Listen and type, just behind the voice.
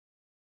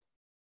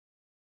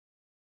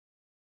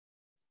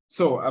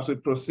So as we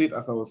proceed,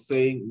 as I was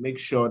saying, make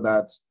sure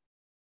that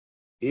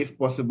if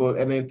possible,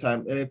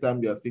 anytime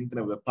you're thinking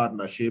of the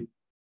partnership,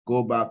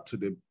 go back to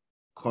the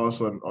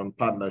course on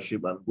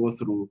partnership and go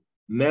through.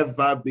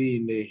 Never be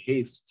in a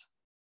haste.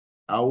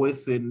 I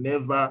always say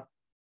never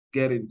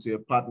get into a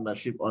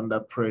partnership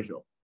under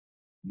pressure.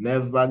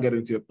 Never get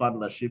into a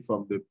partnership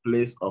from the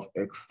place of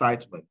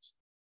excitement.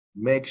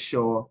 Make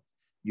sure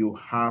you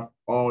have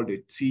all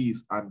the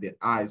T's and the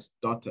I's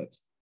dotted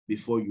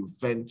before you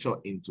venture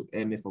into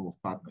any form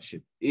of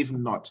partnership. If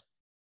not,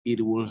 it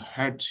will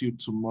hurt you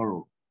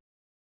tomorrow.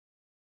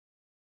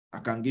 I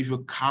can give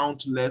you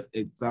countless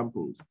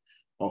examples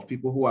of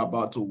people who are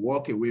about to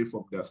walk away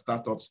from their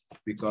startups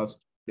because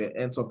they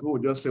end. Some people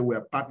just say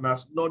we're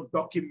partners, no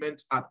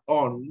document at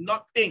all,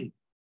 nothing.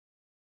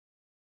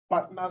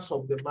 Partners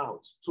from the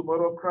mouth.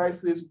 Tomorrow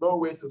crisis, no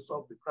way to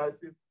solve the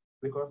crisis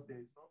because there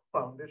is no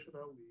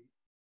foundational way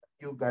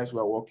you guys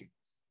were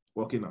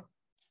working on.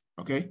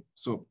 Okay,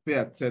 so pay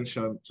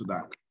attention to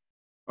that.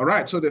 All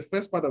right, so the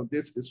first part of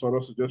this is for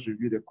us to just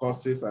review the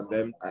courses and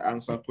then I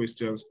answer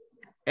questions.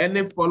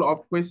 Any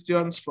follow-up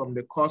questions from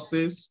the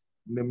courses,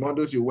 the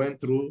modules you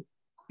went through?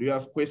 Do you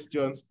have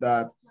questions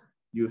that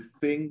you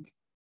think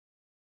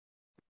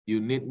you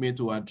need me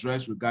to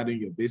address regarding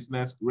your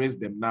business? Raise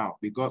them now,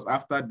 because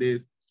after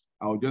this,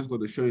 I'll just go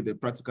to show you the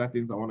practical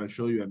things I want to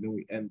show you and then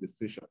we end the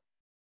session.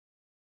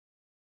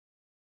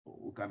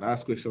 We can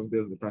ask questions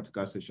based on the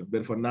practical session.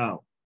 But for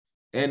now,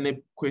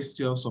 any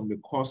questions from the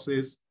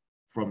courses,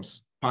 from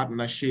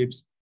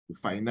partnerships to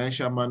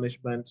financial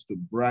management to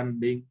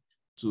branding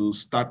to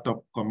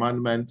startup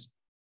commandment?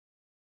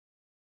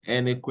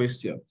 Any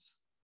questions?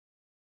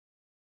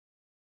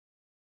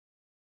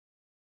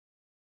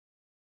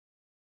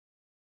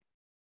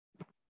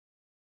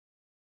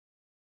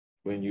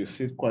 When you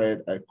sit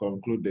quiet, I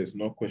conclude there's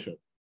no question.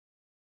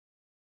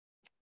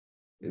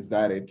 Is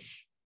that it?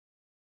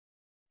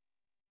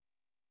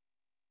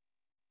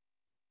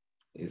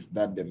 Is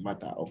that the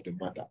matter of the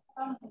matter?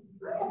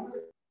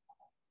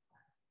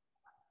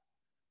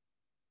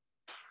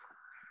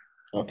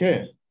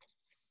 Okay.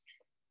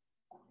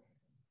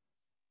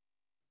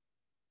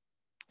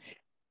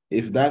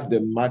 If that's the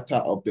matter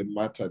of the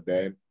matter,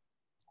 then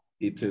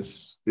it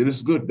is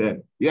good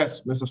then.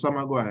 Yes, Mr.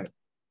 Sama, go ahead.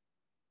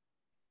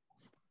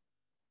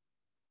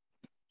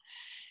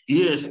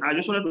 Yes, I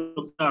just wanted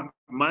to find out.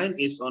 Mine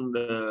is on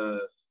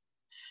the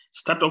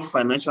startup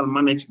financial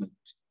management.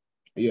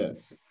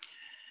 Yes.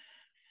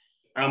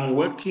 I'm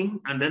working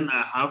and then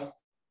I have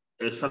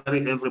a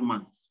salary every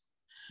month.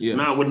 Yes.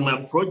 Now with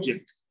my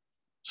project,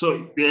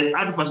 so the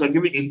advice I'm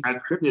giving is I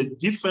create a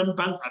different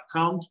bank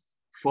account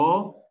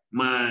for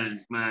my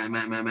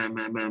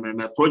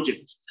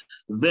project.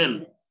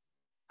 Then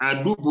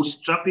I do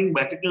bootstrapping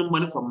by taking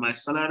money from my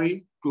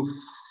salary to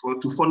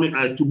fund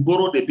to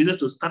borrow the business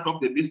to start up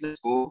the business,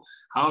 or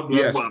how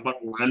do I go about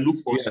it? I look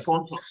for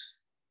sponsors.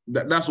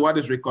 That's what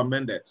is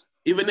recommended.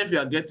 Even if you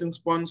are getting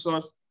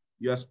sponsors,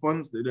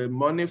 the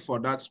money for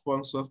that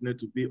sponsors need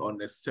to be on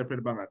a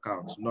separate bank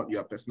account, not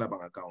your personal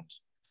bank account.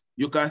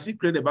 You can still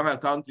create a bank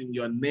account in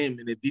your name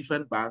in a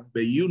different bank,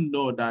 but you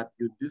know that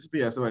you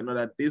discipline yourself and know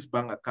that this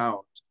bank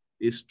account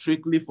is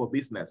strictly for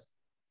business.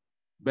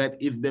 But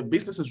if the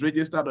business is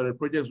registered or the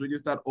project is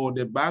registered, or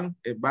a bank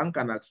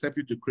can accept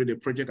you to create a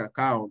project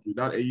account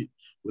without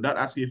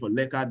asking you for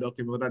legal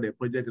document whether the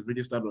project is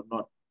registered or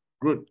not,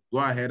 good. Go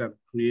ahead and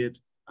create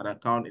an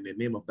account in the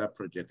name of that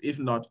project. If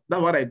not,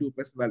 that's what I do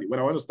personally. When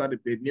I want to start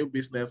a new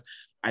business,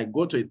 I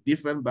go to a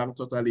different bank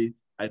totally.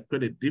 I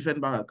create a different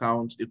bank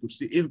account. You could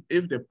see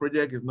if the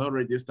project is not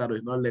registered or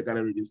is not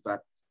legally registered,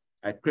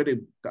 I create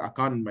an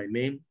account in my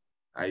name.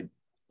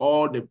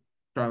 All the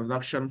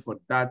transaction for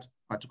that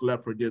particular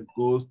project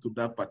goes to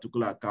that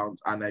particular account,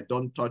 and I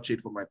don't touch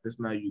it for my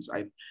personal use.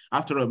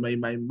 After all, in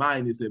my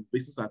mind, it's a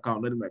business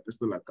account, not in my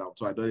personal account,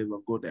 so I don't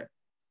even go there.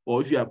 Or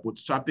if you are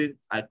bootstrapping,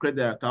 I create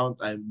the account,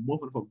 I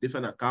move it from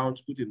different accounts,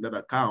 put in that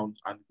account,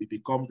 and it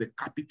becomes the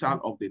capital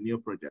of the new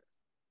project.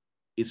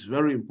 It's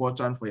very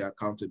important for your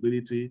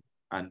accountability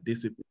and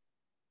discipline.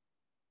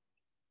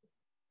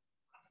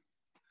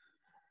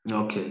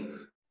 Okay.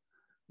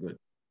 Good.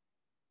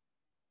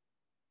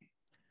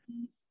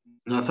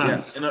 No,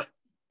 thanks. Yes.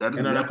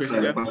 Another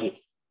question?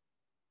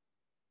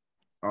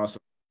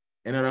 Awesome.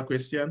 Another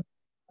question?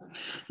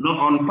 No,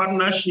 on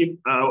partnership,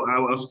 I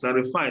was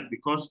clarified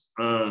because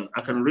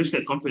I can reach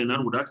a company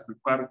now without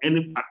requiring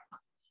any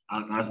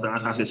partner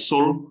as a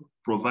sole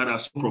provider,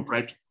 sole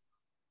proprietor.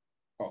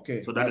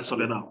 Okay. So that is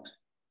sorted out.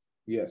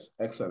 Yes,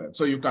 excellent.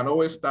 So you can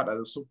always start as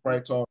a sole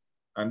proprietor,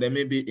 and then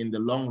maybe in the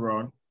long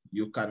run,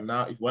 you can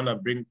now, if you want to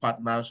bring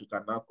partners, you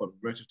can now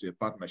convert it to a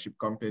partnership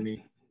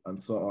company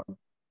and so on.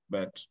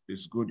 But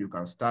it's good you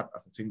can start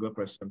as a single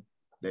person,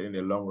 then in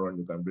the long run,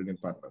 you can bring in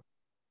partners.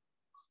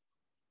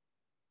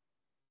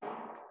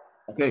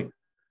 Okay,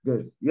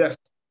 good. Yes,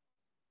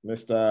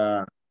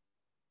 Mr.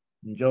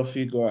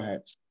 Njofi, go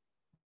ahead.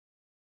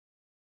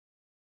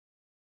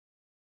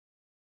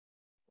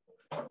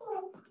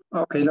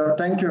 Okay,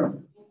 thank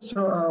you.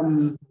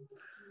 So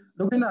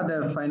looking at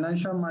the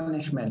financial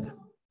management,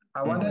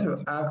 I wanted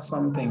to ask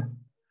something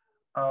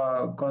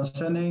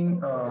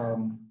concerning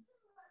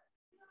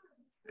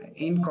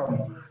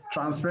income,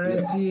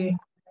 transparency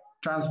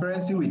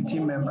with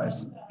team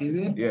members. Is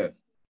it? Yes.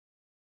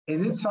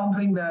 Is it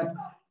something that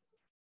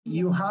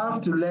you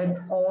have to let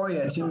all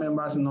your team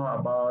members know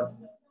about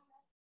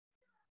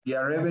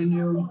their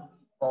revenue,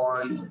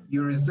 or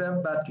you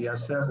reserve that to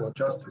yourself or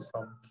just to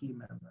some key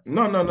members?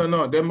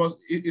 No. There must.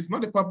 It's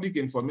not a public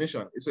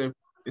information. It's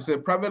a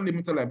private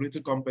limited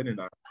liability company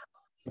now.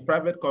 It's a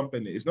private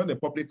company. It's not a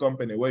public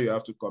company where you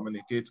have to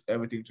communicate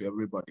everything to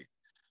everybody.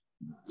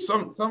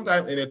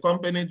 Sometimes in a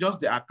company, just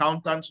the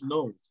accountant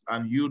knows,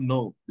 and you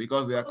know,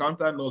 because the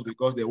accountant knows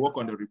because they work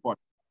on the report.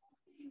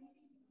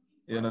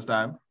 You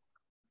understand?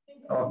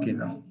 Okay,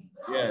 now.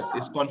 Yes,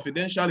 it's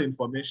confidential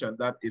information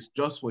that is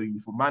just for you,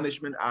 for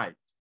management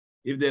eyes.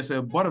 If there's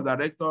a board of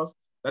directors,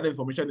 that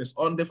information is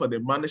only for the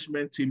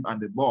management team and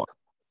the board.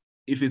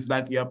 If it's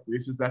like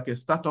a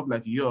startup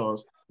like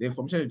yours, the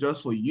information is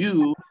just for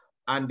you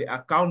and the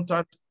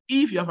accountant,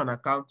 if you have an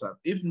accountant.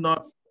 If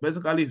not,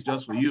 basically it's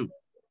just for you.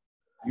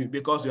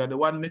 Because you are the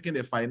one making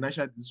the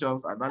financial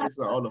decisions, analysis,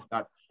 and all of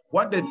that.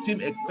 What the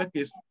team expects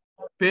is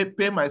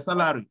pay my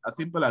salary, as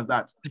simple as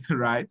that,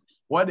 right?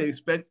 What they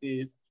expect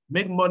is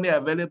make money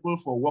available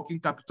for working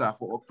capital,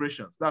 for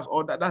operations. That's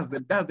all.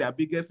 That's their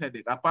biggest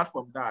headache. Apart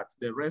from that,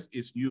 the rest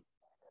is you.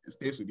 It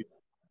stays with you.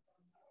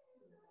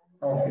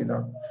 Okay,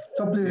 now.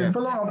 So please, yes.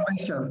 Follow-up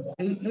question.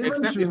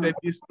 Except it's a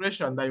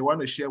discretion that you want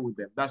to share with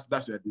them.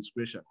 That's your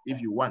discretion if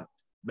you want,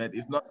 but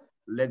it's not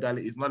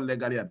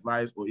legally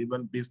advised or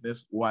even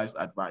business-wise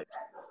advised.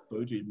 So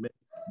you make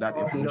that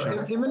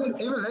information.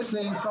 Even let's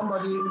say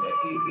somebody,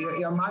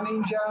 your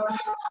manager.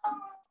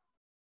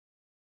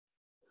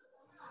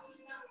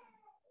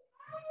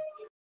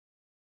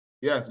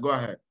 Yes, go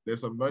ahead.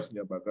 There's some noise in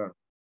your background.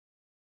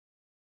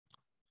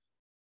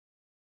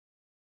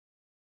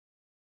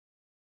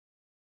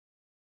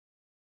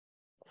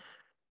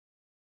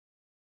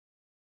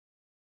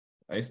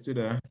 Are you still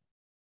there?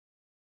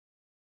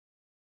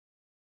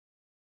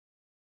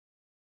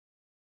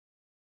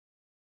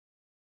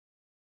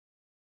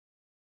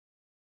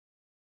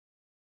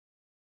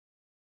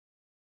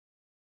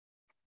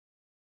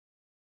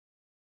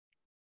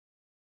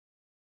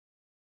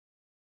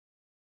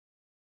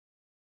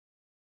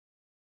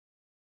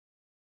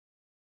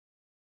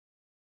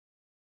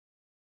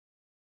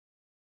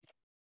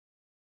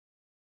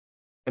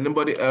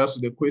 Anybody else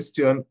with a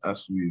question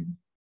as we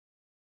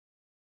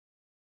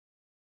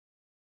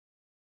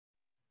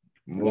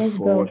move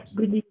forward?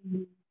 Good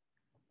evening.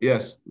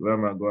 Yes,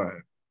 Rama, go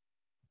ahead.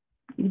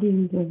 Good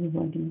evening to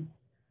everybody.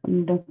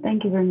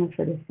 Thank you very much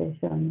for the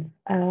session.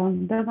 I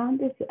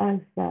wanted to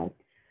ask that,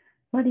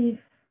 what if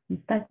you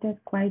started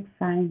quite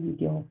fine with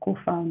your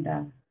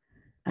co-founder,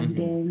 and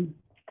then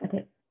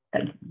the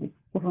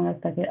co-founder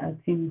started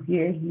acting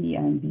weirdly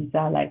and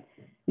bizarre, like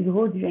it's a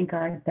whole different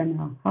character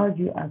now. How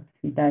do you act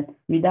with that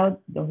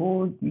without the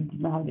whole, you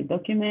didn't have the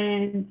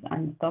documents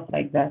and stuff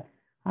like that?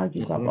 How do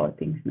you go about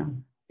things now?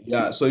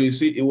 Yeah, so you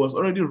see, it was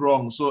already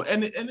wrong. So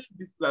any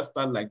business that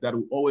start like that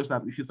will always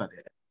have issues at the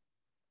end.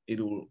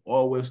 It will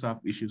always have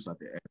issues at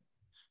the end.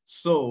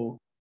 So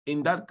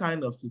in that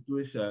kind of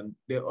situation,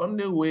 the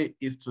only way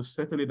is to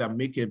settle it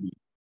amicably.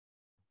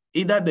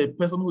 Either the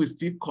person who is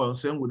still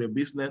concerned with the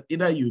business,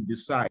 either you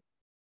decide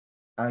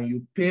and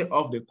you pay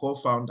off the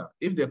co-founder,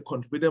 if they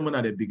contributed money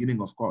at the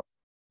beginning, of course.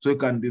 So you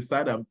can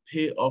decide and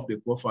pay off the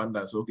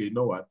co-founders. Okay, you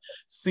know what?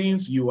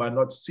 Since you are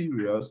not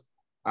serious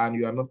and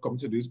you are not coming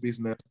to this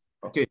business,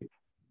 okay,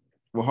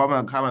 we'll have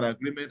an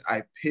agreement.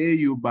 I pay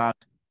you back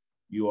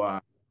your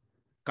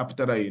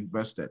capital that you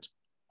invested.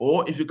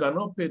 Or if you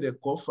cannot pay the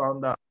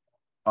co-founder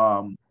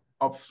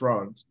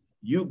upfront,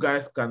 you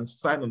guys can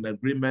sign an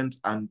agreement,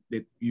 and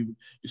you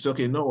say,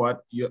 okay, you know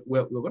what?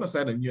 We're going to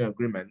sign a new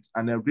agreement.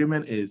 And the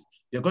agreement is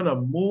you're going to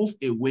move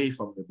away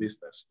from the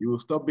business. You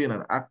will stop being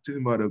an active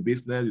member of the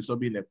business. You stop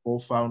being a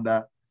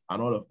co-founder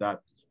and all of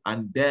that.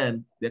 And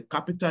then the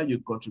capital you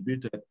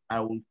contributed, I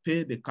will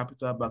pay the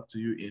capital back to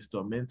you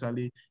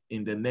instrumentally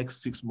in the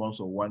next 6 months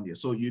or 1 year.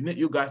 So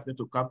you guys need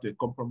to come to a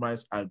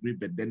compromise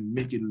agreement, then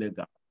make it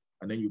legal,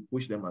 and then you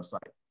push them aside.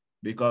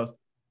 Because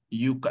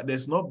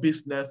there's no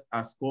business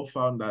as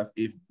co-founders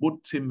if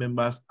both team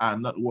members are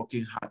not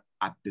working hard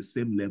at the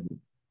same level.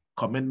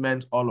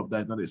 Commitment, all of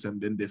that is not the same.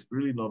 Then there's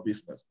really no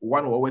business.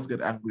 One will always get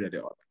angry at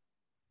the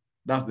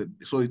other.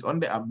 So it's on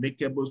the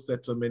amicable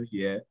settlement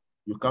here.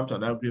 You come to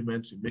an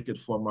agreement, you make it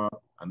formal,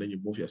 and then you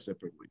move your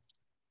separate ways.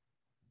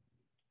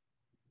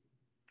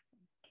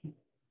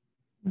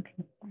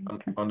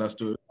 Okay.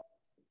 Understood?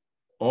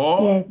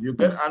 Or yes, you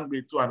get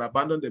angry too and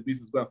abandon the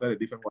business, go and start a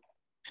different one.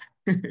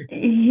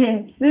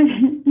 Yes.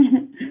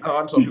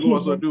 And some people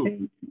also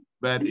do.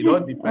 But it all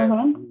depends.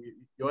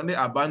 You only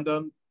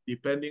abandon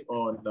depending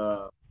on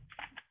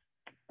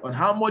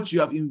how much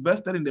you have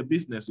invested in the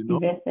business, you know?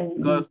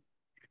 Because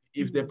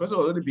if the person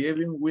is already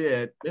behaving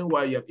weird,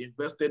 meanwhile you have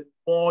invested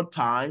more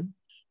time,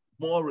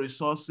 more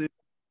resources,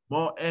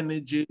 more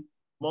energy,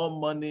 more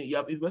money, you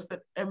have invested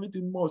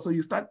everything more. So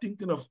you start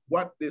thinking of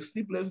what the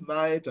sleepless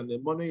nights and the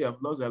money you have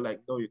lost. You're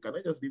like, no, you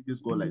cannot just leave this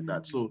go like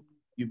that. So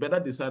you better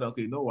decide,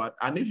 okay, you know what?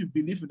 And if you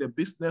believe in the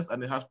business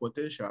and it has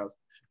potentials,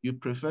 you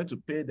prefer to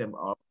pay them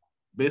off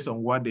based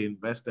on what they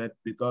invested,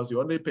 because you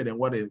only pay them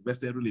what they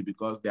invested really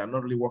because they are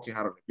not really working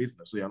hard on the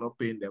business. So you're not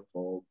paying them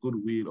for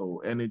goodwill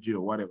or energy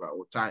or whatever,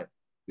 or time,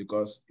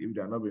 because if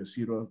they are not being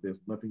serious,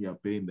 there's nothing you're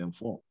paying them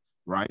for,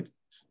 right?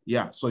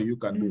 Yeah, so you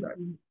can do that.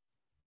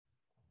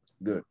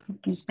 Good.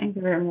 Okay, thank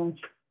you very much.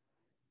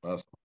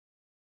 Awesome.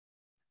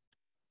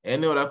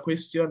 Any other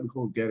question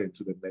before we get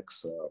into the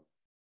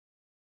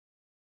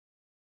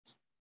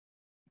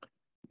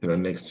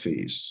next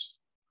phase?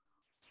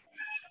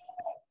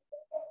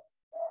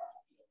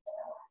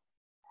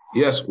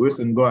 Yes,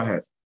 Wilson, go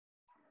ahead.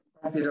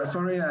 Peter,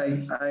 sorry, I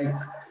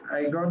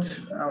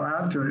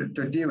had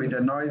to deal with the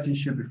noise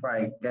issue before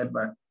I get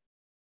back.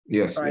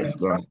 Yes, right. Yes,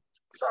 go ahead.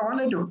 So I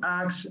wanted to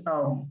ask,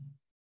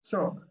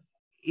 so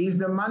is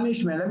the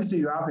management, let me say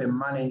you have a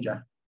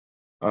manager,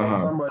 or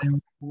somebody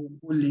who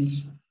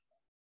leads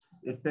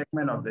a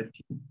segment of the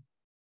team.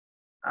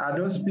 Are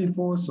those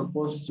people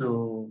supposed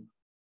to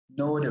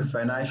know the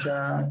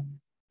financial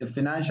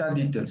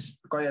details?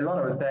 Because a lot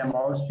of the time, I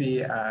always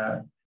feel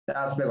the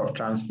aspect of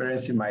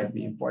transparency might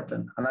be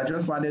important. And I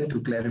just wanted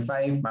to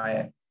clarify if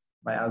my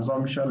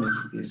assumption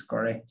is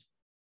correct.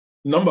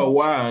 Number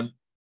one,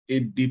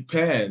 it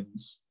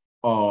depends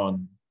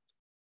on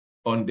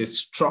the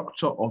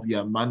structure of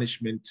your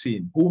management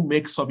team. Who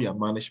makes up your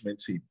management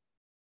team?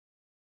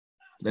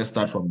 Let's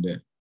start from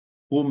there.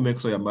 Who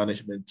makes up your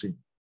management team?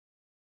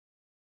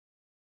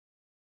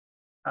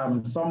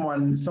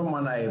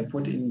 Someone I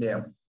put in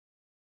there.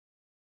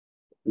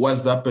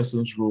 What's that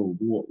person's role?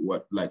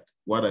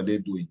 What are they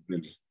doing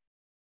really?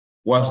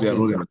 What's their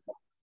role?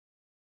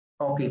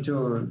 Okay,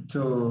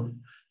 to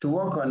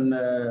work on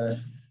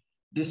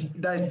this,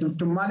 that is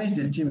to manage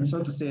the team,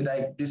 so to say,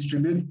 like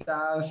distribute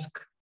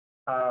tasks,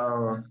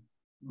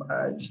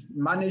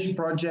 manage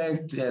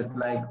project,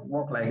 like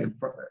work like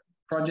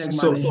project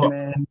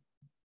management.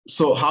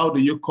 So how do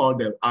you call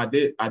them? Are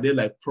they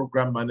like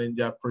program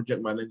manager,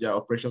 project manager,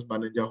 operations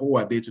manager? Who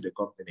are they to the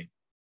company?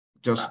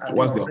 Just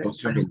what's the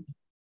opportunity?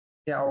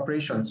 Yeah,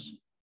 operations.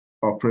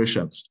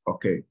 Operations,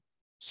 okay.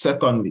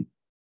 Secondly,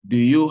 do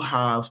you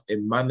have a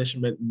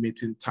management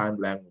meeting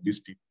timeline with these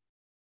people,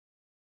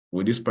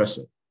 with this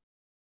person?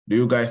 Do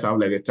you guys have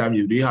like a time?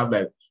 Do you have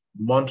like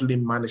monthly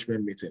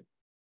management meeting?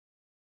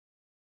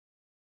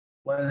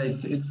 Well,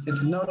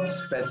 it's not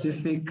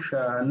specific,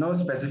 no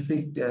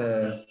specific.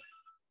 Okay.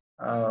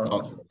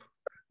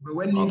 But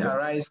when need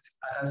arises,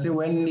 I can say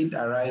when need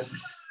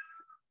arises.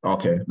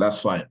 Okay, that's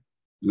fine.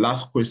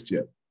 Last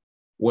question.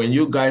 When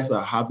you guys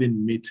are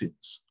having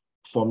meetings,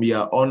 from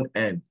your own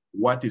end,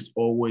 what is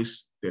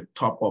always the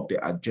top of the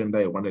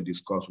agenda you want to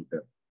discuss with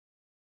them?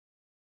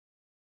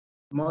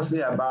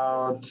 Mostly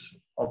about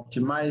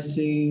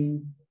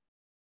optimizing,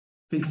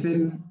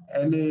 fixing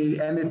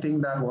anything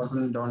that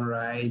wasn't done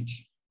right,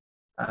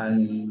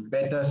 and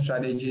better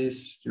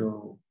strategies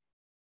to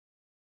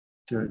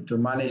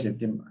manage the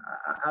team.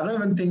 I don't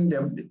even think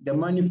the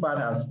money part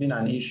has been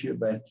an issue,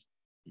 but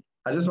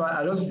I just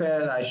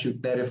felt I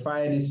should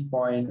clarify this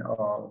point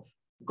of.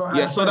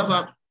 Yeah, so that's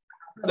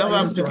why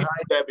I'm taking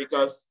you there,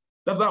 because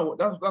that's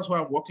why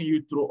I'm walking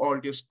you through all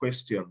these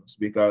questions,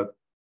 because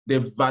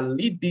the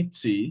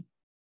validity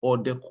or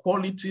the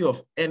quality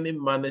of any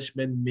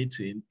management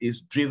meeting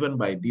is driven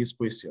by these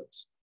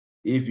questions.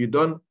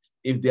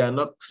 If they are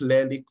not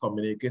clearly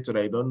communicated,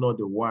 or you don't know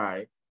the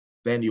why,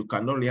 then you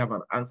can only have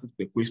an answer to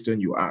the question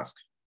you ask,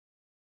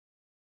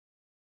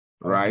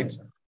 right?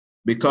 Okay.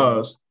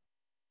 Because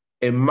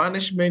a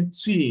management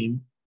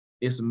team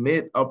is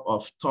made up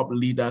of top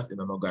leaders in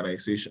an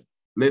organization.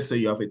 Let's say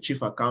you have a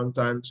chief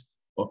accountant,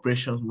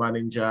 operations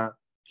manager,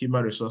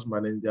 human resource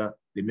manager,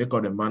 they make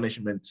up the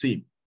management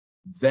team.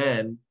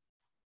 Then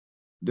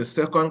the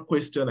second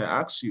question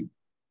I ask you,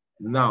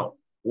 now,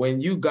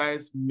 when you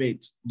guys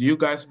meet, do you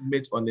guys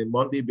meet on a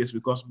monthly basis?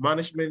 Because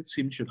management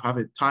team should have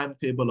a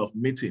timetable of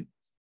meetings.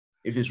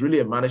 If it's really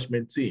a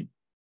management team,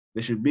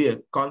 there should be a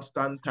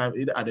constant time,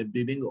 either at the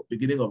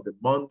beginning of the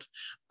month,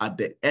 at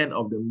the end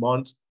of the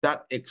month,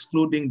 that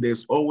excluding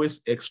there's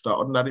always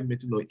extraordinary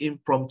meetings or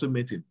impromptu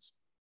meetings.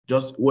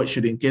 Just what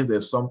should, in case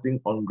there's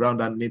something on ground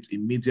that needs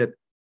immediate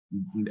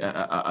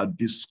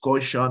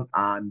discussion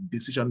and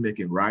decision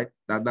making, right?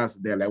 That's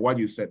there, like what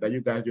you said, that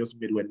you guys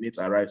just made when needs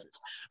arises.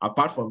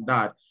 Apart from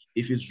that,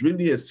 if it's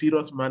really a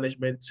serious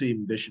management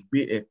team, there should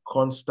be a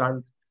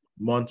constant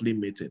monthly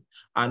meeting.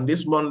 And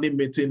this monthly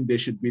meeting, they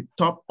should be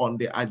top on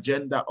the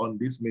agenda on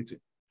this meeting.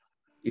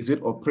 Is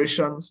it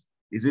operations?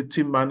 Is it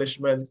team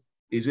management?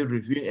 Is it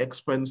reviewing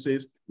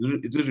expenses?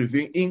 Is it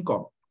reviewing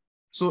income?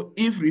 So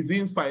if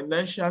reviewing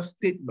financial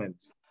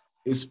statements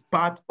is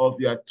part of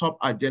your top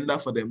agenda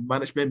for the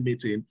management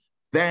meeting,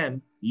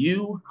 then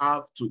you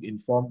have to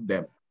inform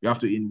them. You have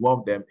to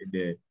involve them in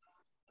the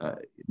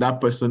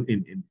that person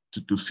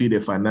to see the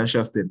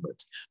financial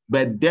statements.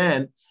 But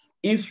then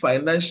if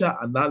financial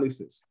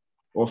analysis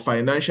or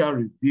financial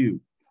review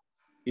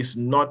is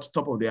not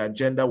top of the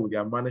agenda with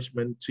their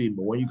management team,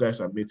 but when you guys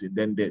are meeting,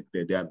 then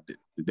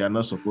they are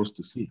not supposed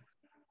to see.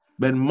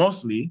 But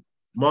mostly,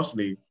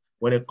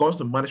 when it comes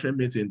to management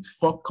meeting,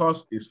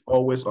 focus is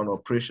always on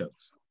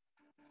operations.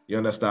 You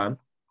understand?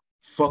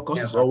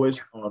 Focus is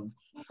always on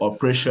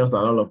operations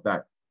and all of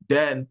that.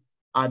 Then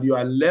at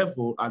your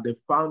level, at the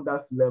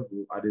founder's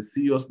level, at the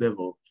CEO's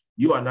level,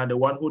 you are not the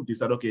one who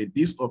decide, okay,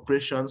 these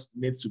operations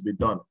needs to be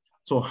done.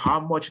 So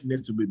how much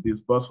needs to be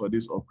disbursed for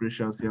these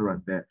operations here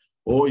and there?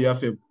 Or you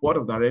have a board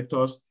of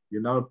directors,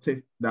 you now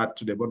take that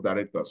to the board of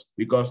directors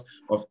because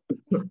of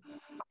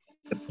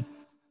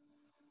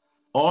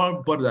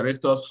all board of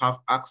directors have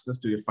access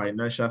to the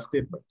financial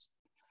statements.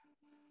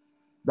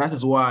 That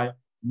is why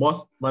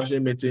most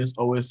management meetings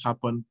always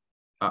happen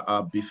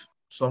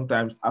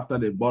sometimes after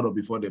the board or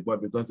before the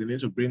board, because they need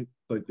to bring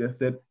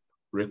suggested,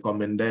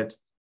 recommended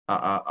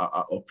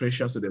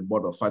operations to the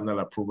board of final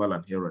approval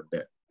and here and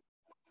there.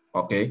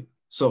 Okay,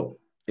 so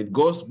it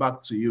goes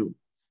back to you.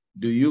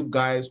 Do you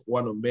guys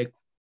want to make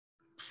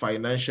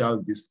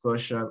financial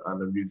discussion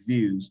and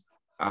reviews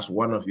as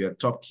one of your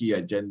top key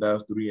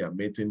agendas during your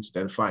meetings?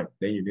 Then fine,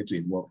 then you need to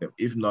involve them.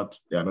 If not,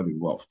 they are not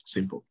involved.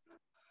 Simple.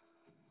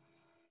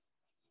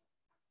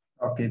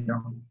 Okay,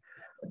 no.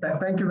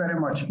 Thank you very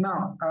much.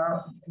 Now,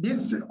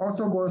 this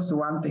also goes to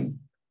one thing.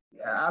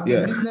 As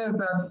a business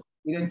that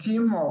in a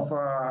team of,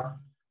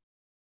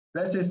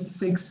 let's say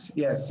six,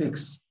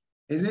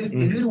 is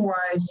it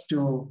wise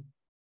to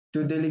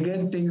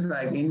delegate things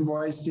like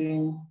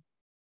invoicing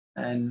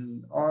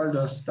and all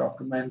those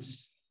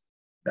documents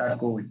that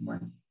go with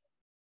money?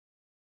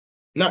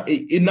 Now,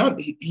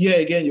 here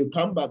again, you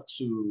come back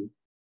to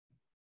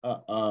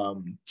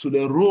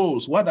the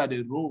rules. What are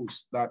the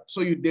rules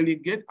so you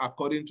delegate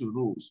according to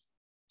rules?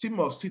 Team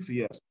of 6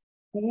 years,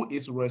 who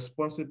is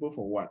responsible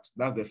for what?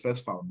 That's the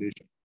first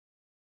foundation.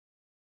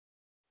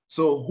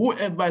 So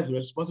whoever is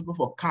responsible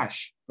for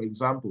cash, for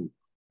example,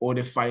 or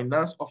the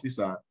finance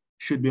officer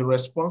should be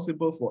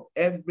responsible for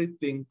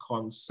everything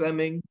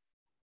concerning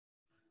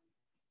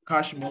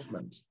cash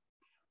movement.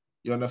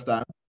 You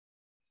understand?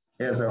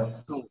 Yes, sir.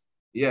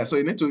 So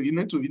you need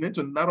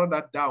to narrow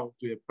that down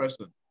to a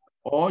person.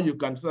 Or you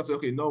can say,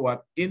 okay, you know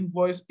what?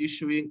 Invoice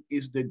issuing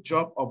is the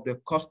job of the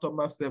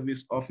customer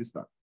service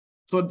officer.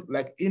 So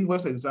like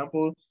invoice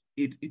example,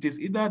 it is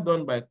either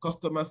done by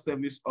customer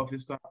service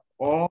officer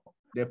or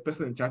the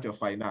person in charge of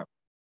finance.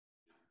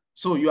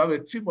 So you have a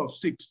team of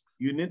 6.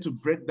 You need to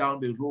break down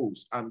the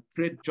roles and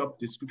create job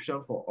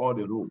description for all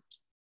the roles.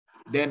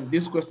 Then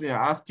this question you're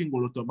asking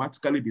will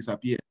automatically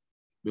disappear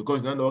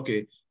because then,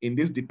 okay, in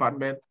this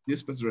department,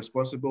 this person is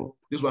responsible,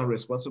 this one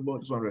responsible,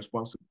 this one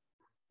responsible.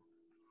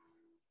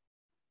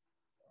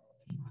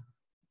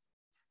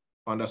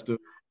 Understood?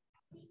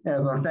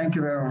 Yes, well, thank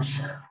you very much.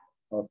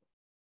 Okay.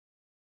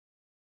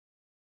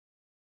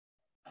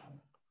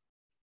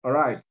 All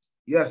right.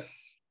 Yes,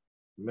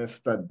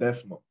 Mr.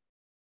 Desmond.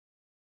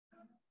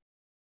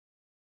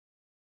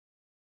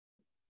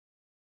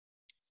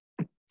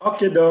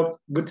 Okay, Doc.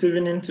 Good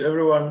evening to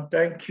everyone.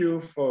 Thank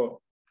you for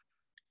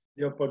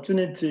the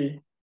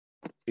opportunity.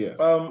 Yes.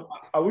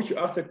 I wish to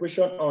ask a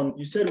question on,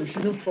 you said we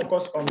shouldn't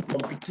focus on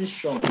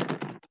competition.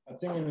 I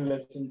think in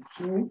lesson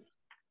 2,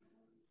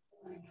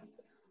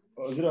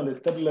 or is it on the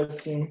 3rd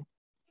lesson?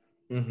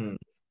 Mm-hmm.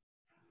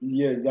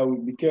 Yes, that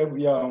will be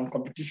careful on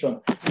competition.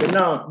 But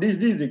now, this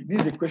is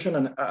a question,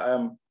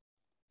 and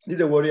this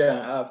is a worry I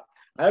have.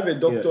 I have a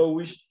doctor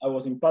which I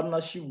was in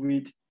partnership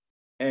with,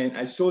 and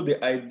I sold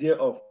the idea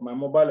of my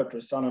mobile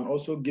ultrasound and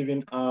also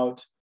giving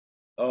out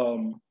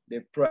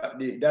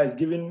that is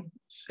giving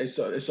a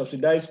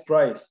subsidized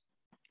price.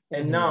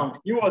 And now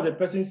he was the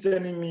person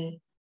sending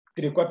me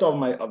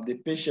 3/4 of the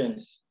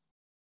patients.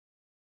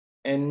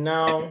 And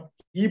now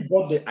he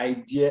bought the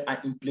idea and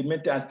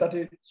implemented and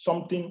started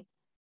something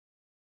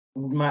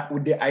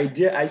with the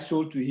idea I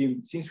sold to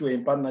him since we were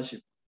in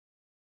partnership.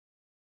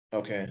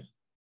 Okay.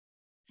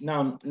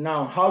 Now,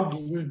 how do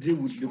you deal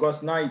with,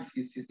 because now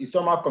it's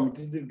somehow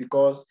competitive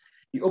because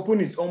he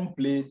opened his own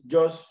place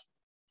just,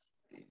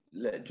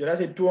 should I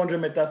say,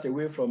 200 meters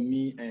away from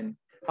me, and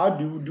how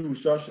do you do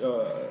such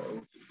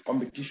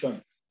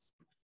competition?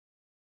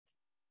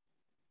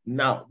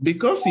 Now,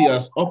 because he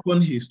has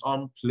opened his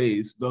own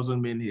place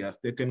doesn't mean he has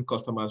taken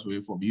customers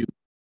away from you.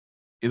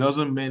 It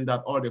doesn't mean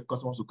that all the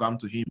customers will come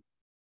to him.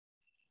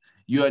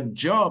 Your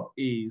job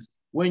is,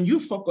 when you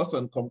focus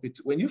on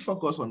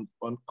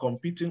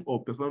competing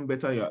or perform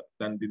better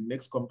than the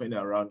next company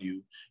around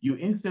you, you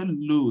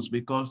instantly lose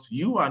because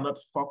you are not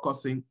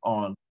focusing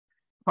on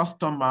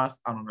customers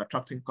and on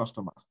attracting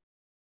customers.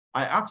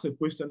 I asked a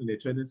question in the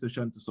training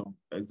session to some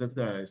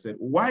executives, and I said,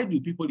 why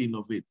do people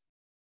innovate?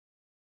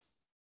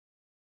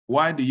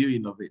 Why do you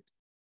innovate?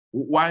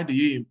 Why do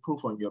you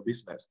improve on your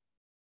business?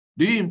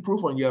 Do you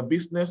improve on your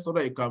business so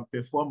that you can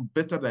perform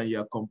better than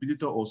your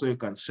competitor, or so you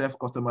can serve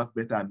customers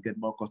better and get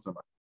more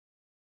customers?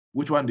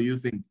 Which one do you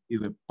think is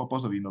the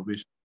purpose of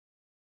innovation?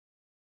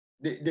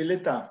 The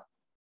latter.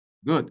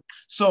 Good.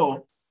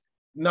 So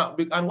now,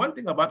 and one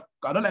thing I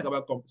don't like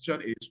about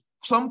competition is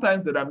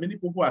Sometimes there are many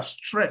people who are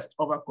stressed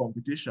over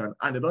competition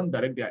and they don't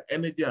direct their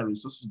energy and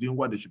resources doing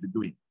what they should be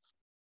doing.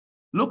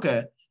 Look,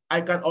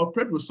 I can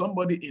operate with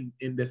somebody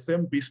in the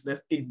same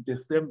business, in the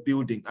same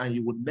building, and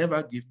you would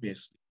never give me a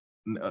sleep.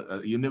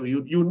 You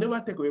never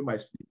take away my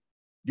sleep.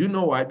 You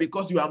know why?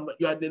 Because you are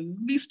the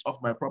least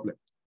of my problem.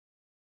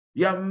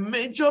 Your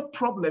major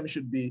problem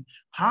should be,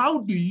 how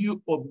do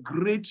you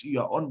upgrade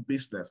your own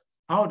business?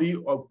 How do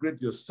you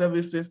upgrade your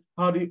services?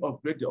 How do you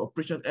upgrade your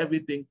operation,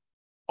 everything,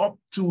 up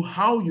to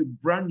how you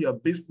brand your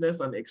business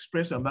and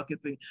express your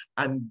marketing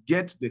and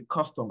get the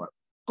customers.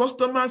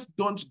 Customers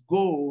don't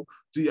go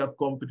to your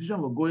competition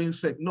for going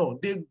sick. No,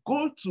 they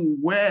go to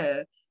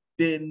where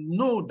they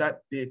know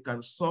that they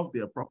can solve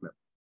their problem.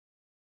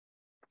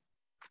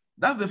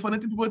 That's the funny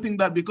thing. People think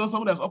that because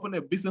someone has opened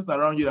a business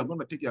around you, they're going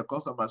to take your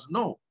customers.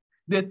 No,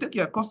 they take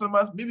your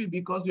customers maybe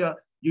because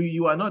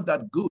you are not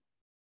that good.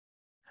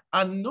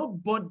 And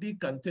nobody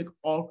can take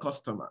all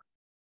customers.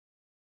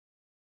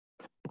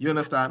 You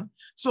understand?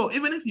 So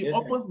even if he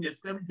opens in the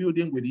same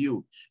building with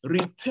you,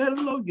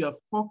 retailer, you're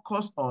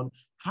focused on,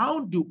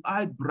 how do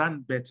I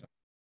brand better?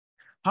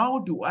 How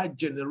do I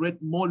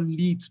generate more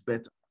leads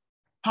better?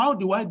 How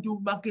do I do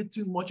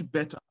marketing much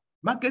better?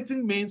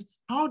 Marketing means,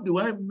 how do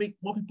I make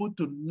more people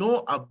to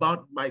know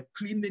about my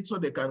clinic so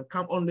they can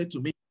come only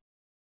to me?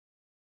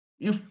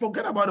 You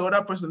forget about the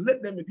other person.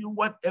 Let them do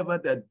whatever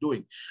they're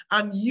doing.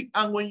 And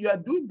when you are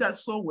doing that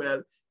so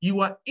well,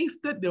 you are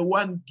instead the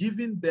one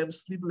giving them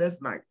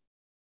sleepless nights.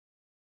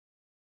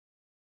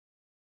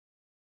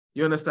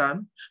 You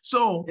understand?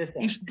 So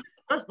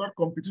that's not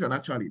competition,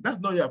 actually. That's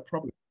not your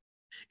problem.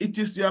 It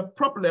is your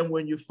problem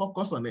when you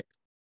focus on it.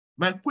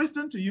 My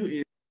question to you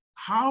is,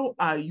 how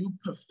are you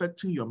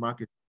perfecting your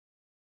marketing?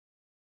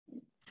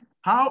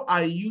 How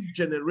are you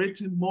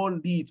generating more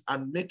leads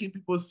and making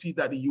people see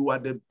that you are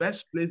the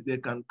best place they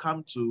can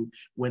come to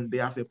when they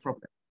have a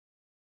problem?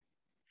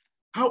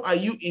 How are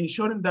you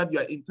ensuring that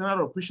your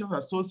internal operations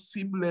are so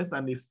seamless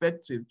and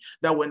effective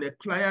that when a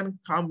client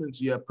comes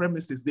into your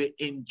premises, they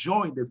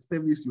enjoy the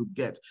service you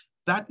get?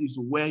 That is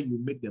where you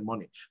make the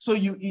money. So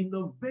you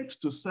innovate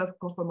to serve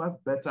customers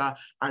better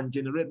and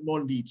generate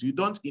more leads. You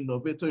don't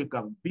innovate so you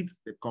can beat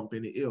the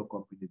company A or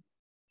company B.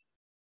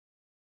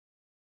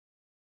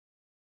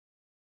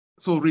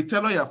 So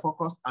retailer your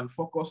focus and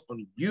focus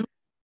on you,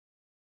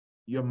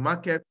 your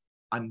market,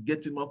 and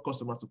getting more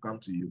customers to come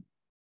to you,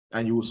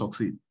 and you will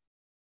succeed.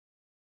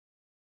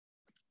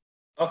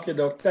 Okay,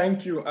 Doc,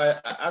 thank you. I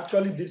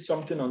actually did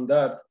something on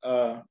that.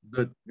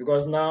 Good.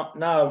 Because now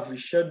I've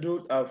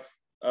rescheduled,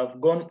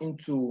 I've gone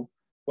into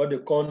what they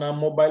call now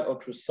mobile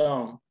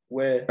ultrasound,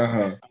 where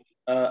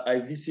I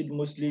visit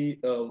mostly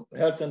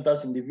health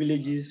centers in the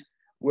villages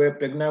where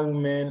pregnant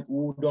women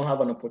who don't have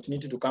an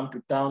opportunity to come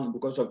to town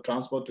because of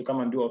transport to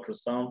come and do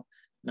ultrasound.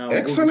 Now,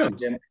 excellent. Go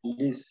visit them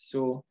this.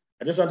 So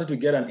I just wanted to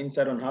get an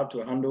insight on how to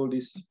handle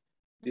the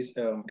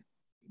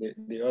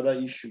other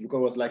issue, because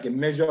it was like a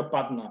major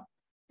partner,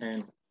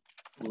 and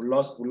we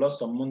lost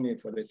some money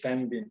for the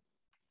time being.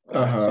 So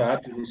I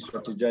had to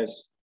strategize.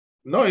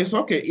 No, it's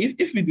okay.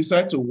 If you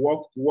decide to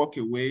walk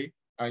away,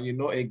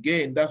 and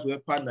again, that's where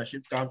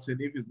partnership comes in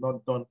if it's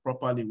not done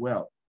properly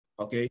well.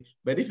 Okay.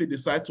 But if you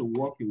decide to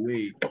walk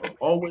away,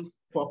 always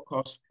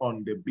focus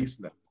on the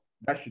business.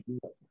 That should be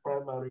the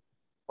primary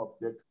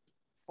objective.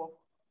 Focus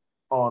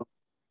on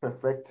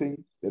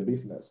perfecting the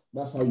business.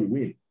 That's how you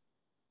win.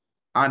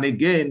 And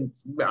again,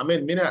 I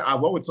mean, I've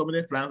worked with so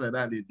many clients like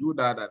that, they do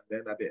that, and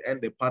then at the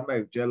end, the partner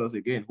is jealous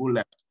again, who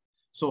left?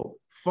 So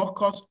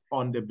focus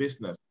on the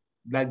business.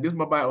 Like this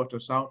mobile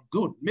ultrasound,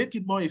 good, make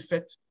it more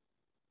effective.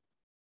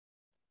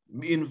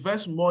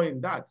 Invest more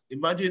in that.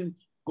 Imagine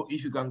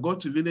if you can go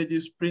to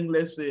villages, bring,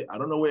 let's say, I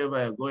don't know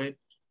wherever you're going,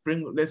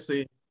 bring, let's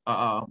say,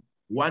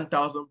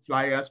 1,000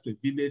 flyers per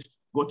village,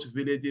 go to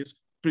villages,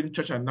 print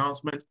church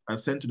announcements and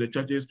send to the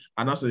churches,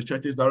 announce to the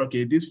churches that,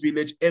 okay, this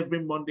village,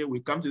 every Monday we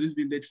come to this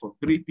village from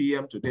 3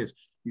 p.m. to this.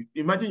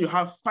 Imagine you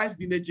have 5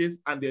 villages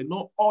and they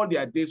know all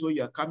their days where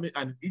you're coming,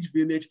 and in each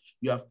village,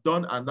 you have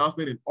done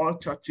announcement in all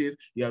churches,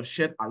 you have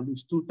shared at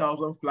least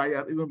 2,000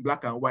 flyers, even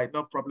black and white,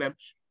 no problem.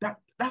 That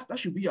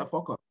should be your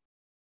focus.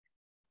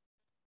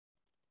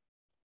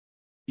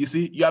 You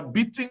see, you're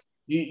beating,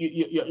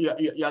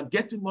 you're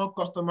getting more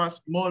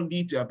customers, more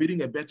leads, you're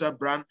building a better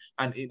brand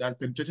and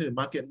penetrating the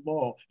market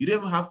more. You don't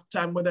even have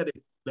time whether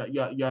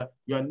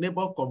your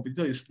neighbor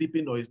competitor is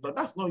sleeping or is not.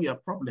 That's not your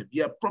problem.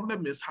 Your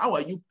problem is, how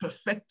are you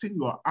perfecting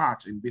your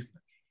art in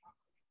business?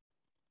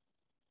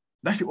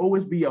 That should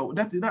always be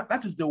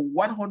that is the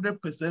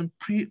 100%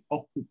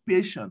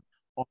 preoccupation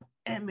of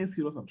any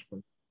serious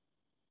entrepreneur.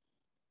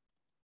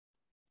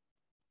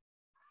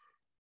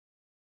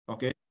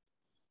 Okay,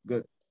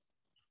 good.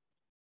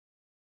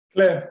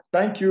 Clear.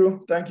 Thank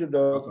you. Thank you,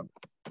 Doc. Awesome.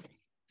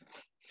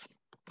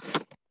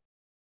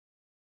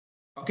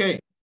 Okay.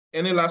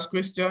 Any last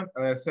question?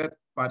 As I said,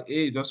 part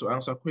A is just to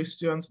answer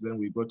questions. Then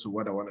we go to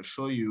what I want to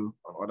show you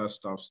on other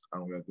stuff,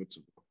 and we are good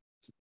to go.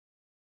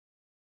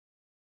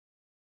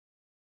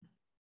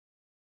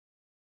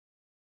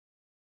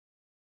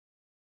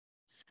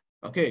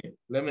 Okay,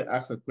 let me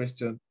ask a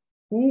question.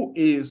 Who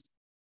is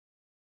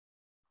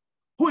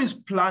Who is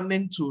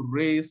planning to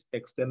raise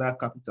external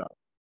capital?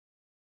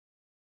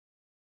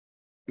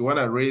 You want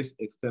to raise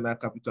external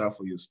capital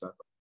for your startup.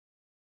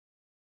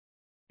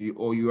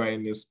 Or you are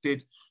in a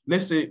state,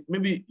 let's say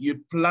maybe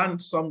you plan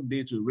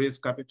someday to raise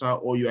capital,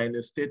 or you are in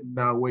a state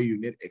now where you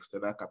need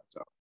external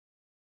capital.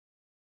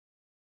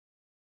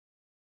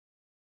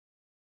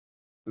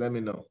 Let me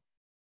know.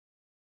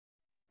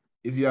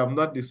 If you have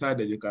not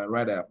decided, you can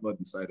write I have not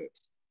decided.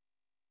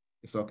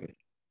 It's okay.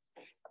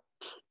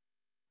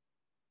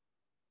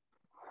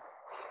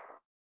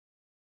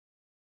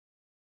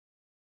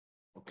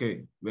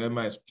 Okay,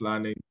 Verma is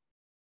planning.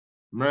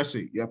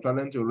 Mercy, you're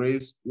planning to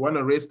raise, you want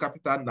to raise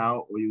capital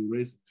now, or you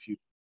raise in the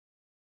future?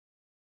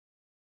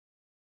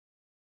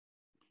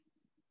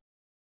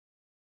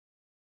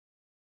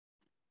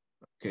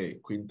 Okay,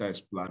 Quinta is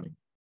planning.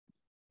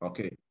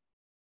 Okay.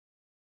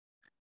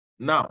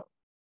 Now,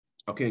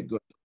 okay,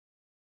 good.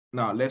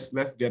 Now let's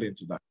get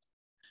into that.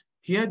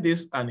 Hear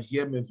this and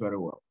hear me very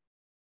well.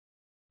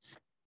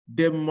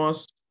 The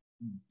most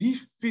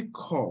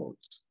difficult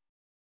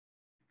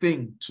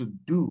thing to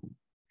do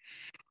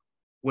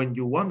when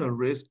you want to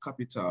raise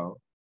capital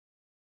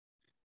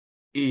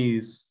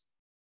is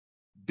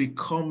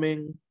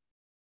becoming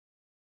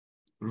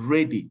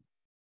ready,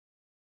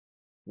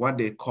 what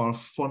they call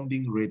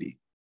funding ready.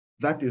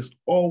 That is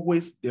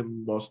always the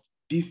most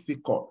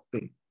difficult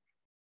thing.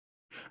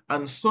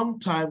 And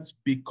sometimes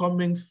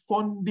becoming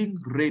funding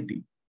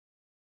ready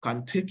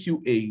can take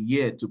you a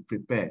year to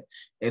prepare,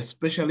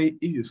 especially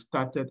if you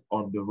started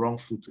on the wrong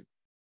footing.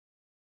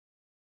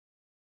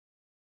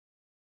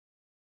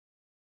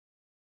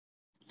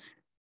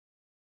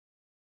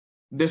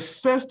 The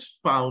first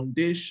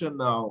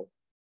foundational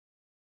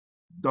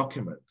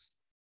document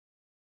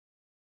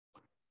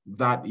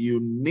that you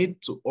need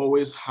to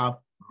always have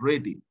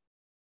ready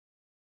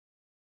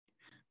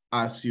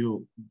as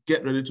you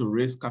get ready to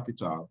raise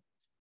capital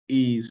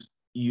is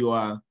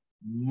your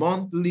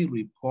monthly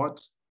report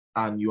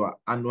and your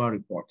annual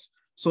report.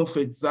 So for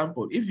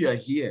example, if you are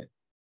here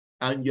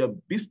and your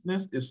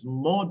business is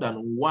more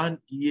than 1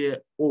 year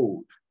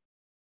old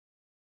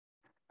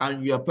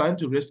and you are planning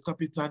to raise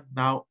capital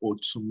now or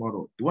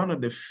tomorrow, one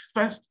of the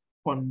first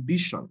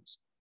conditions,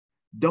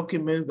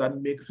 documents that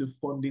make you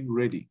funding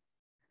ready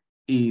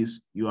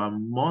is your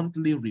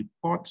monthly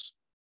report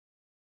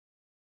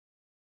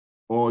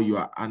or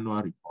your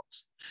annual report.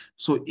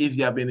 So if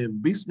you have been in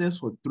business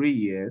for 3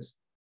 years,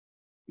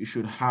 you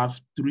should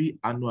have 3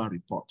 annual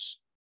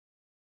reports.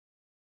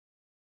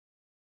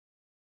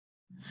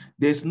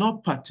 There's no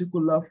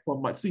particular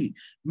format. See,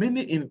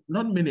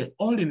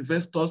 all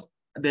investors,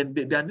 they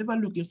are never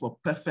looking for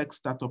perfect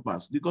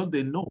startups because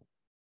they know.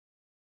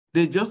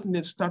 They just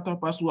need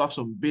startups who have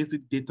some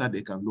basic data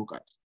they can look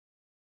at.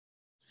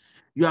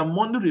 Your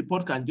monthly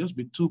report can just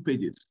be 2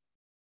 pages.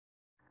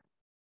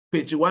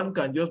 Page 1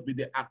 can just be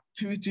the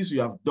activities you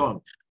have done.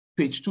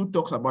 Page 2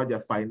 talks about your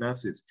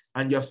finances,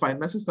 and your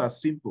finances are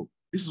simple.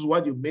 This is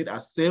what you made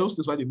as sales.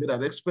 This is what you made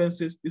as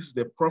expenses. This is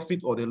the profit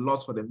or the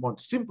loss for the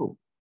month. Simple.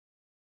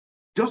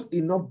 Just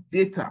enough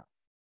data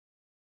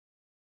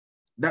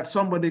that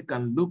somebody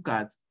can look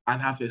at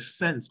and have a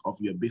sense of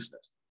your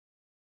business.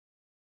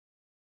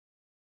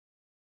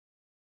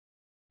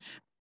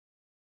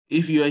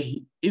 If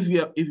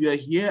you're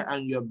here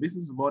and your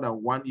business is more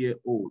than 1 year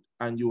old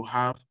and you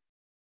have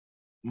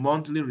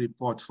monthly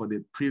report for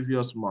the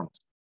previous month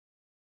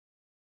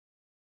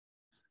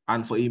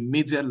and for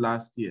immediate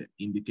last year,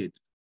 indicate.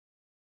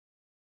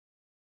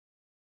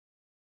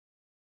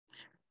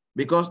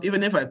 Because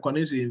even if I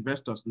connect to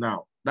investors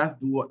now, that's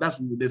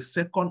the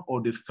second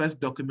or the first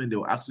document they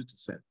will ask you to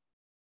send.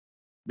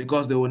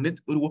 Because they will need,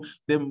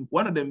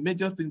 one of the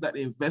major things that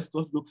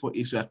investors look for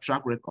is your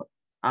track record.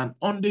 And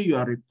under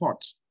your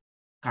report,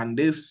 can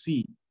they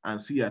see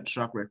your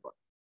track record?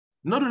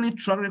 Not only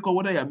track record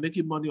whether you're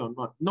making money or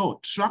not.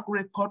 No, track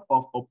record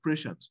of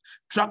operations,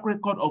 track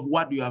record of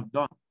what you have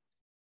done.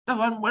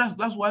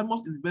 That's why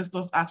most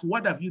investors ask,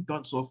 what have you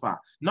done so far?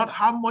 Not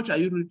how much have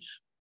you made?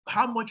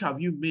 How much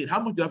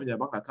do you have in your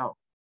bank account?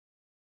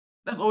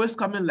 That's always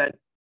coming like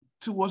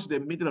towards the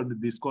middle of the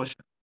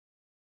discussion.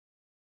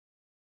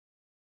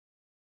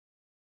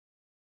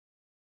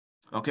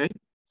 Okay?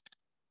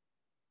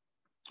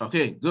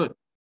 Okay, good.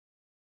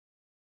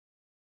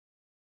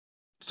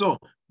 So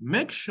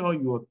make sure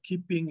you're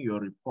keeping your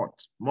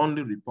report,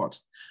 monthly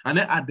reports. And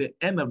then at the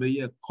end of the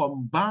year,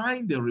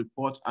 combine the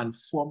report and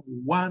form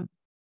one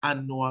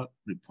annual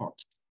report.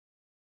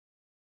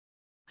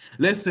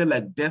 Let's say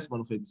like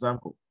Desmond, for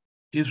example,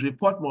 his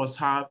report must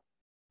have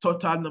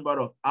total number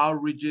of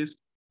outreaches,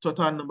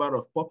 total number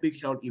of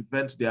public health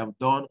events they have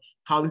done,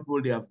 how many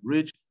people they have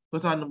reached,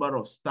 total number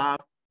of staff,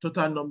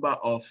 total number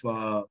of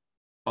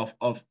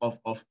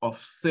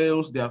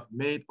sales they have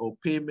made or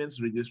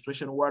payments,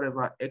 registration,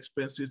 whatever,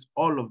 expenses,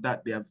 all of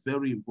that, they are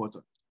very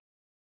important.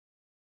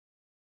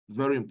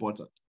 Very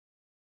important.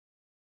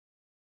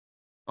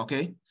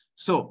 Okay,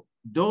 so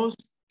those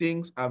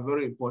things are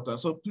very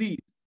important. So please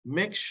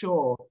make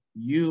sure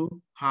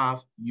you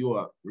have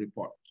your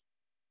report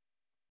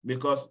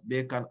because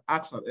they can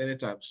ask at any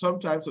time.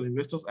 Sometimes when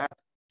investors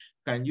ask,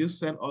 can you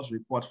send us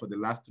reports for the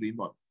last 3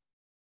 months?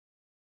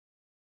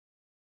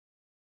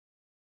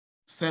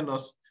 Send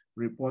us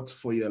reports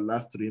for your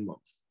last 3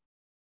 months.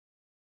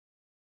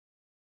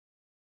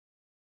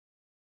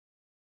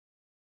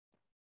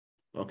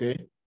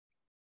 Okay.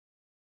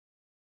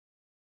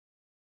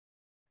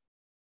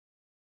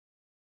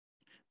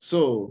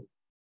 So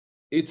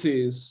it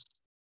is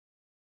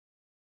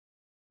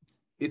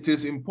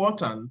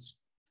important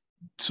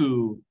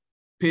to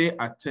pay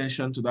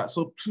attention to that.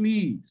 So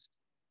please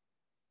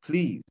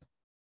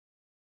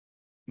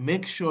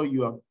make sure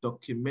you are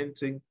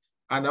documenting.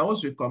 And I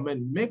always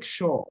recommend, make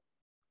sure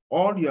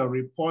all your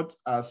reports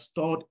are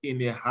stored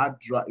in a hard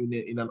drive,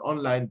 in an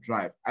online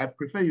drive. I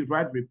prefer you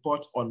write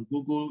reports on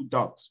Google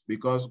Docs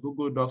because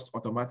Google Docs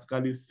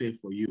automatically save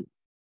for you.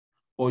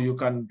 Or you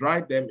can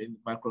write them in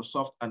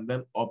Microsoft and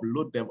then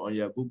upload them on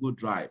your Google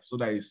Drive so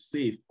that it's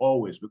safe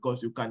always,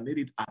 because you can need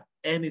it at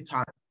any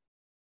time.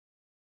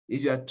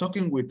 If you're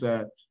talking with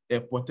a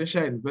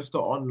potential investor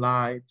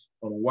online,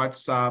 on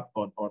WhatsApp,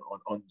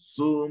 on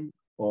Zoom,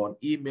 or on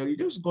email, you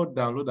just go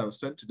download and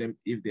send to them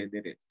if they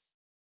need it.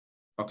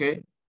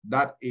 Okay,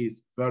 that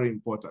is very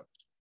important.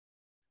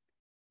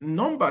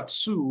 Number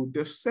 2,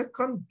 the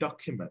second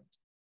document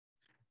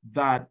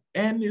that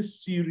any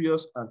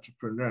serious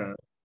entrepreneur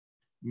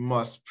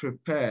must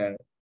prepare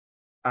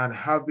and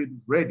have it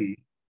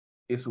ready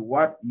is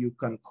what you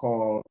can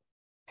call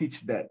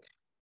pitch deck.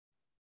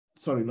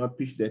 Sorry, not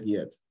pitch deck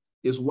yet.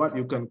 It's what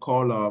you can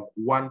call a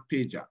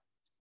one-pager.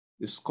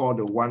 It's called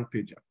a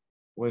one-pager.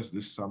 Where's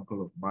this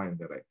sample of mine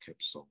that I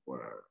kept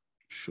somewhere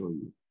to show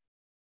you?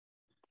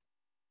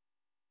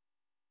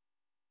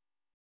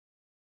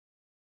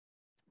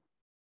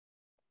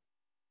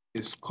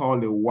 It's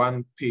called a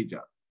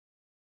one-pager.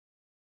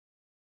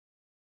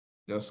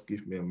 Just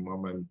give me a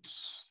moment.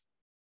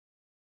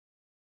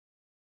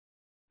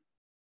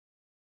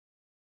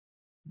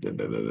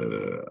 Let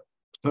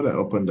I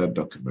open that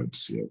document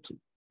here to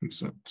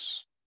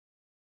present.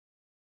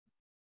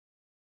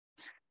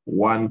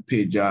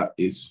 One-pager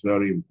is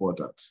very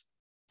important.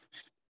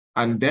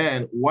 And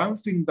then one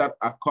thing that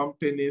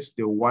accompanies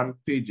the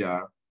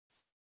one-pager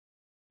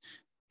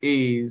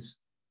is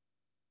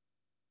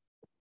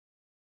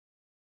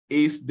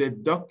the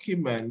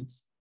document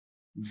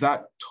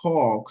that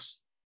talks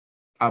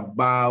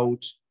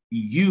about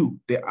you,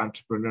 the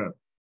entrepreneur.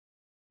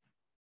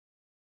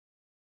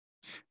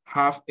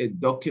 Have a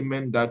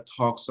document that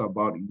talks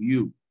about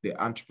you, the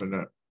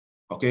entrepreneur.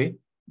 Okay,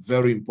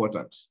 very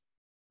important.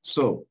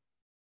 So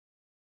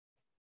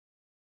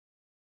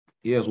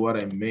here's what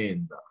I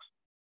mean.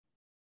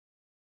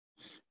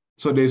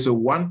 So there's a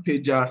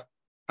one-pager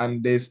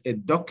and there's a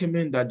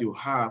document that you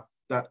have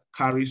that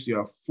carries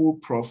your full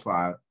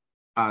profile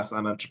as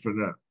an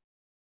entrepreneur.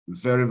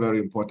 Very, very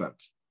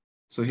important.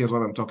 So here's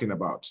what I'm talking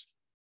about.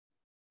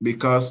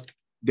 Because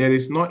there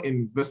is no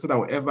investor that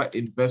will ever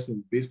invest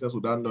in business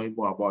without knowing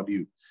more about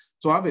you.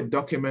 So I have a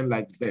document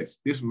like this.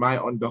 This is my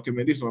own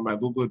document. This is on my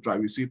Google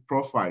Drive. You see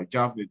profile,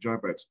 Javnyuy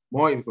Joybert.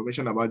 More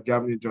information about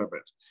Javnyuy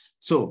Joybert.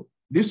 So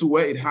this is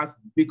where it has,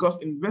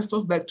 because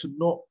investors like to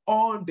know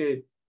all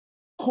the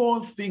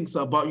core things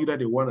about you that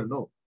they want to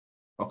know.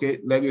 Okay,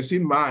 like you see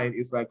mine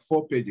is like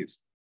 4 pages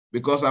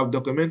because I've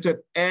documented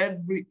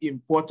every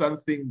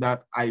important thing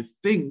that I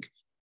think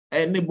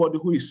anybody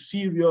who is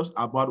serious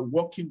about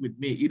working with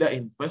me, either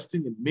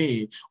investing in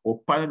me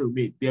or partnering with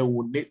me, they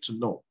will need to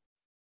know.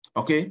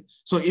 Okay,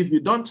 so if you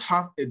don't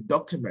have a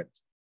document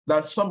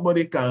that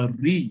somebody can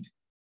read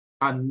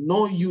and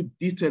know you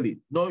detailedly,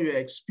 know your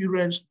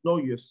experience, know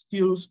your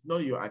skills, know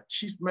your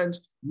achievements,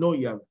 know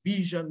your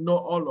vision, know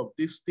all of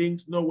these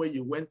things, know where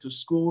you went to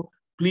school,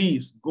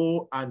 please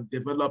go and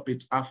develop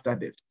it after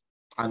this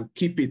and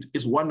keep it.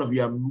 It's one of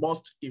your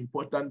most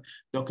important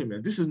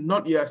documents. This is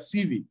not your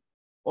CV.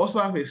 Also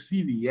have a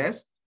CV,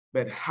 yes,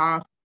 but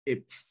have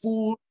a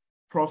full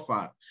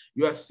profile.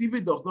 Your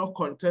CV does not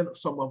contain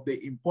some of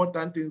the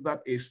important things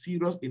that a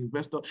serious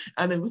investor,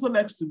 an investor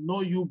likes to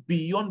know you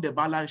beyond the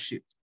balance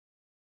sheet.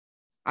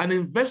 An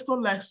investor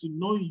likes to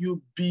know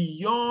you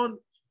beyond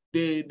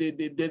the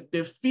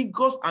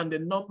figures and the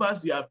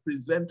numbers you have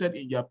presented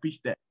in your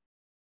pitch deck.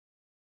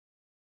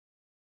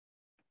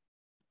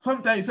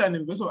 Sometimes an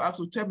investor asks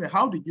you, tell me,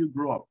 how did you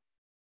grow up?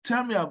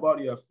 Tell me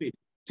about your faith.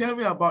 Tell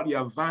me about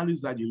your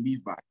values that you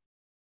live by.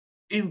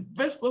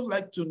 Investors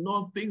like to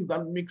know things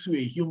that makes you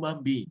a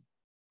human being.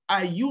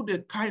 Are you the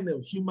kind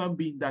of human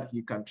being that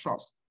he can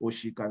trust or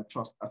she can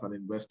trust as an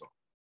investor?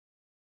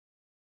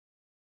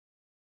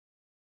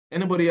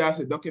 Anybody has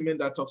a document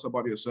that talks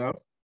about yourself,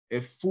 a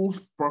full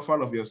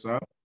profile of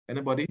yourself?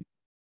 Anybody?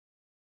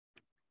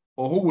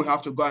 Or who will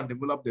have to go and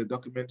develop the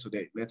document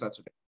today, later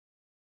today?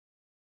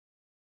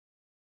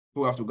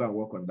 Who have to go and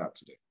work on that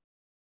today?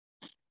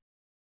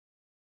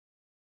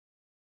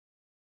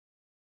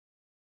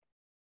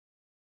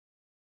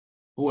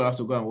 Who will have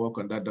to go and work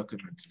on that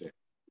document today?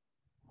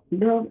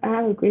 Doug, I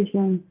have a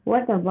question.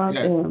 What about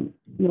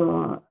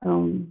your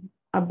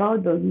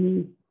about the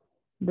me,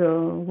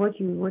 what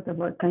you wrote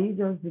about? Can you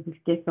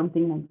just state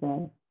something like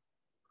that?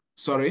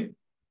 Sorry?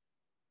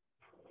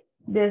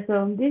 There's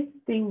this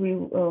thing we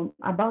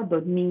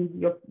about.me,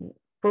 your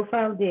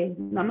profile there.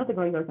 No, I'm not talking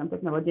about yours, I'm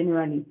talking about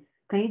generally.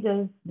 Can you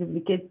just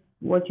duplicate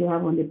what you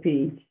have on the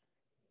page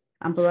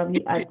and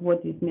probably add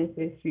what is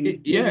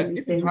necessary? Yes,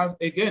 if it has,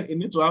 again, it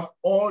needs to have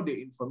all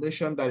the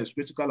information that is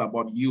critical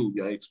about you,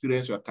 your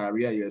experience, your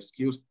career, your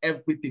skills,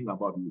 everything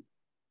about you.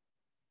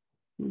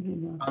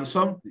 And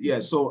so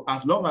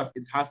as long as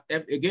it has,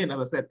 again, as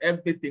I said,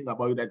 everything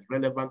about you that's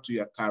relevant to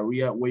your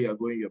career, where you're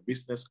going, your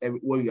business,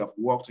 where you have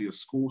worked, your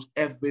schools,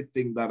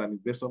 everything that an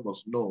investor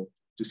must know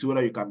to see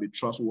whether you can be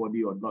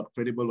trustworthy or not,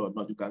 credible or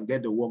not, you can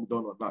get the work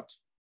done or not.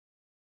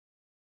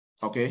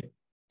 Okay?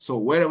 So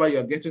wherever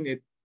you're getting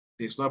it,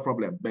 there's no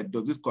problem. But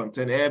does it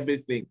contain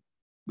everything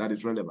that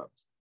is relevant?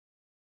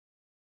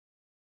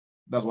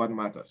 That's what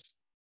matters.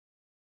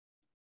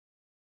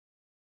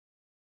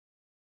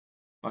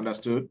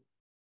 Understood?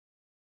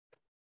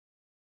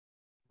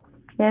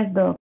 Yes,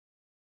 Doc.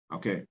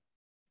 Okay.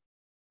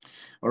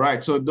 All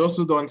right, so those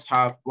who don't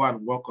have, go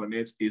and work on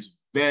it.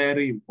 Is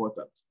very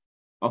important.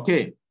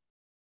 Okay.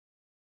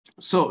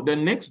 So the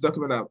next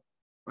document,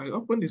 I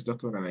opened this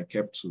document and I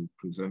kept to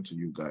present to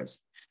you guys,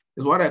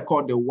 is what I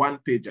call the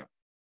one-pager.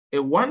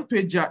 A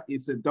one-pager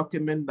is a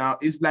document now,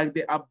 it's like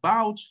the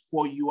about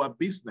for your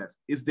business.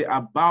 It's the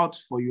about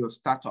for your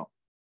startup.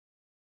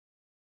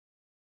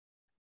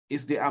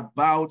 It's the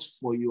about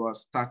for your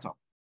startup.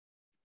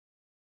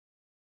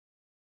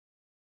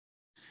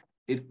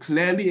 It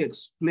clearly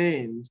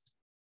explains,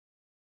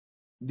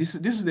 this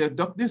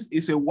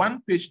is a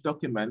one-page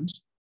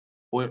document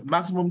or a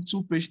maximum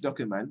two-page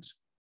document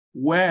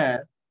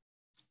where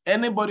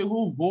anybody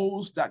who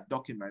holds that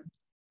document,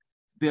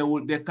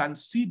 they can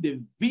see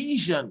the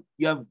vision,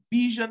 your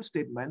vision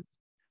statement,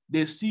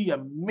 they see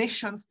your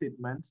mission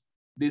statement,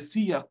 they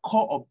see your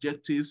core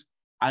objectives,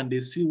 and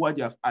they see what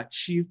you have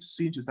achieved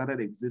since you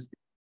started existing.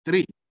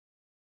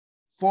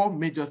 4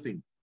 major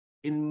things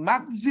in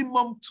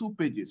maximum 2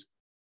 pages.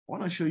 I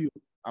want to show you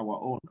our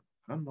own.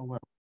 I don't know where.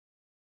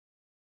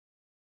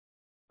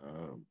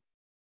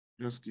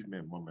 Just give me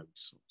a moment.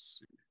 So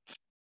see.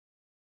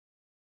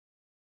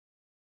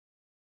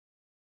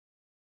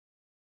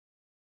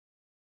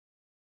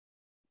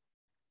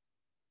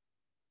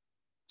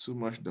 Too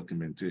much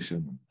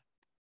documentation.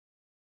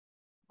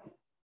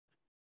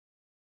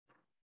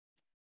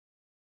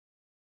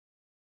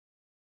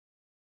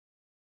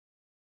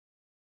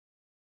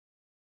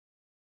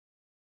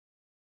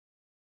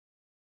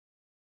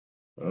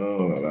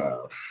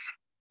 Oh,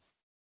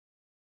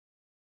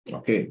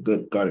 okay,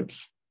 good, got it.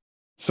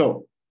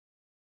 So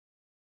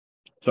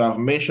I've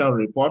mentioned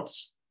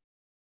reports.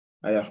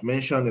 I have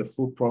mentioned a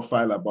full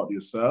profile about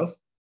yourself.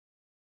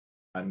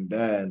 And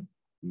then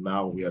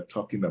now we are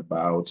talking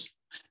about,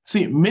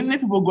 see, many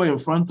people go in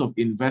front of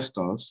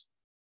investors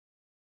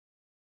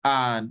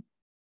and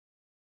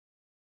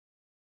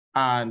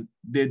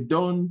they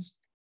don't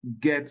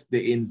get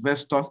the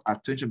investors'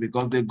 attention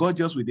because they go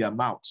just with their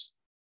mouths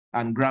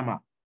and grammar.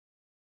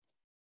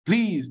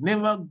 Please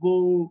never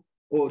go,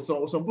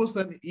 so suppose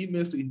send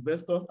emails to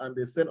investors and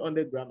they send on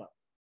the grammar.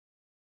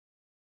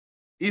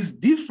 It's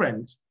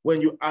different when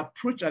you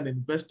approach an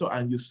investor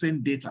and you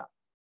send data.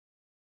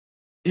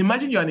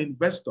 Imagine you're an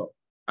investor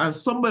and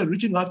somebody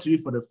reaching out to you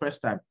for the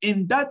first time.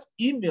 In that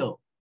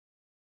email,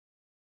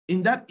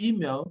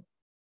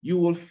 you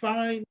will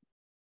find,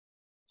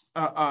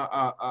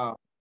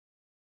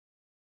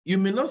 you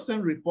may not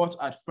send reports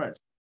at first.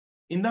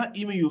 In that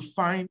email, you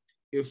find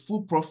a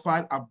full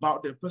profile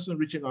about the person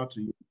reaching out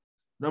to you.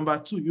 Number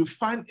 2, you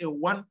find a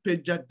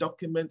one-pager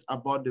document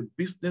about the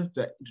business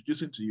they're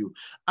introducing to you.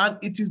 And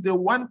it is the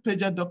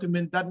one-pager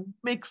document that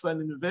makes an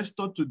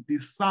investor to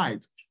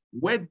decide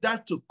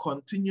whether to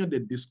continue the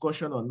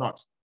discussion or not.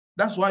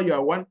 That's why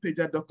your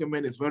one-pager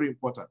document is very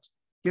important.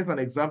 Here's an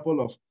example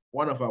of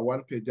one of our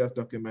one-pager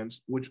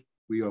documents, which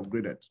we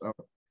upgraded.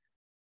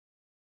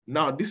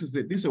 Now, this is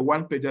it. This is a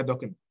one-pager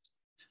document.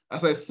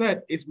 As I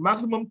said, it's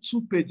maximum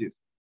 2 pages,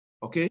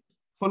 okay?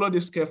 Follow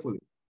this carefully.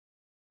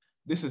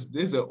 This is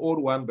the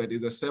old one, but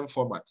it's the same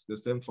format,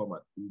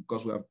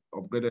 because we have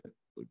upgraded,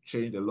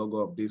 changed the logo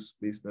of this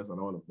business and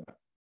all of that.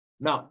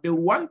 Now, the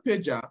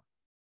one-pager,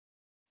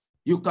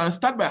 you can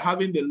start by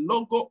having the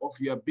logo of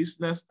your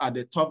business at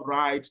the top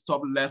right,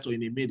 top left, or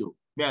in the middle.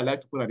 Me, I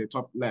like to put at the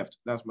top left.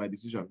 That's my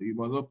decision. You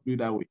must not do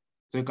that way.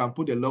 So you can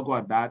put the logo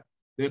at that.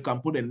 Then you can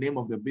put the name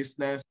of the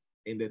business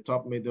in the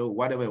top middle,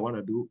 whatever you want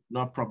to do,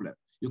 no problem.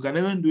 You can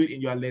even do it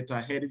in your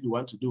letterhead if you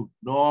want to do,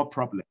 no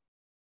problem.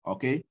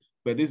 Okay,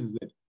 but this is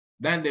it.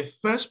 Then the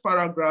first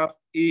paragraph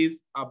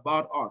is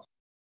about us.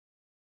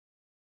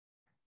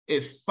 A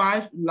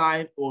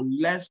 5-line or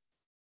less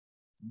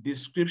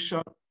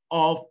description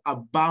of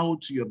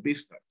about your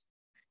business.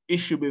 It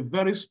should be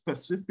very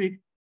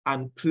specific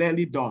and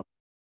clearly done.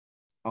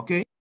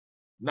 Okay?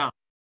 Now,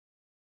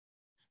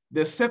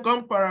 the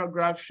second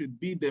paragraph should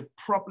be the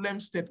problem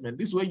statement.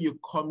 This way you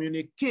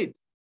communicate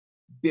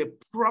the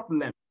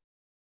problem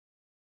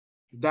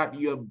that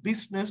your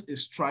business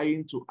is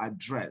trying to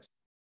address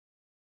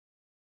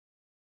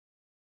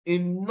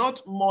in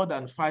not more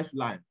than 5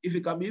 lines. If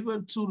it can be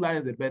even 2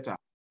 lines, the better.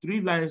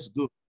 3 lines,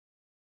 good.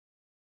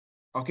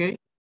 Okay?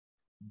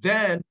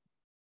 Then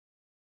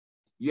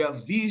your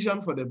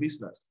vision for the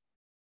business.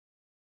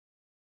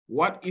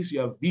 What is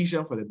your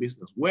vision for the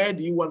business? Where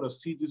do you want to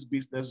see this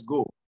business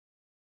go?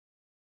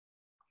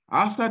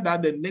 After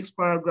that, the next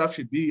paragraph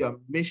should be your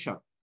mission.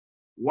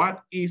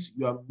 What is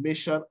your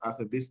mission as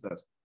a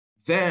business?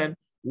 Then,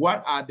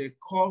 what are the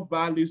core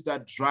values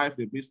that drive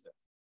the business?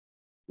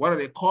 What are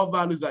the core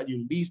values that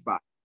you live by?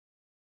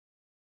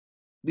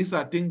 These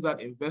are things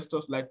that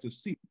investors like to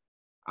see.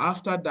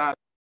 After that,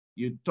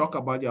 you talk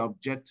about your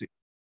objective.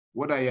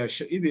 What are your,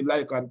 if you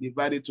like, you can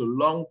divide it to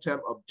long-term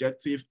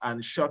objective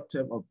and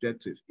short-term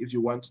objective if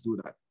you want to do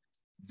that.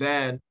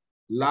 Then,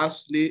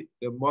 lastly,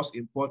 the most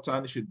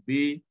important should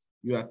be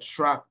your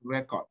track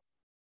record.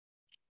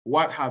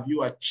 What have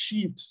you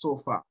achieved so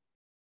far?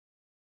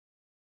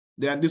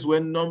 Then this is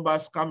when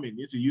numbers come in. You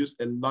need to use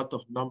a lot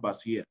of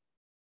numbers here.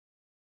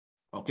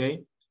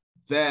 Okay?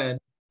 Then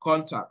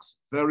contacts,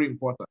 very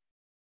important.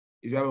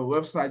 If you have a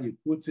website, you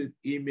put it,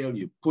 email,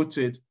 you put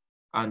it,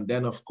 and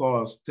then of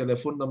course,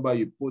 telephone number,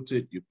 you put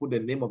it, you put the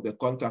name of the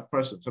contact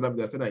person. So that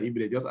they send an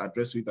email, they just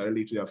address you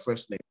directly to your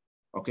first name.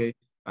 Okay?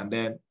 And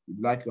then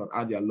like you can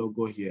add your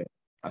logo here,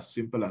 as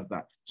simple as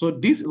that. So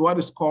this is what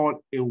is called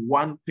a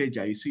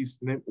one-pager. You see it's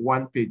named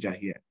one-pager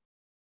here.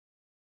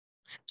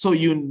 So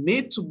you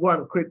need to go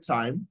and create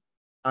time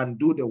and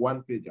do the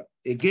one-pager.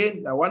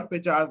 Again, the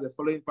one-pager has the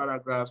following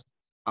paragraphs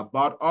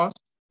about us,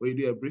 where you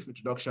do a brief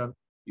introduction,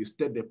 you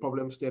state the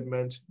problem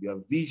statement,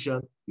 your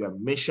vision, your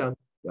mission,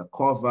 your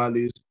core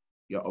values,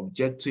 your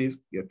objective,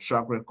 your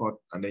track record,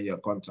 and then your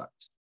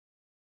contact.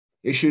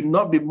 It should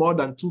not be more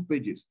than 2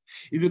 pages.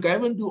 If you can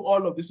even do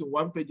all of this in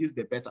 1 page,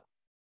 the better.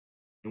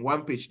 In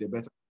 1 page, the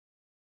better.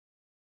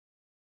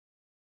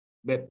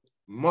 But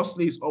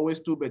mostly it's always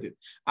 2 pages.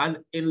 And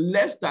in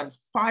less than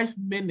 5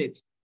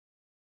 minutes,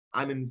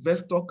 an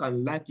investor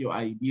can like your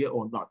idea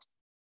or not.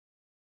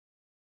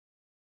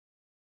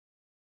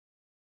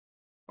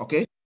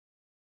 Okay?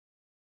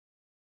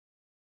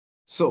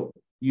 So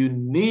you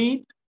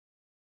need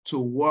to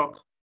work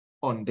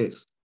on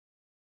this.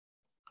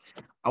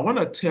 I want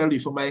to tell you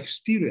from my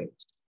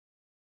experience,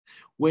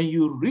 when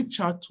you reach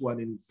out to an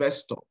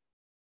investor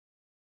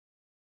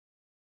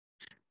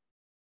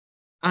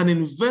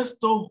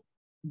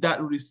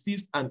that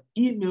receives an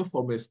email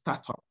from a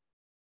startup,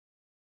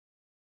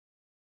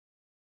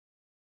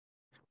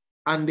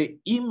 and the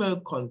email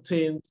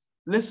contains,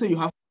 let's say you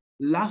have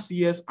last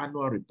year's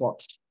annual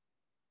report.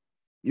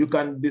 You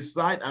can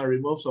decide and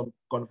remove some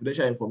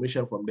confidential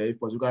information from there.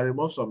 You can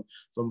remove some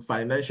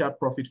financial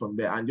profit from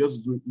there and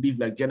just leave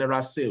like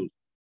general sales.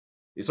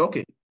 It's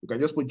okay. You can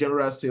just put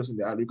general sales in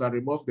there, and you can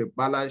remove the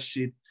balance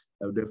sheet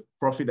of the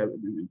profit.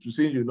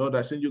 Since you know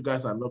that since you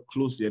guys are not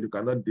close yet, you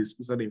cannot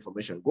discuss the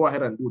information. Go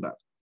ahead and do that.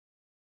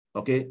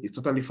 Okay, it's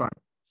totally fine.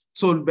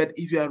 So, but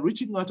if you are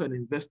reaching out to an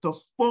investor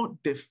for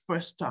the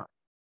first time,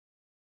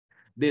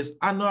 there's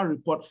annual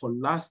report for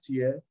last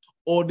year,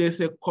 or there's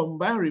a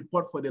combined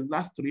report for the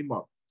last 3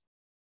 months.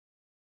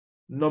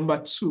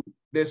 Number 2,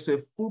 there's a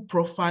full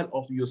profile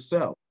of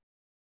yourself.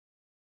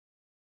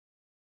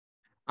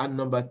 And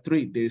number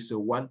 3, there's a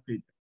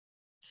 1-page.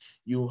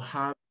 You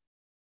have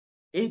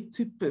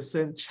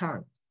 80%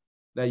 chance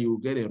that you will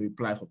get a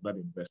reply from that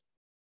investor.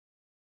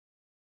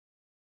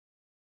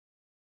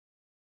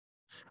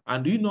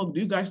 And do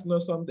you guys know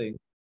something?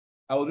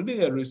 I was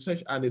reading a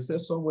research and it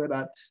says somewhere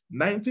that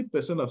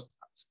 90% of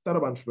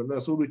startup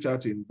entrepreneurs who reach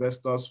out to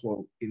investors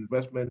for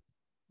investment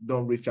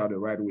don't reach out the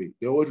right way.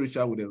 They always reach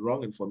out with the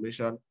wrong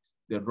information,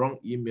 the wrong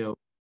email,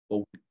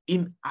 or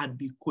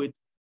inadequate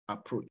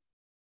approach.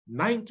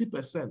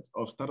 90%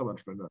 of startup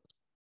entrepreneurs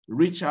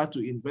reach out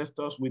to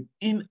investors with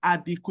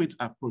inadequate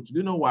approach. Do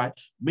you know why?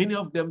 Many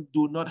of them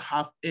do not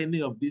have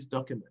any of these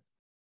documents.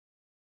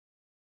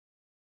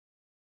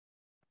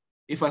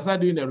 If I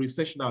start doing a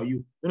research now,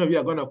 many of you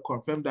are going to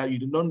confirm that you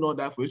do not know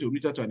that for you to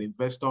reach out to an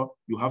investor,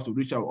 you have to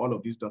reach out all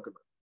of these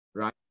documents,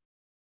 right?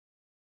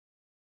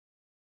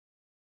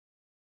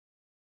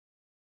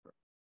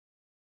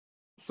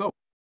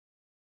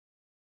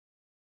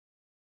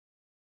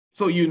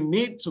 So you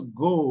need to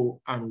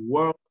go and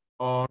work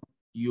on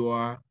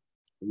your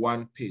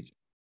 1-page.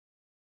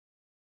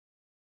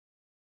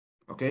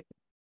 Okay?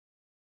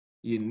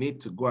 You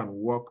need to go and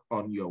work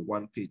on your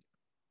 1-page.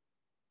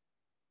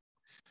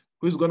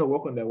 Who's going to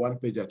work on the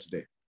 1-pager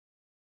today?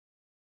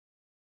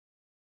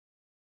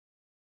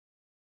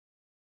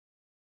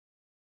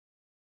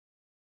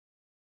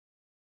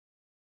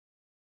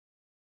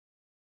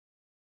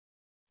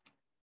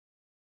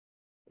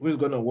 Who's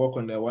going to work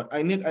on that one?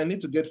 I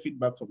need to get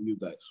feedback from you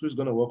guys. Who's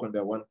going to work on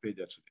that 1-pager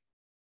today?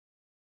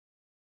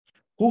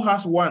 Who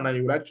has one and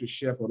you would like to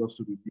share for us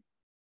to review?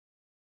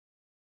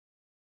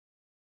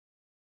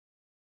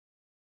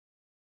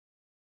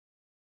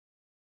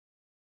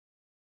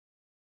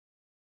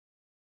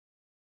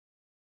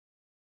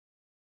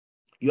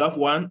 You have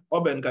one?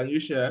 Oben, can you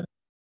share?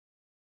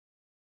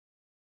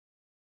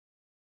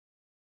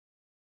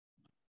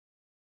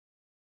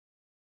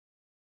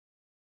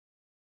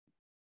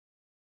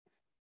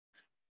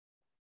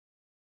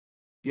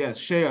 Yes,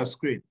 share your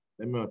screen.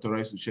 Let me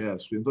authorize to share your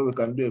screen so we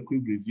can do a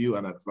quick review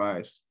and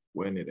advice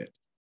when needed.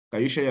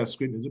 Can you share your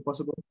screen? Is it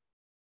possible?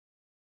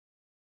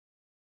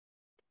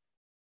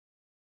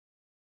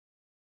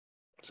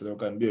 So that we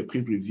can do a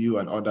quick review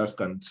and others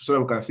can, so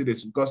that we can see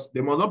this, because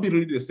they must not be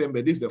really the same,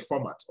 but this is the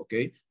format,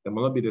 okay? They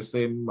must not be the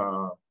same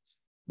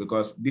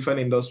because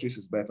different industries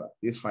is better.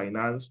 This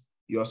finance,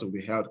 you also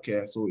be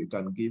healthcare, so you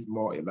can give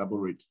more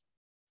elaborate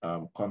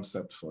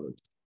concept for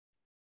it.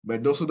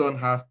 But those who don't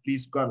have,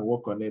 please go and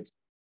work on it.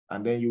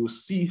 And then you will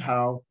see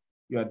how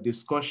your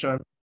discussion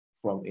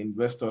from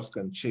investors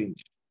can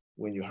change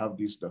when you have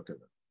this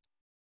document.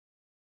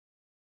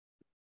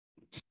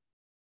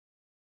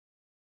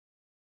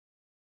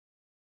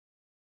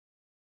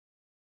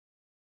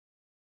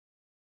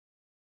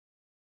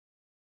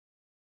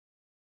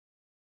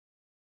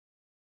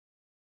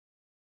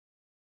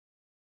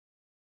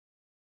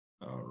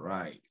 All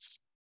right.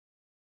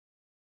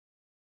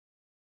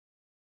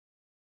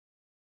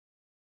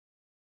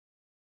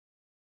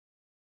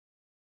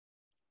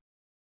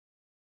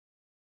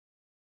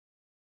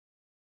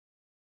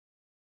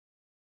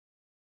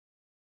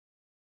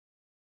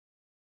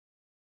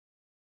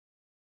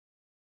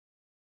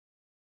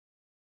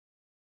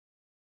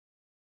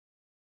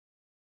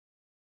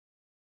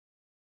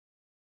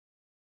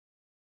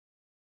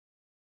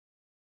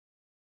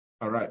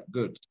 All right,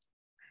 good.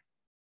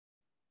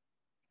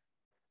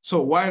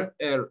 So while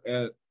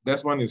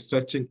that one is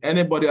searching,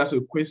 anybody has a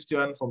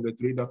question from the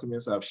 3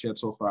 documents I've shared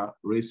so far,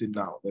 raise it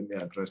now. Let me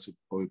address it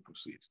before we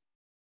proceed.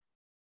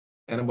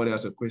 Anybody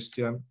has a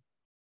question?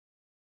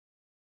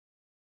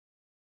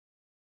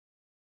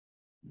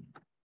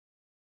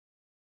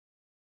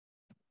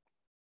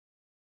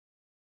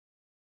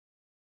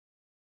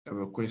 Have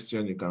a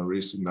question, you can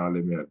raise it now.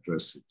 Let me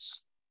address it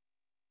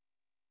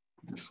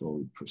before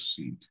we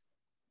proceed.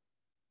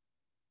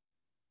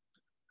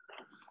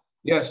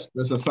 Yes,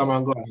 Mr.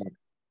 Saman, go ahead.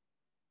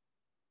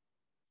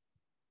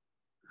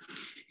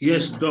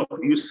 Yes, Doc,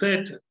 you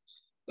said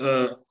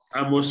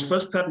I must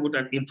first start with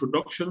an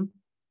introduction,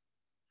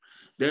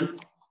 then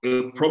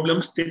a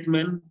problem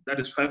statement, that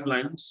is 5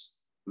 lines,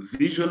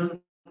 vision,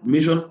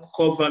 mission,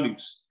 core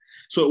values.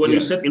 So when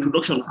you said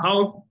introduction,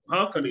 how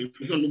can the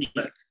introduction look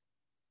like?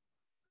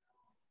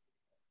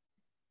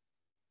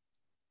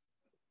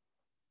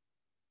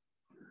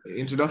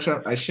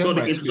 Introduction, I shared so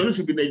the my introduction screen.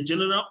 should be the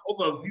general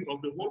overview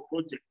of the whole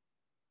project.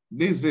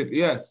 This is it,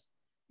 yes.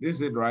 This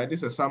is it, right?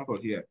 This is a sample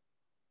here.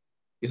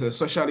 It's a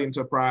social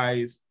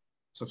enterprise,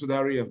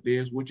 subsidiary of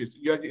this, which is,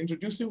 you're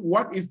introducing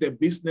what is the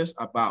business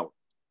about.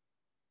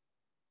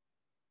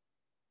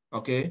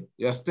 Okay,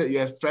 you're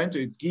trying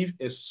to give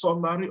a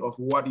summary of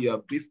what your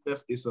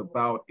business is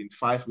about in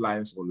 5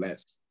 lines or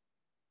less.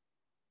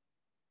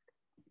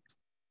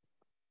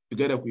 You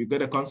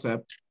get a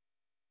concept?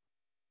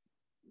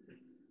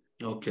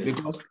 Okay.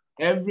 Because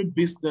every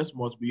business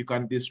must be, you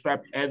can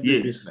describe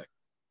every business.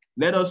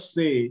 Let us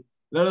say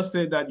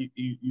that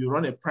you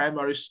run a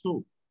primary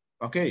school.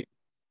 Okay,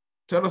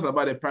 tell us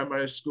about the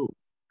primary school.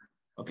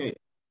 Okay,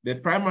 the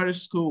primary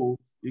school,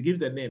 you give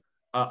the name.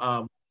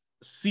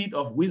 Seed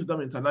of Wisdom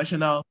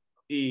International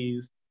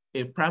is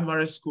a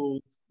primary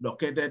school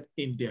located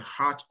in the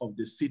heart of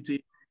the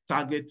city,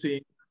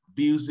 targeting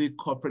busy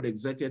corporate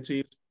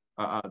executives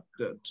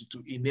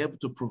to enable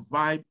to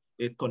provide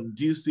a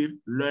conducive,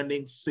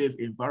 learning, safe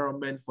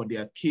environment for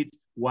their kids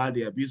while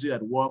they are busy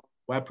at work,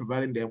 while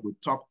providing them with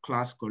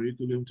top-class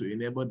curriculum to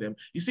enable them.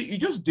 You see, you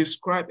just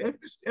describe,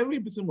 every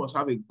business must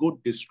have a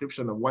good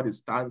description of what it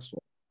stands for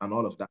and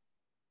all of that.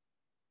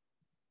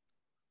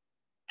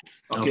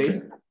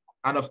 Okay.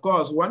 And of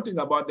course, one thing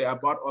about the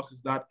About Us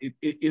is that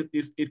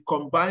it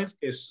combines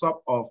a sub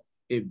of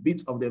a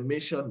bit of the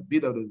mission,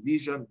 bit of the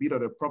vision, bit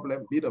of the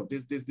problem, bit of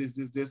this,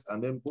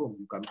 and then boom,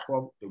 you can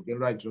form the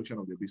general introduction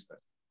of the business.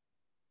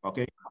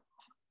 Okay.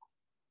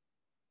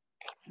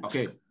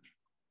 Okay.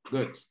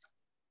 Good.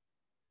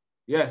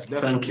 Yes,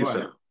 thank you,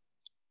 sir.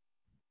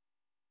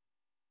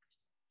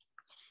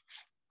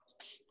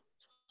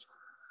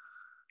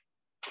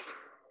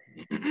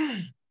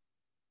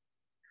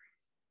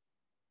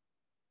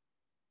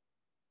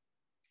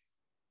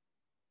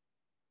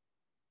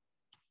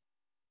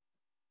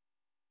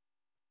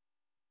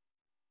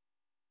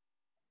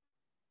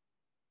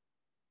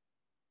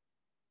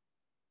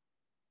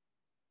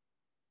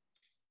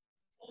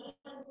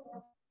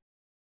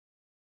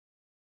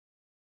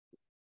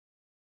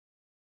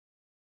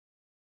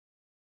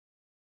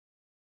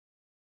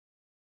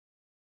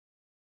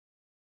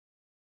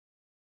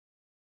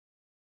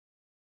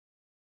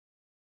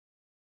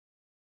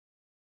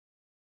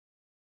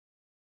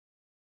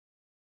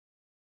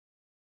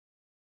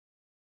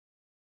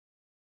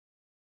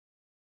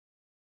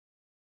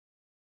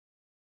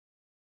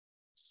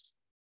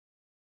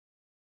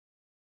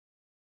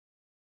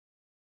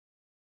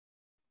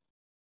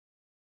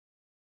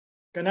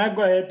 Can I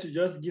go ahead to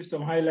just give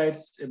some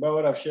highlights about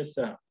what I've shared,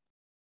 sir?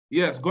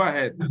 Yes, go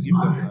ahead. Give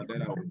them, and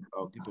then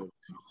I'll give them.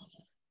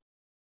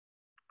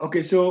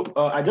 Okay, so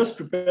I just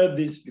prepared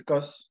this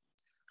because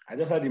I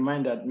just had in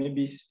mind that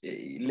maybe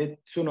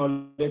sooner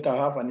or later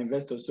I'll have an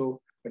investor. So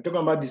We're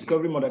talking about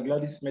Discovery Mother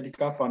Gladys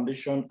Medical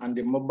Foundation and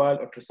the mobile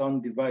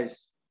ultrasound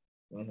device.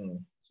 Mm-hmm.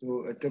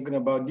 So we're talking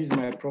about this,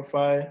 my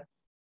profile.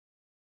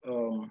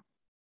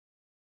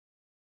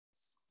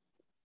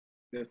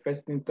 The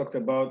first thing talks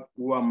about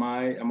who am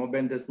I? I'm a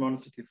Ben Desmond,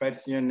 certified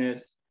senior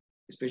nurse,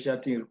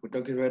 specialty in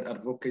reproductive health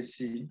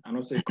advocacy, and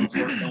also a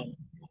consultant.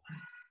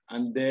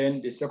 And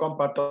then the second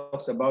part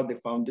talks about the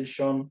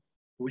foundation,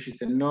 which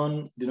is a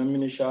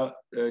non-denominational,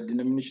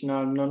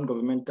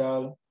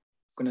 non-governmental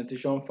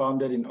organization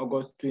founded in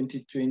August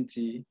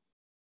 2020.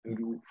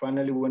 It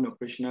finally went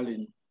operational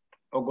in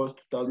August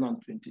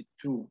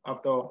 2022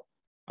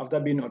 after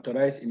being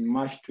authorized in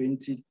March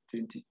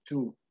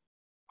 2022.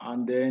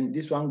 And then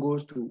this one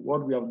goes to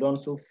what we have done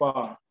so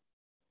far.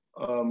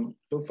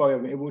 So far, we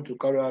have been able to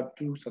carry out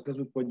 2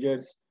 successful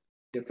projects.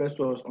 The first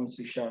was on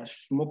shisha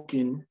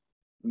smoking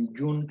in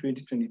June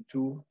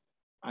 2022.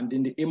 And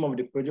then the aim of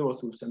the project was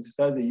to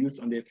sensitize the youth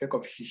on the effect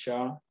of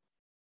shisha.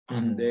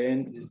 And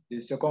then the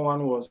second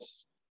one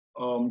was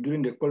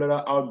during the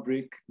cholera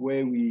outbreak,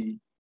 where we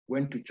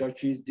went to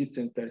churches, did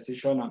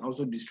sensitization, and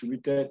also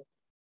distributed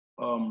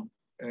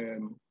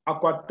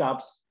aqua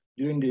taps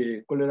during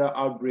the cholera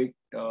outbreak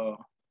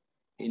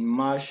in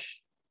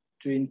March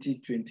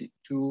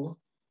 2022.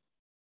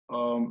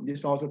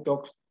 This one also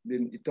talks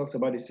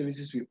about the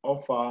services we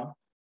offer: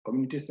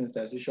 community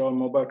sensitization,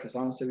 mobile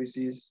ultrasound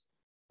services,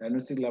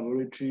 diagnostic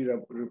laboratory,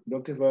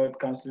 reproductive health,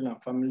 counseling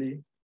and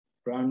family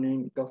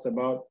planning. It talks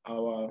about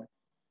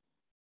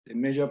the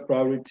major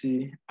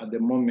priority at the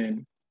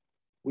moment,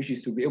 which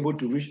is to be able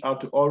to reach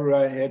out to all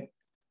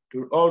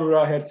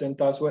rural health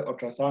centers where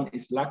ultrasound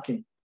is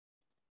lacking.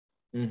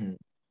 Mm-hmm.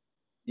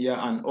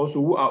 Yeah, and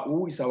also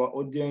who is our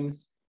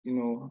audience? You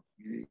know,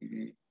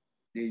 the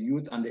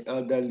youth and the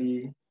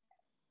elderly,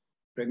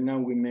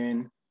 pregnant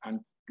women,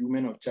 and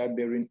women of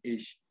childbearing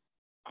age.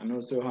 And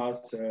also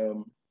has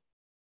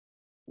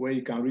where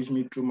you can reach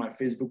me through my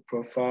Facebook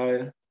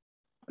profile.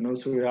 And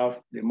also we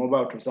have the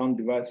mobile ultrasound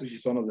device, which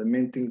is one of the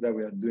main things that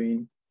we are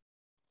doing.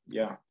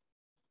 Yeah.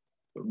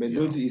 But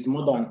it's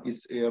more than,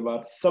 it's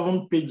about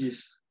 7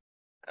 pages.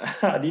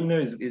 I didn't know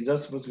it's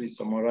just supposed to be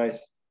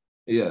summarized.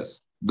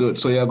 Yes, good.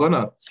 So you're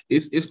gonna,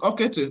 it's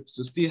okay to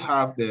still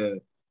have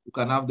you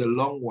can have the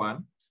long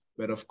one,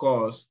 but of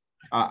course,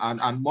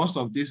 and most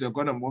of this, you're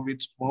gonna move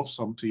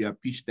some to your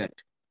pitch deck,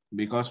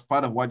 because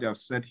part of what I've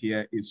said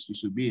here is you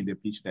should be in the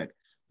pitch deck.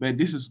 But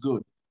this is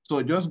good.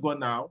 So just go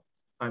now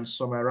and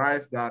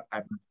summarize that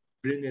and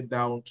bring it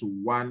down to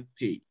 1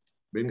 page.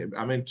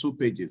 2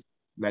 pages,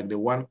 like the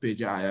 1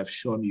 page I have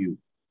shown you.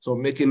 So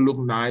make it look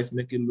nice,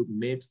 make it look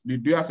neat. Do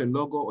you have a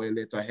logo or a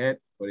letterhead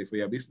for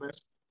your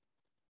business?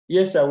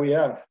 Yes, sir, we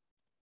have.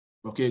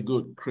 Okay,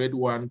 good. Create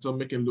one to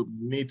make it look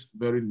neat,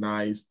 very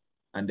nice,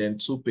 and then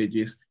 2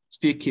 pages.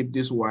 Still keep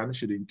this one,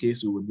 should in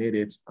case you will need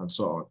it, and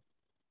so on.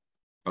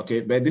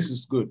 Okay, but this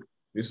is good.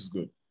 This is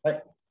good.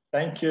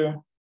 Thank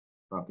you.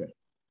 Okay.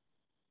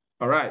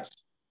 All right.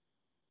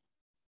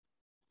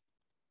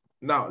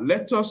 Now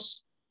let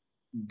us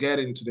get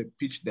into the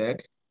pitch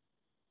deck,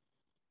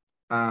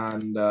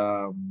 and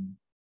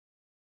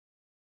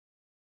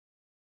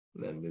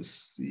let me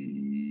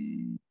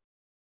see.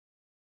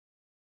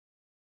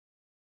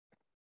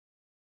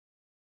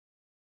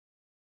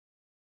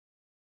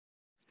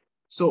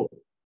 So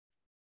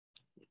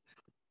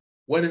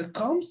when it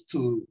comes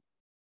to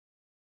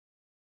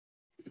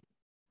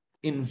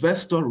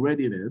investor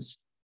readiness,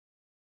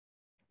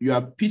 your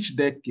pitch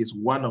deck is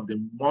one of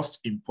the most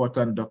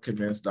important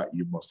documents that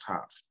you must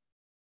have.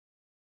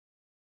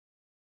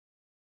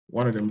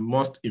 One of the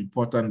most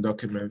important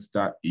documents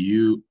that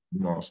you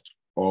must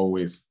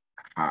always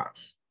have.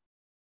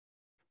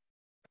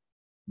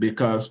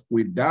 Because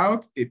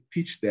without a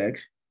pitch deck,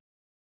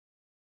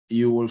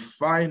 you will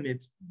find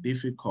it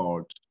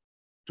difficult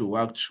to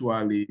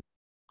actually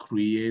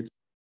create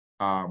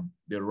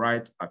the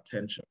right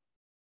attention,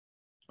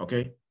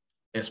 okay?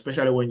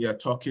 Especially when you're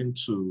talking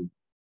to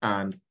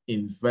an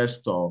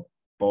investor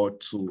or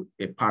to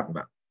a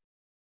partner.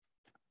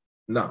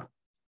 Now,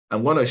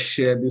 I'm gonna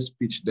share this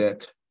pitch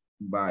deck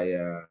by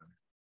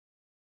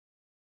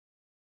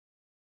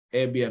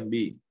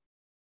Airbnb.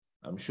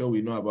 I'm sure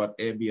we know about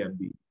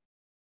Airbnb.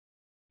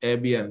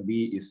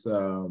 Airbnb is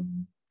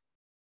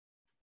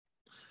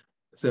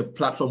it's a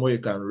platform where you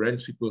can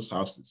rent people's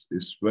houses.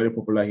 It's very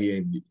popular here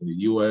in the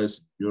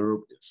US,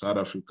 Europe, South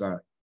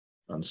Africa,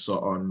 and so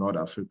on, North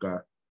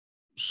Africa.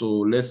 So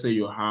let's say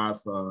you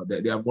have,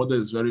 their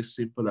model is very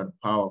simple and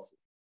powerful.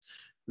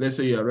 Let's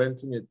say you're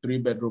renting a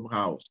 3-bedroom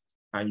house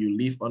and you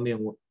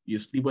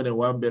sleep in a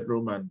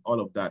 1-bedroom and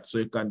all of that. So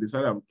you can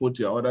decide and put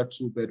your other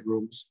 2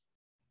 bedrooms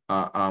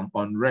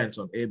on rent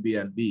on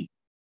Airbnb.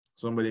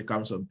 Somebody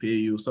comes and pay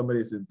you.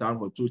 Somebody's in town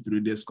for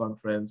 2-3 days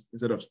conference.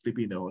 Instead of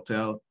sleeping in a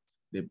hotel,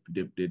 they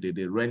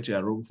rent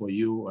your room for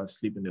you and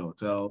sleep in the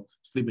hotel,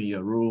 sleep in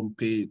your room,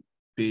 pay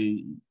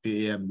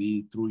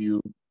Airbnb through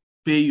you,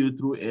 pay you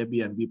through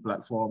Airbnb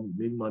platform, you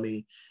make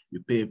money,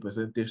 you pay a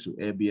percentage to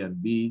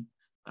Airbnb,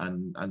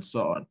 and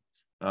so on.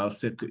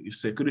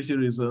 Security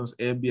reasons,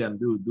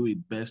 Airbnb will do its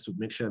best to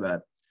make sure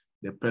that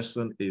the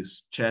person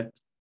is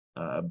checked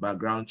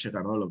background check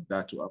and all of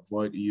that to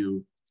avoid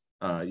you,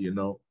 you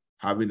know,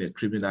 having a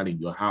criminal in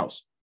your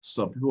house.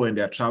 Some people, when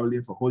they're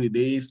traveling for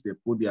holidays, they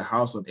put their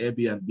house on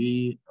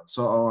Airbnb and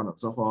so on and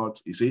so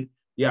forth. You see,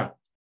 yeah.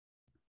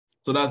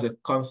 So that's the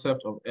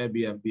concept of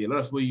Airbnb. A lot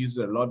of people use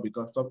it a lot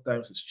because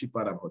sometimes it's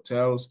cheaper than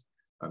hotels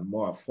and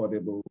more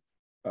affordable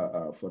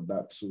for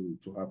that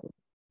to happen.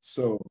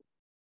 So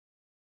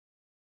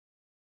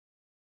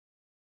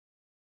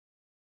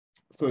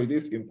it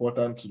is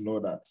important to know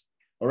that.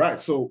 All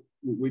right, so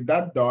with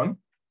that done,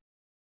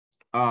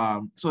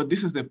 so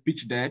this is the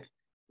pitch deck.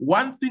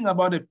 One thing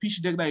about a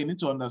pitch deck that you need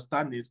to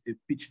understand is a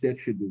pitch deck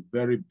should be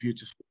very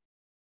beautiful.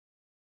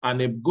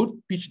 And a good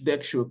pitch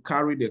deck should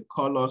carry the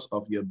colors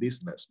of your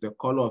business, the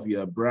color of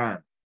your brand.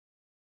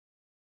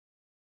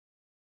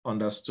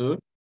 Understood?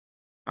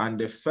 And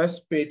the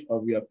first page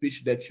of your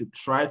pitch deck should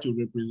try to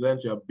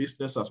represent your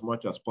business as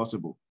much as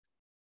possible,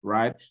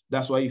 right?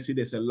 That's why you see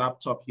there's a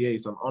laptop here,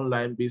 it's an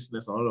online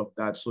business and all of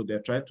that. So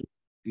they're trying to,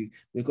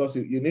 because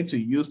you need to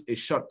use a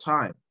short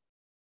time,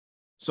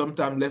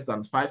 sometimes less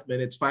than 5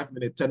 minutes,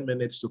 10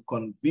 minutes to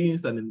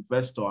convince an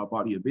investor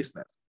about your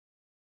business.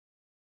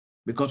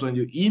 Because when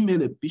you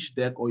email a pitch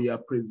deck or you are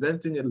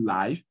presenting it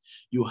live,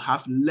 you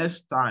have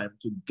less time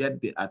to get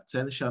the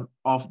attention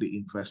of the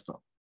investor.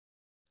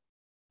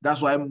 That's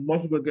why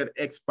most people get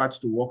experts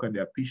to work on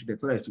their pitch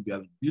deck so that it's to be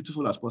as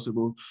beautiful as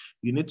possible.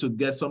 You need to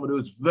get somebody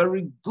who's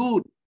very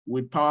good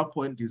with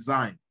PowerPoint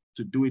design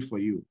to do it for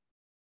you.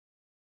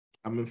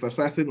 I'm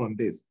emphasizing on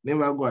this.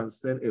 Never go and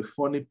send a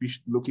funny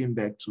pitch looking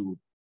deck to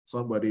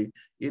somebody.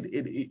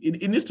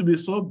 It needs to be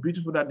so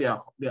beautiful that they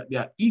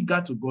are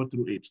eager to go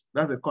through it.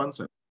 That's the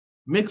concept.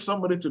 Make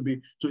somebody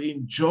to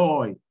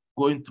enjoy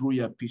going through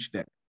your pitch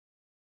deck.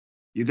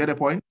 You get the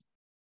point?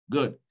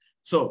 Good.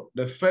 So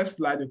the first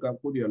slide, you can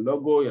put your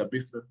logo, your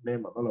business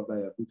name, and all of that,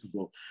 you're good to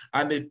go.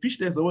 And the pitch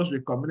deck is always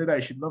recommended that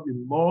it should not be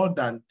more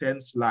than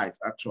 10 slides,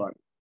 actually.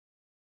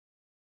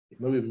 It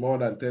should not be more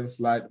than 10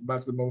 slides,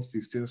 maximum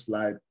 15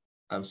 slides,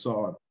 and so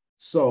on.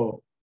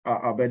 So,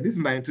 but these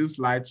 19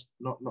 slides,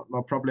 no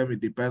problem.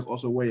 It depends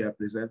also where you're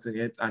presenting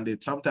it.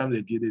 And sometimes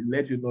they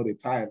let you know the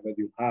time that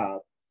you have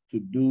to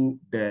do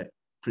the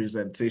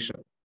presentation.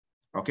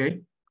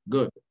 Okay,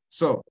 good.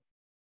 So,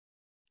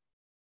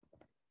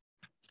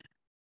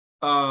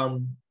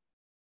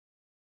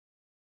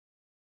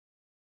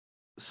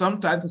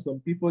 sometimes some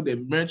people, they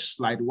merge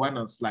slide 1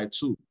 and slide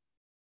 2.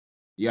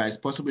 Yeah, it's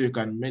possible you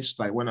can merge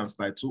slide 1 and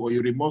slide 2, or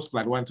you remove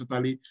slide 1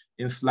 totally.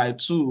 In slide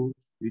 2,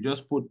 you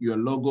just put your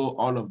logo,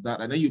 all of that.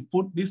 And then you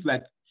put this,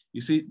 like,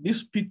 you see,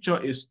 this picture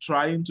is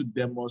trying to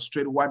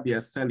demonstrate what they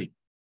are selling.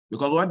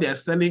 Because what they are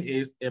selling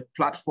is a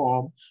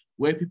platform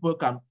where people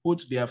can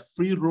put their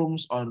free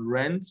rooms on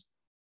rent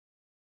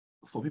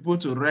for people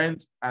to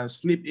rent and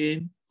sleep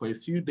in for a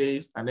few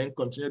days and then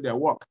continue their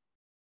work.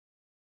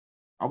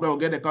 Okay, we'll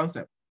get the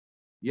concept.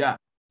 Yeah,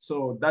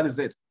 so that is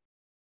it.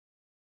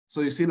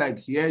 So you see, like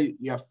here,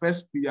 your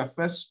first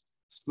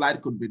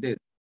slide could be this: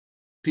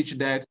 pitch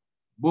deck,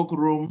 book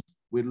rooms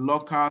with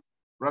lockers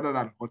rather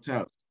than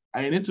hotels.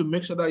 And you need to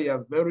make sure that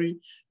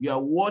your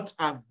words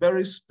are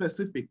very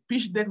specific.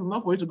 Pitch deck is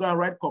not for you to go and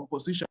write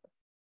composition.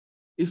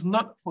 It's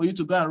not for you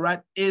to go and write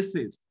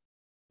essays.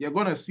 You're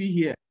going to see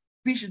here,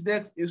 pitch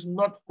deck is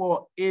not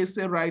for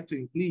essay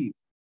writing, please.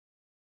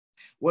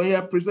 When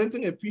you're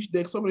presenting a pitch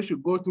deck, somebody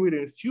should go through it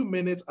in a few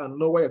minutes and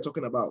know what you're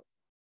talking about.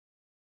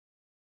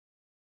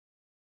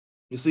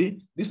 You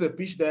see, this is a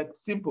pitch deck,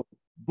 simple.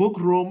 Book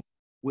room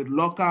with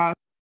lockers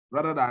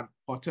rather than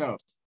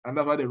hotels. And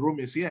that's why the room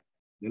is here.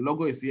 The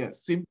logo is here,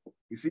 simple.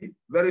 You see,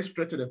 very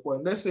straight to the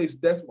point. Let's say it's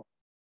Desmond.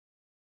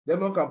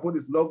 Desmond can put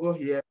his logo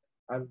here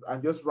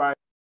and just write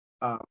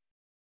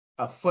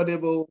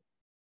affordable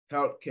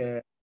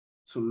healthcare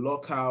to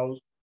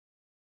locals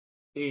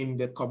in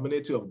the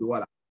community of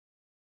Douala.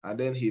 And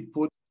then he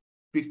put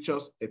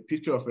a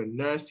picture of a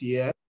nurse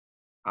here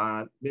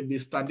and maybe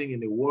standing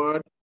in a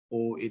ward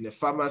or in a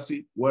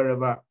pharmacy,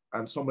 wherever,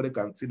 and somebody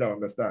can sit down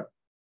and understand.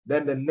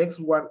 Then the next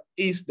one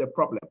is the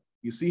problem.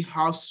 You see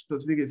how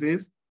specific it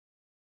is?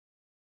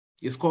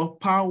 It's called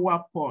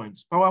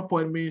PowerPoint.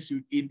 PowerPoint means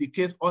you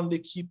indicate only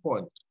key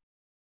points.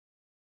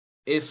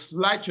 A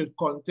slide should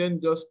contain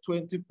just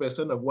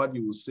 20% of what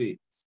you will say.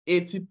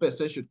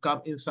 80% should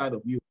come inside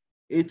of you.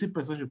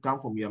 80% should come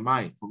from your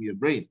mind, from your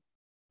brain.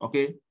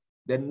 Okay?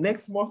 The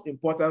next most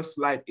important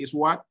slide is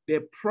what?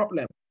 The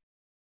problem.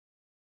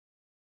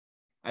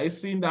 Are you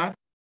seeing that?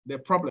 The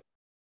problem.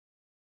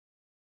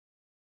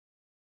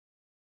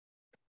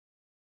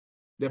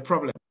 The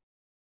problem.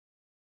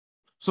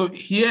 So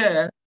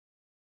here,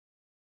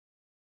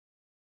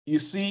 you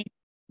see,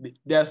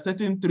 there are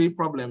certain 3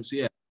 problems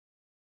here.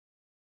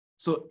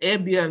 So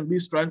Airbnb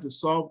is trying to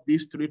solve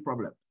these 3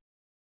 problems.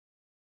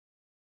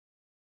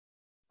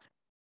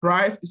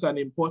 Price is an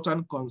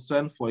important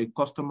concern for a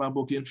customer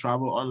booking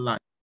travel online.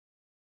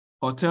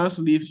 Hotels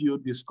leave you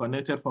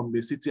disconnected from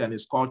the city and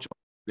its culture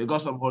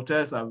because some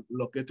hotels are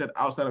located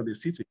outside of the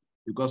city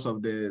because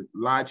of the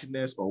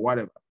largeness or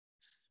whatever.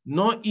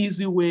 No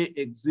easy way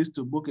exists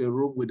to book a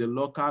room with a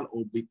local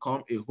or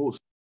become a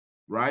host.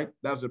 right?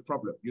 That's the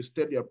problem. You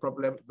state your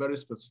problem very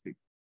specific.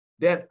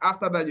 Then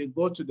after that, you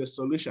go to the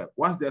solution.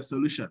 What's their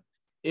solution?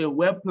 A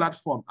web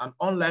platform, an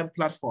online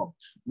platform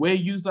where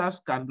users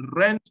can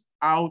rent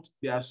out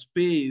their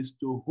space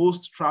to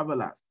host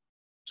travelers.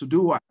 To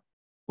do what?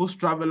 Host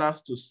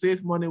travelers to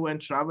save money when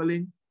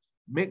traveling,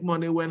 make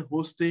money when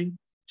hosting,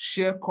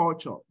 share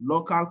culture,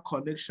 local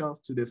connections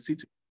to the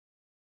city.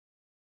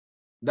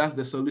 That's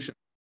the solution.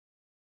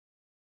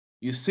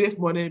 You save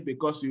money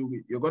because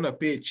you're going to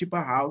pay a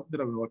cheaper house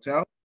instead of a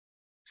hotel,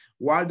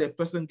 while the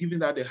person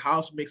giving out the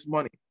house makes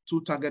money.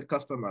 Two target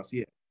customers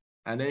here.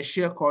 And then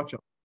share culture.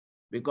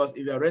 Because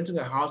if you're renting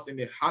a house in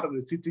the heart of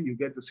the city, you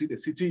get to see the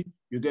city,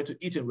 you get to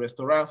eat in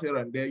restaurants here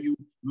and there, you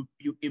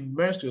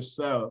immerse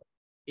yourself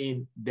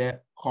in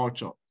their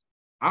culture.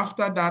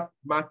 After that,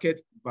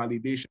 market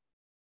validation.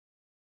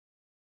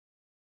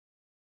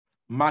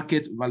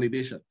 Market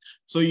validation.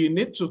 So you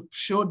need to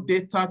show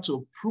data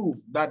to prove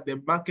that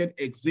the market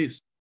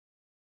exists.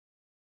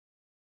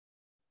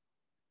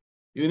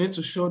 You need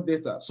to show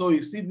data. So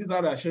you see, these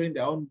are showing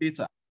their own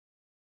data.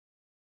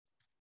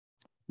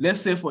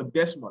 Let's say for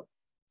Desmond.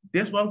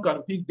 Desmond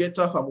can pick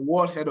data from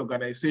World Health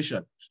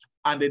Organization,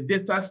 and the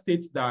data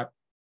states that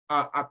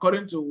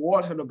according to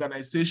World Health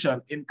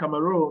Organization in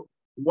Cameroon,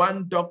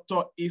 one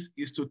doctor is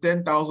to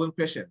 10,000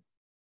 patients.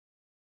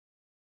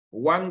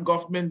 One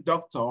government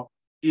doctor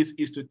is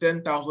to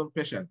 10,000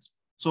 patients.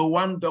 So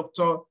one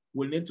doctor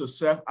will need to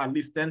serve at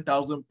least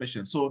 10,000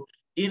 patients. So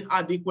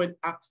inadequate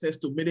access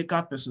to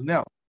medical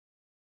personnel.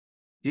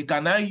 He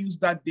can now use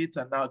that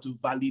data now to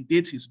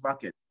validate his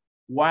market,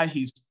 why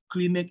his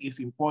clinic is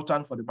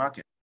important for the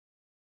market.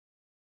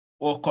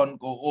 Or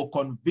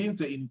convince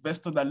the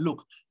investor that,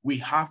 look, we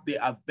have the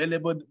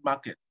available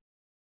market.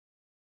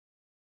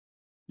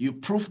 You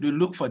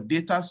look for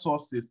data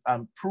sources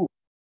and prove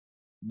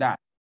that,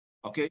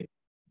 okay?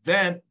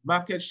 Then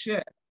market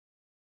share.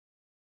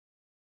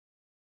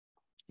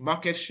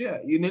 Market share,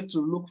 you need to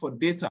look for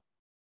data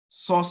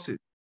sources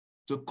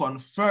to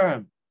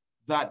confirm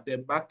that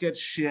the market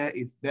share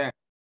is there.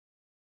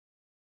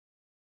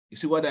 You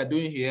see what they're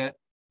doing here?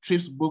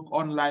 Trips booked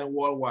online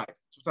worldwide,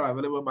 total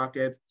available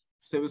market,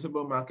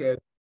 serviceable market,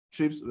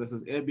 trips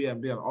versus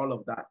Airbnb and all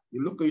of that.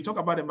 You talk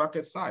about the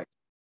market size.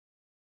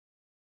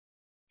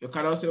 You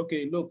cannot say,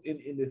 okay, look,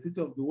 in the city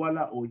of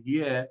Douala or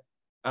here,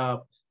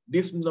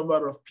 this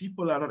number of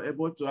people are not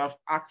able to have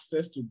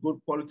access to good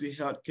quality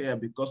healthcare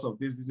because of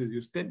this.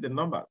 You state the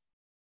numbers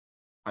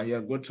and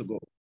you're good to go,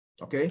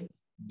 okay?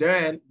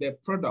 Then the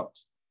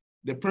product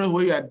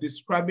where you are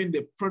describing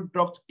the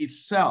product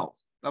itself.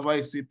 That's why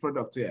you see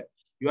product here.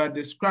 You are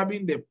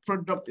describing the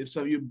product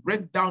itself. You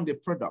break down the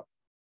product.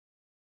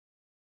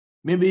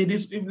 Maybe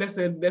this, if let's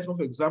say,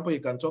 for example, you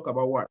can talk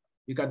about what?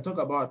 You can talk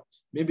about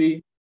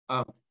maybe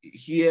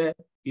here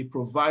he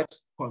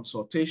provides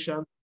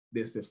consultation,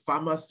 there's a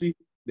pharmacy,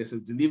 there's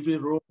a delivery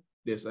room,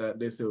 there's a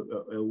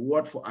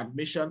ward for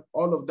admission,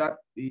 all of that.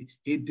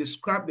 He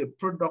described the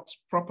products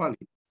properly.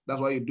 That's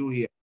what you do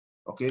here.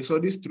 Okay, so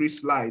these 3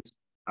 slides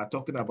are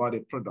talking about the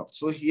product.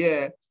 So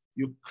here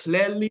you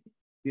clearly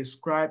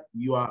describe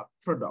your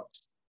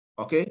product.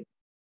 Okay,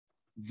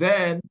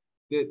 then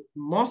the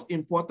most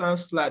important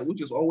slide,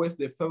 which is always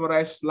the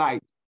favorite slide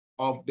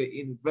of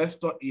the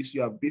investor, is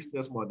your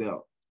business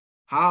model.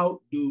 How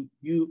do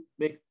you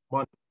make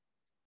money?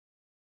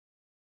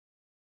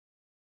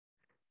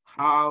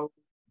 How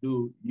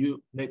do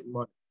you make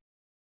money?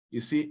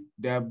 You see,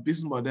 their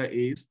business model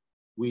is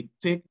we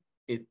take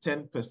a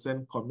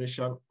 10%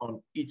 commission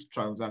on each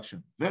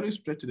transaction. Very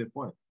straight to the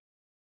point.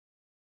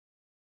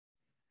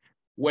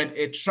 When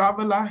a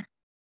traveler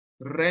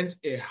rents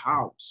a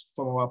house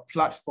from our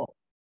platform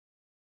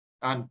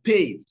and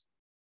pays,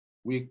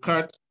 we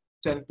cut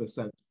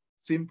 10%.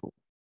 Simple.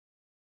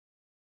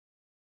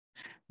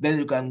 Then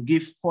you can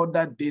give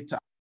further data.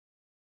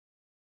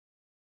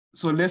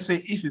 So let's say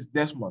if it's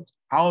Desmond,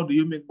 how do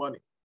you make money?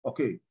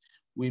 Okay,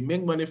 we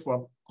make money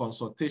from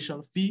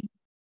consultation fee.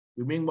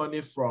 We make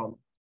money from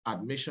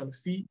admission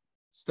fee,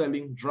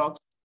 selling drugs,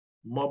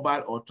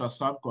 mobile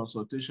ultrasound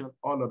consultation,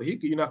 all of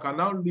it. You can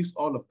now list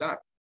all of that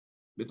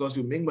because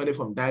you make money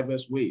from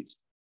diverse ways,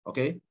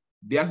 okay?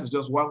 Theirs is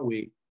just one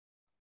way,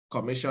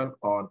 commission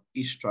on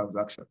each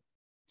transaction,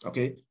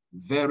 okay?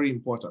 Very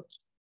important.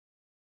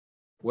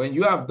 When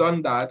you have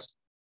done that,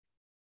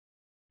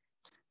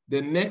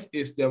 the next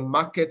is the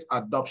market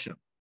adoption.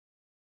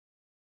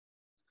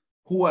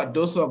 Who are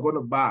those who are going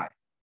to buy?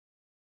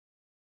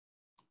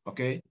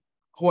 Okay,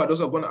 who are those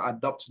who are going to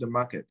adopt the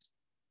market?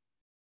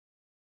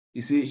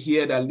 You see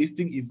here, the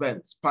listing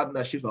events,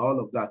 partnerships, all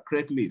of that,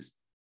 create list.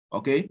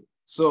 Okay,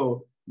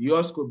 so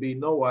yours could be, you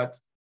know what,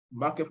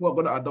 market who are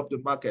going to adopt the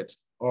market,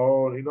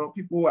 or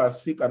people who are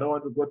sick, I don't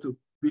want to go to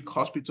big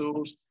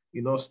hospitals,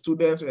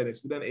 students in the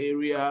student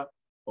area,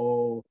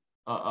 or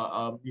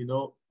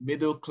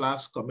middle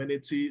class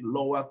community,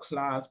 lower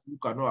class, who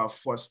cannot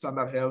afford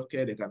standard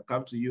healthcare, they can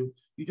come to you.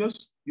 You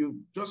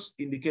just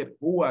indicate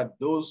who are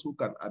those who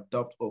can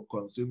adopt or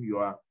consume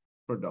your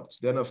product.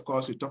 Then of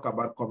course you talk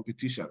about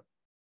competition.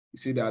 You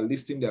see they are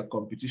listing their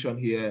competition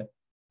here.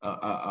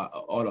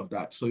 all of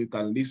that. So you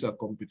can list a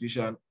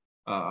competition,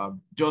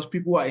 just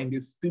people who are in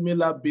the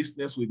similar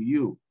business with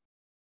you.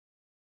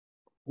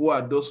 Who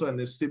are those who are in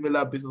a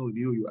similar business with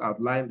you? You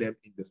outline them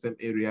in the same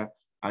area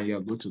and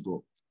you're good to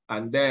go.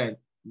 And then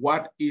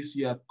what is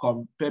your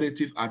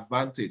competitive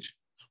advantage?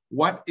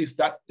 What is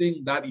that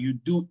thing that you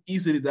do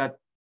easily that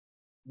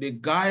the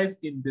guys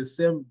in the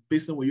same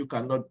business with you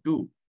cannot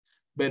do?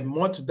 But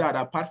more to that,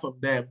 apart from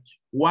them,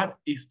 what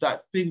is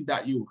that thing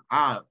that you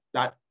have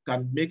that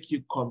can make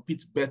you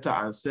compete better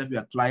and serve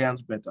your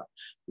clients better?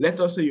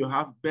 Let us say you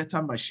have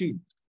better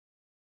machines.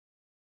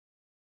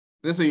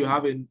 Let's say you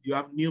have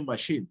new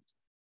machines.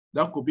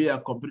 That could be a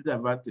competitive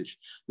advantage.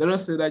 Let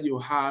us say that you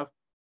have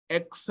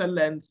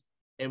excellent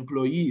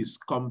employees,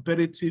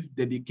 competitive,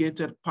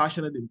 dedicated,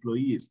 passionate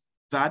employees.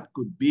 That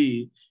could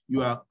be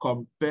your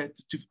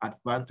competitive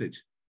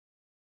advantage.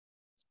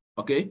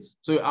 Okay,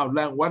 so you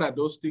outline what are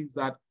those things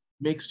that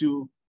makes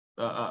you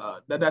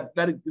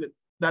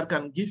that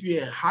can give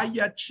you a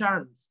higher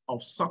chance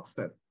of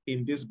success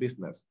in this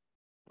business.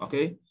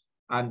 Okay,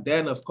 and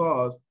then of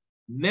course,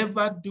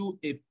 never do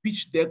a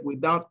pitch deck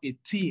without a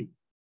team.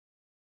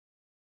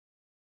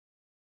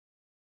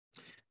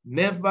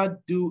 Never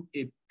do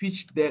a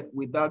pitch deck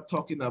without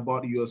talking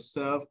about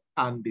yourself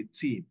and the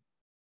team.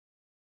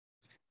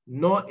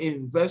 No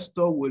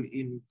investor will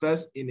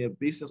invest in a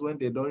business when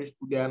they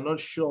are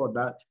not sure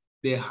that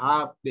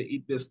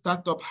the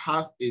startup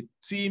has a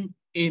team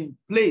in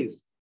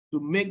place to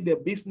make the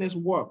business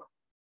work.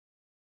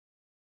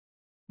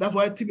 That's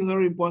why team is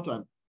very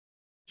important.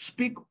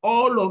 Speak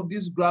all of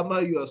this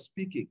grammar you are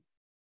speaking.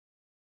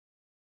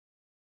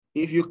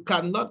 If you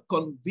cannot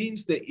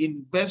convince the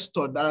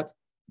investor that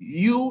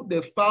you,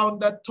 the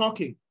founder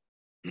talking,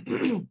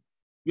 you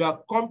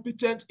are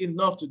competent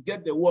enough to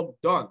get the work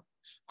done,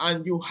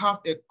 and you have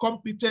a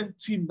competent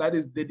team that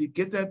is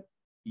dedicated,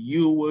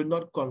 you will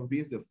not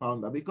convince the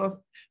founder because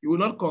you will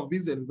not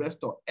convince the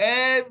investor.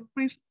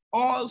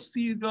 All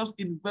serious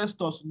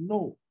investors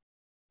know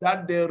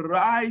that the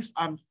rise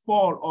and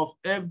fall of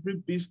every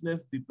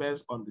business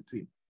depends on the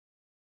team.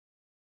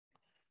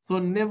 So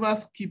never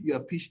skip your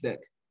pitch deck.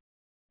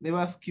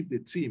 Never skip the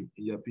team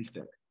in your pitch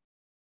deck.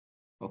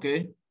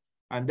 Okay?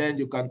 And then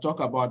you can talk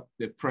about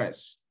the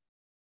press.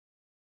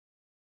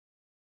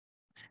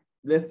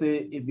 Let's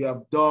say if you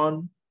have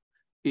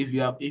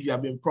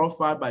been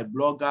profiled by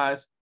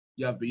bloggers,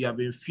 you have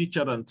been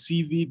featured on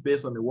TV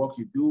based on the work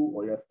you do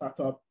or your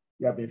startup,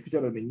 you have been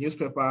featured on the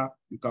newspaper,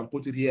 you can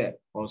put it here.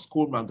 On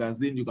school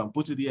magazine, you can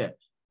put it here.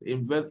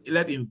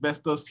 Let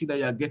investors see that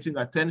you are getting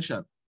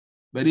attention.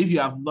 But if you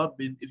have not,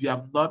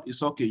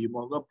 it's okay. You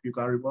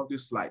can remove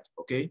this slide,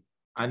 okay?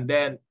 And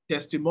then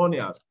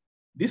testimonials.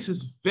 This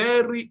is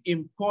very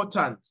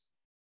important.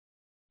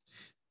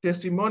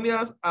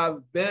 Testimonials are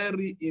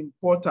very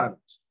important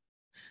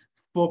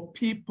for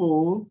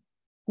people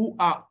who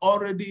are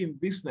already in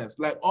business.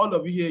 Like all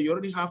of you here, you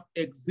already have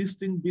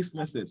existing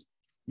businesses.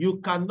 You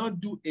cannot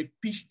do a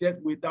pitch deck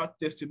without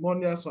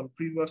testimonials from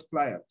previous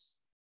clients.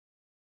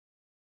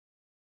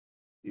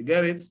 You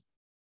get it?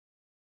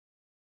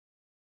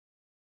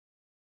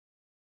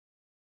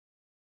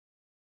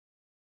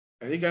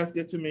 Are you guys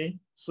getting me?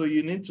 So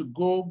you need to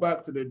go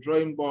back to the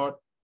drawing board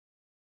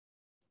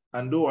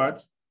and do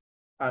what?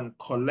 And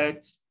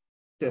collect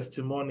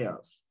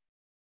testimonials.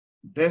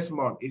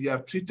 Desmond, if you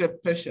have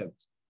treated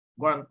patients,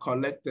 go and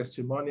collect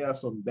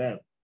testimonials from them.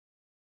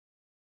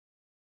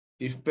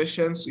 If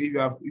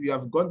you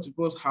have gone to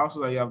those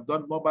houses and you have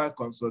done mobile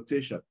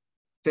consultation,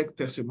 take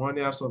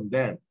testimonials from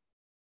them.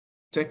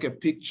 Take a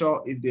picture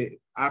if they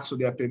ask for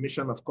their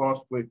permission, of course,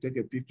 take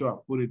a picture and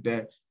put it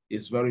there.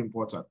 It's very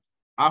important.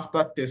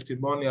 After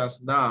testimonials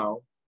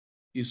now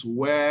is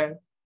where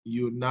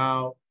you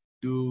now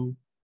do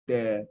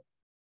the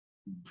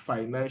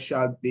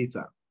financial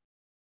data,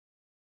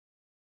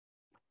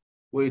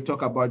 where you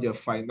talk about your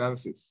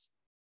finances.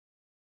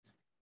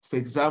 For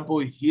example,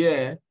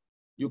 here,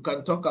 you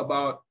can talk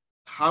about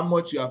how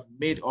much you have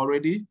made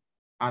already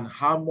and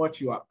how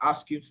much you are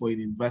asking for in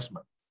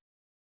investment.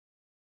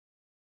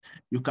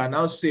 You can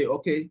now say,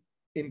 okay,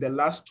 in the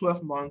last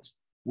 12 months,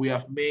 we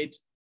have made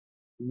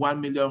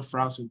 1 million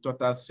francs in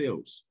total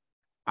sales.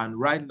 And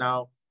right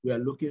now, we are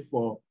looking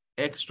for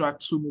extra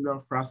 2 million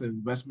francs in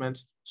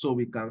investments so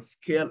we can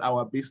scale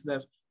our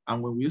business.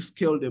 And when we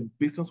scale the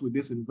business with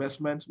this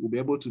investment, we'll be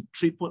able to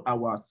triple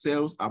our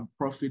sales and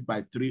profit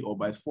by 3 or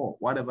by 4,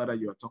 whatever that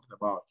you're talking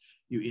about,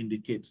 you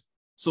indicate.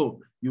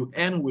 So you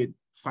end with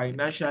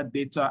financial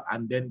data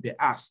and then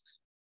the ask.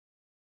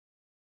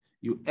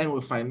 You end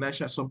with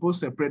financial, suppose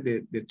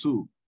separate the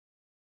two.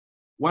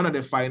 One of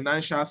the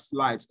financial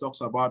slides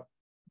talks about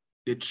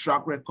the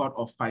track record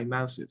of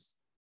finances.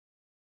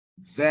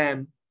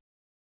 Then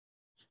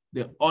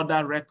the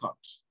other record,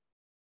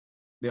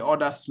 the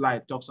other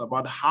slide talks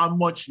about how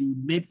much you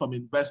made from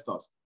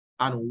investors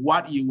and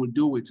what you will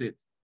do with it.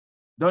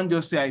 Don't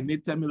just say, I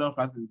need 10 million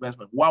francs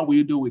investment. What will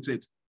you do with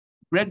it?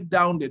 Break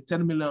down the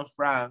 10 million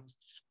francs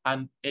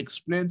and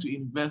explain to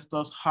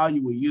investors how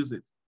you will use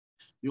it.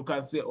 You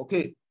can say,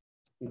 okay,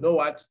 you know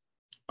what?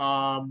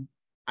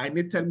 I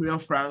need 10 million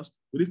francs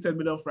with this 10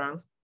 million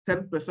francs,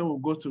 10% will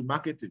go to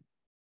marketing,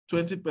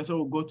 20%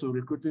 will go to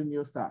recruiting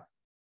new staff,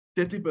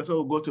 30%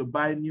 will go to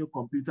buy new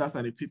computers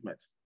and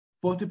equipment,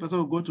 40%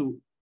 will go to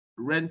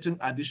renting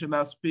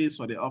additional space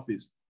for the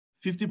office,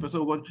 50%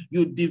 will go,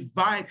 you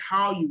divide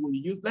how you will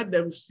use, let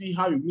them see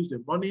how you use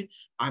the money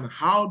and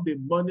how the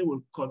money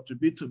will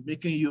contribute to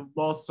making you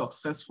more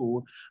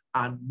successful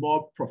and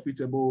more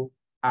profitable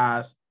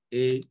as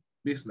a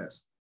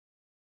business.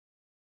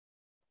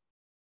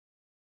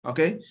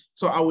 Okay,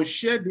 so I will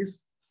share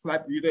this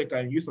slide with you that you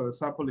can use as a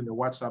sample in the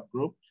WhatsApp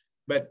group,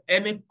 but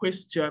any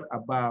question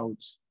about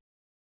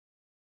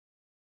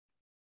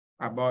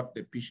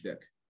the pitch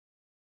deck?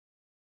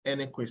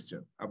 Any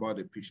question about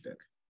the pitch deck?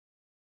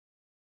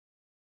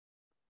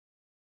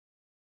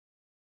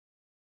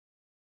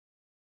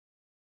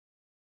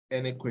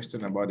 Any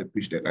question about the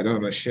pitch deck? I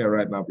don't want to share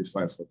right now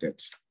before I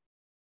forget.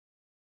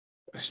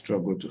 I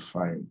struggle to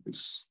find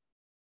this.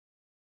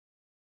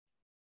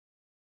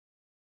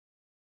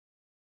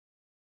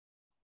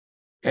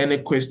 Any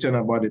question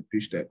about the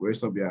pitch deck?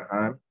 Raise up your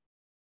hand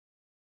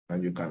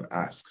and you can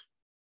ask.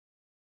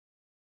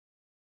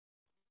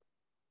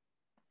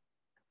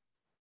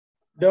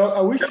 Doc,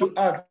 I wish to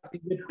ask,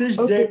 is the pitch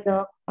deck?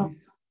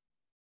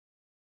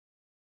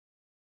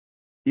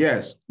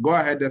 Yes, go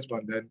ahead, this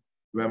one then.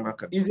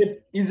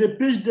 Is the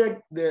pitch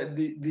deck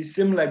the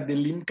same like the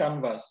lean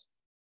canvas?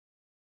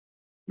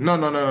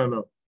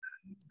 No.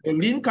 A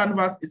lean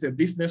canvas is a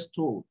business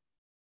tool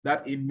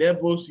that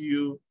enables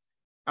you.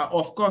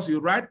 Of course, you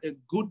write a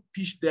good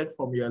pitch deck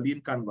from your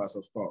lean canvas,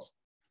 of course.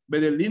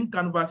 But the lean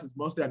canvas is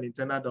mostly an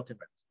internal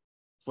document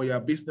for your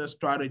business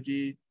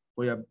strategy,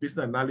 for your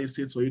business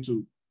analysis, for you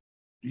to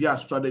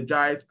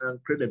strategize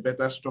and create a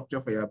better structure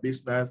for your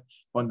business,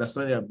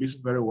 understand your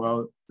business very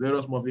well,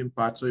 various moving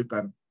parts so you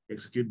can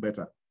execute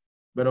better.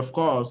 But of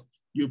course,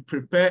 you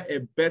prepare a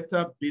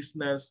better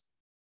business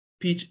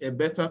pitch, a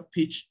better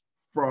pitch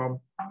from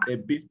a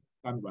business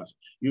canvas.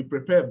 You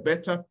prepare a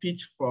better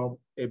pitch from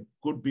a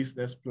good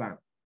business plan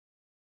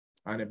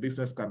and a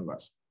business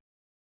canvas.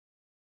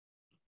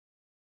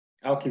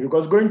 Okay,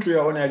 because going through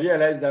your own, I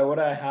realized that what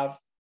I have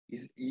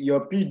is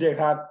your pitch deck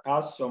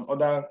has some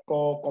other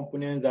core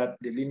components that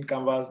the lean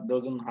canvas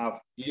doesn't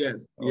have.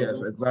 Yes,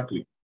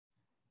 exactly.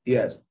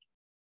 Yes.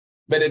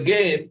 But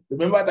again,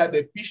 remember that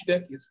the pitch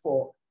deck is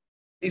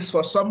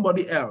for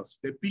somebody else.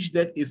 The pitch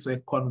deck is a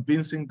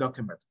convincing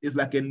document. It's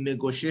like a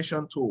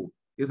negotiation tool.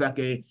 It's like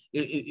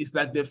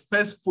the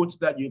first foot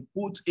that you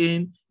put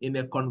in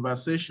a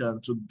conversation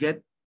to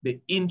get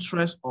the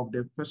interest of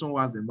the person who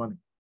has the money.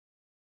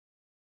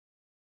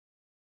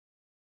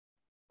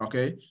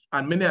 Okay,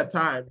 and many a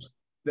times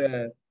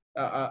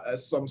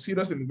some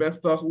serious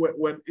investors,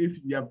 if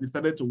you have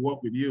decided to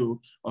work with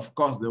you, of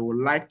course they would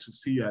like to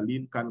see your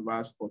lean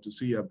canvas or to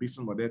see your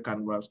business model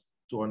canvas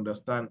to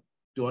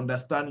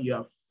understand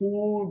your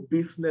full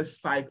business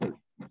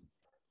cycle.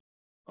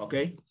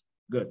 Okay,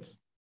 good.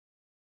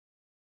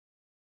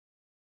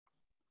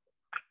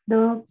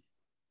 No.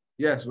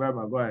 Yes,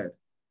 Rama, go ahead.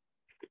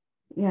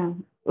 Yeah.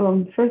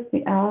 First,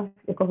 we ask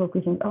a couple of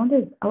questions. I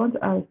want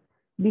to ask,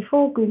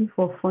 before going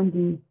for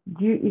funding,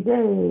 is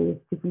there a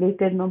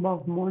stipulated number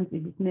of months the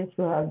business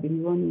will have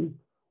been running?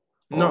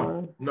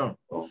 No.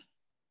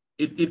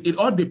 It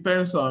all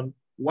depends on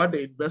what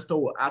the investor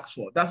will ask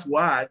for. That's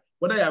why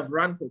whether you have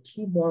run for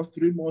 2 months,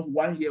 3 months,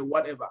 1 year,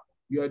 whatever,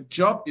 your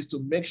job is to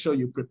make sure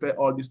you prepare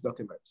all these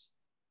documents.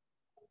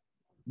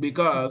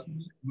 Because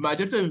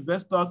majority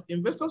of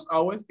investors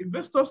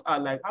are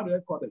like, how do I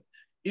call it?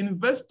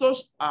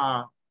 Investors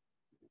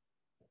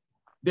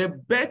they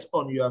bet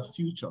on your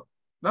future.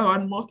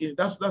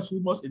 That's who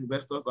most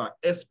investors are,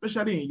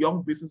 especially in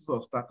young businesses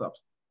or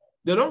startups.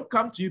 They don't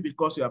come to you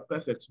because you are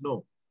perfect.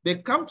 No, they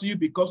come to you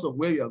because of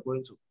where you are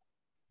going to.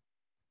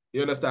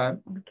 You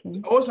understand?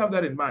 Okay. Always have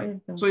that in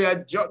mind. So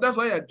that's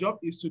why your job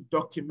is to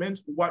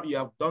document what you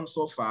have done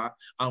so far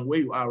and where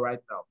you are right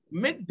now.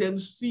 Make them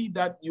see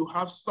that you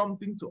have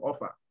something to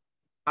offer.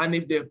 And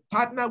if they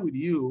partner with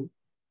you,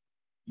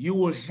 you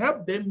will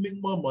help them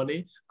make more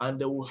money and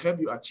they will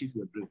help you achieve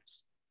your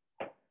dreams.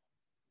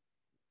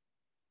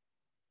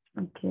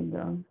 Okay,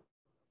 though.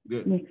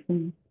 Good. Makes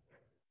sense.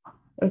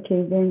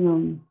 Okay,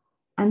 then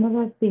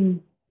another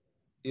thing.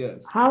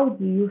 Yes. How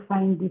do you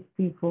find these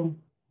people?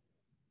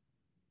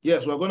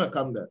 Yes, we're going to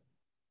come there.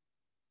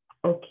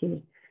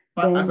 Okay.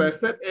 But as I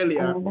said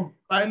earlier,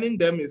 finding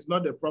them is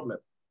not the problem.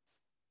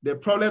 The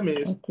problem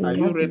is, are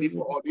you ready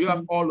for all? Do you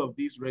have all of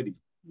these ready?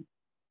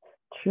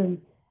 True.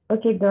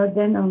 Okay, Doug,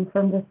 then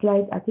from the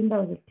slide, I think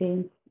that was the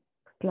 10th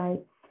slide.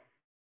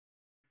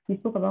 We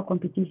spoke about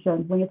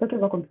competition. When you're talking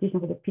about competition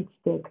for the pitch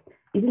deck,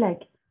 is it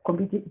like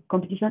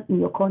competition in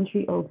your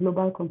country or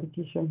global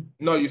competition?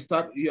 No, you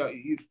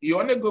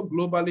only go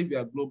globally if you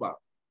are global.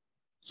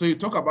 So you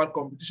talk about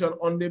competition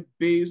only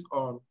based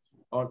on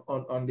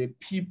the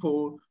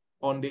people,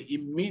 on the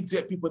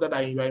immediate people that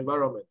are in your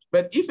environment.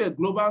 But if a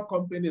global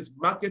company is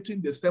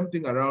marketing the same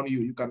thing around you,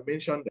 you can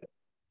mention them.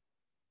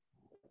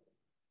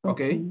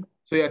 Okay?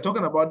 So you're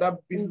talking about that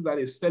business that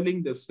is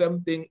selling the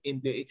same thing in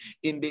the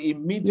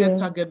immediate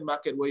target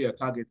market where you're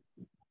targeting.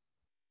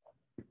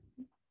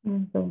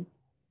 Also,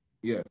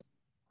 Yes.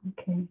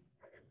 okay.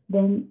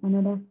 Then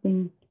another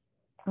thing,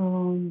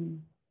 how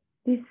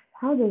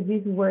does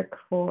this work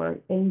for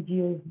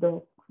NGOs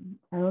though?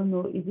 I don't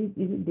know, is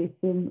it the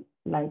same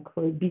like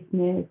for a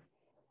business,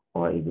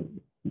 or is it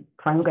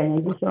for an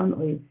organization,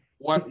 or is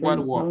what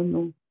different? works? I don't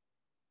know.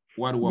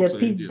 What works The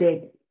for pitch NGOs?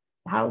 deck,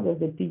 how does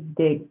the pitch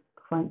deck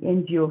for an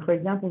NGO, for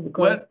example,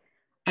 because Well,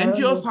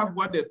 NGOs have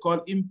what they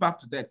call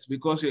impact decks,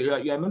 because you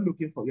are not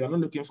looking for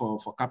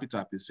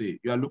capital per se.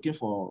 You are looking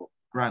for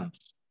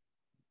grants.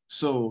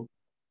 So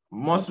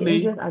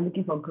mostly NGOs are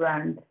looking for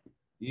grants.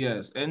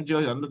 Yes,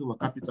 NGOs are looking for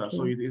capital, Okay.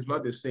 so it is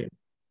not the same.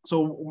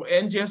 So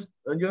NGOs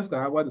can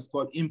have what is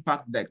called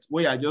impact decks,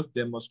 where you are just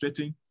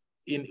demonstrating.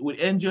 With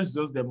NGOs,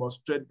 just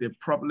demonstrate the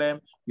problem,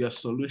 your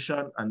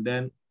solution, and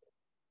then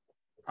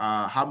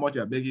how much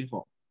you are begging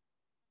for.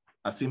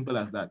 As simple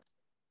as that.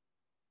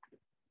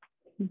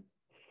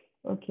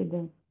 Okay,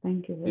 then.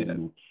 Thank you very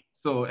much.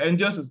 So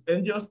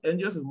NGOs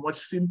is much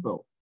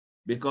simple,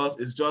 because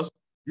it's just,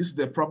 this is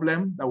the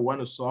problem that we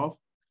want to solve.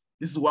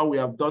 This is what we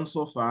have done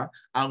so far,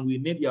 and we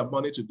need your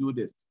money to do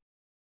this.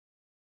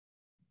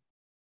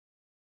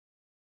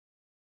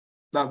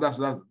 That's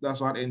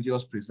what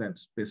NGOs present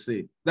per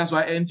se. That's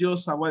why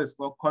NGOs have what is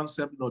called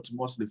concept note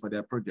mostly for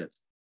their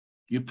projects.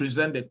 You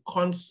present the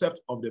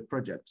concept of the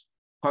project,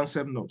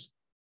 concept note.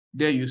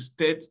 There you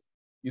describe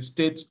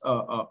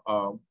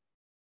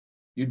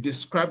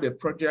the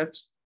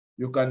project.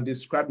 You can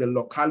describe the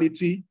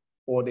locality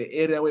or the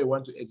area where you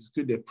want to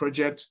execute the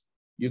project.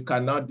 You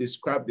can now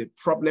describe the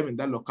problem in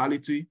that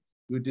locality.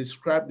 You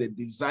describe the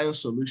design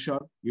solution.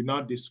 You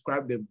now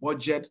describe the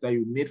budget that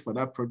you need for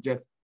that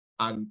project,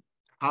 and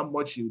how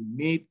much you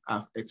need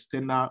as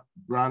external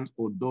grants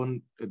or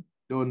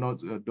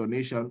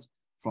donations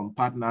from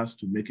partners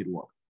to make it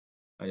work,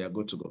 and you're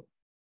good to go.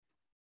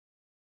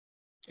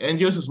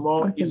 NGOs is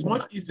it's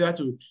much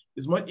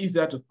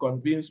easier to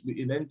convince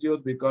in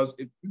NGOs, because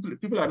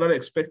people are not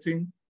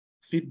expecting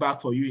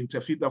feedback from you in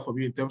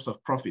terms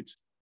of profit.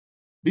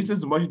 This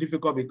is much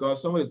difficult,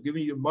 because someone is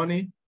giving you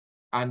money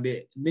and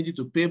they need you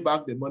to pay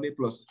back the money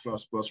plus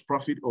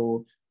profit,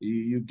 or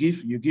you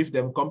give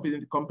them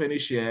company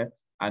share,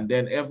 and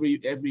then every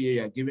year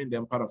you're giving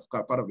them part of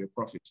the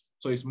profit.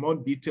 So it's more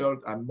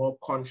detailed and more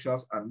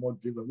conscious and more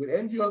driven. With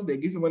NGOs, they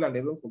give you money and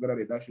they don't forget that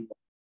they dash you money.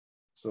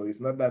 So it's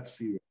not that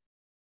serious.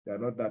 They're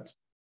not that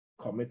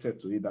committed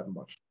to it that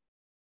much.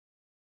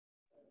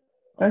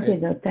 Okay,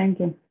 though. Thank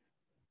you.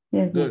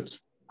 Yes, good.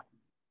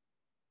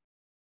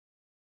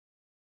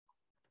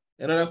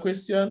 Another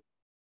question?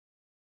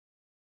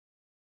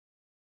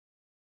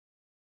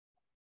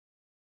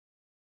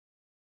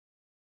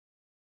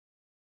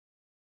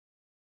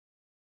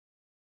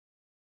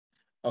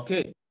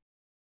 Okay.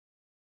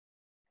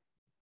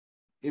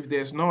 If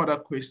there's no other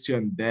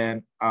question,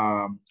 then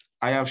I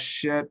have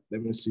shared,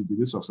 let me see, did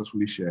we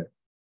successfully share?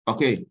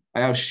 Okay,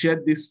 I have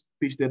shared this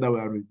pitch deck that we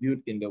have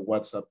reviewed in the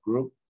WhatsApp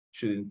group.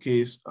 Should in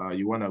case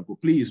you want to go,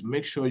 please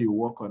make sure you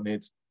work on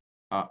it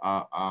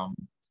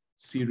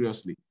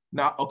seriously.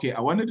 Now, okay,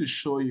 I wanted to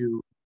show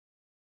you,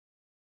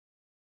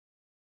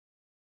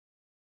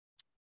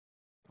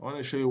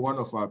 one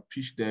of our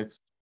pitch decks.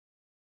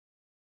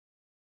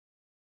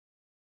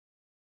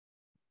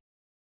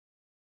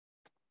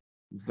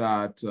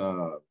 That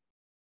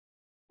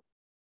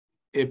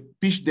a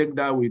pitch deck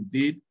that we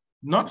did,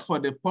 not for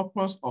the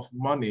purpose of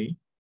money,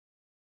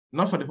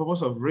 not for the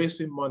purpose of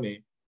raising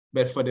money,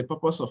 but for the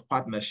purpose of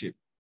partnership.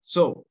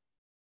 So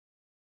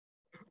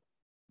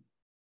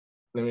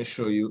let me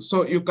show you.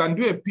 So you can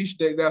do a pitch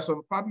deck. There are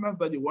some partners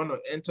that you want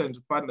to enter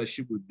into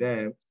partnership with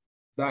them,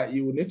 that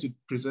you will need to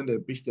present a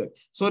pitch deck.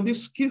 So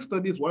this case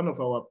study is one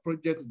of our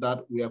projects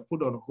that we have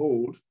put on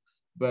hold,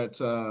 but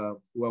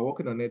we're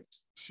working on it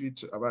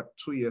about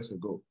 2 years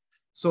ago.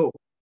 So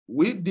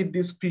we did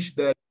this pitch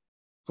deck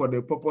for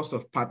the purpose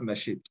of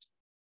partnership,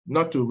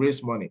 not to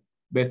raise money,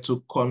 but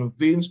to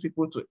convince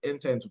people to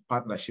enter into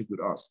partnership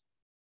with us.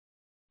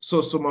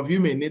 So some of you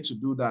may need to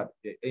do that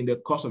in the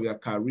course of your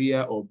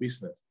career or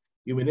business.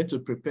 You may need to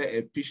prepare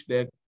a pitch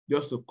deck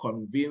just to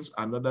convince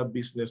another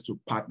business to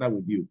partner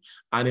with you.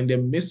 And in the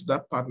midst of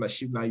that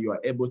partnership, now you are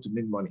able to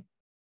make money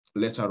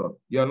later on.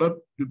 You're not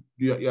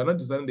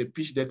designing the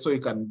pitch deck so you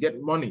can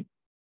get money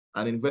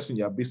and invest in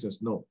your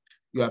business. No,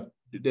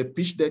 the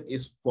pitch deck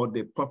is for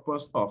the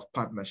purpose of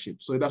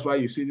partnership. So that's why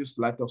you see this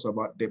slide talks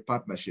about the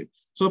partnership.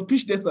 So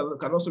pitch decks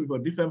can also be for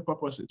different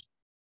purposes.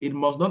 It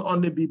must not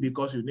only be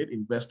because you need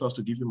investors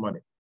to give you money.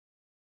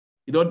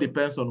 It all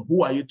depends on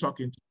who are you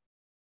talking to.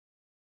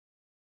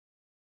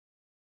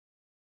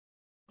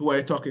 Who are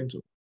you talking to?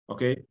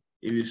 Okay.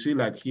 If you see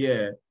like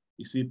here,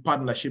 you see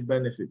partnership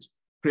benefits,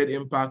 create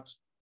impact,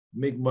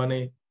 make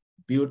money,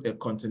 build a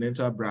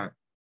continental brand.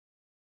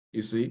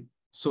 You see?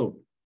 So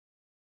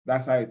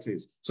that's how it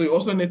is. So you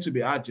also need to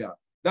be agile.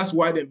 That's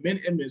why the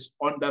main aim is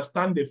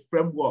understand the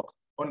framework,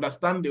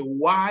 understand the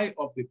why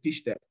of the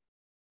pitch deck.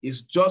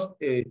 It's just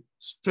a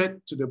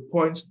straight to the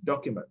point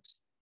document,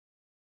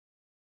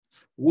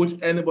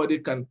 which anybody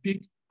can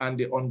pick, and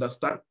they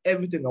understand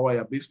everything about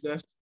your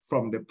business,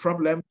 from the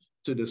problem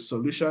to the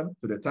solution,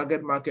 to the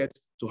target market,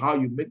 to how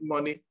you make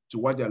money, to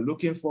what you're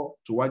looking for,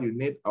 to what you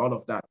need, all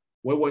of that.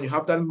 Well, when you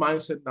have that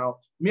mindset now,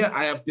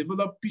 I have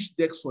developed pitch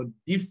decks for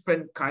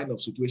different kinds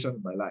of situations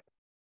in my life,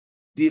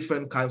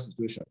 different kinds of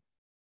situations.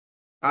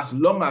 As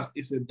long as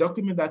it's a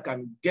document that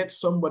can get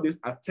somebody's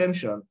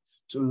attention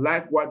to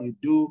like what you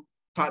do,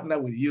 partner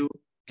with you,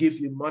 give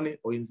you money,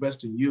 or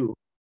invest in you,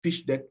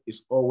 pitch deck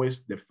is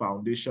always the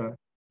foundation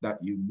that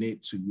you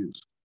need to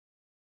use.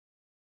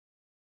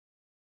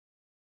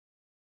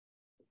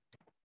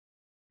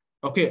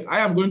 Okay, I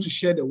am going to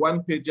share the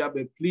one-pager,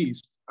 but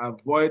please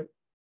avoid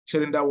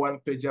sharing that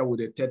one-pager with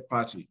a third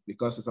party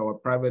because it's our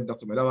private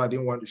document. That's why I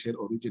didn't want to share it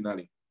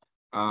originally.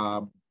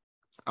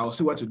 I'll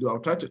see what to do. I'll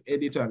try to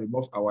edit and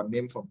remove our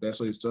name from there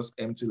so it's just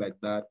empty like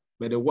that.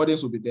 But the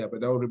wordings will be there,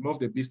 but I'll remove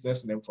the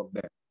business name from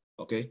there.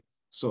 Okay,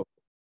 so,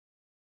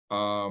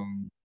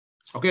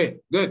 okay,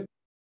 good.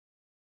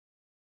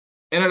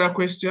 Another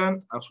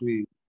question as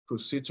we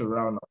proceed to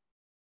round up.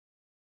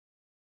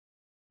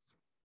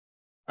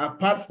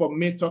 Apart from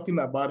me talking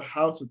about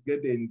how to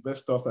get the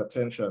investors'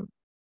 attention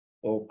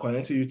or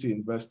connecting you to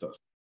investors,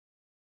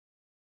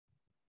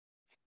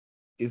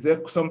 is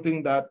there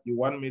something that you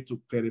want me to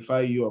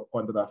clarify you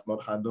upon that I've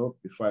not handled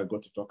before I go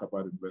to talk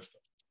about investors?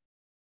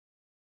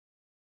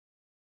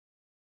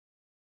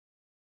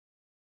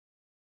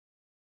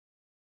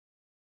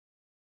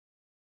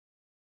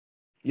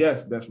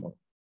 Yes, Desmond.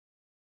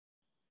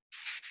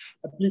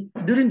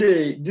 During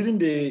the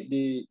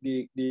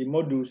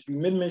modules, you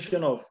made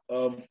mention of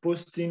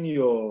posting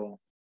your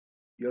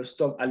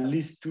stuff at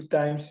least 2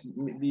 times,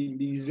 maybe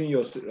using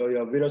your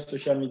various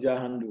social media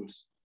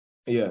handles.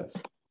 Yes.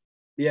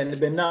 Yeah,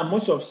 but now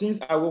since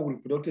I work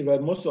with productive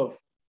health, most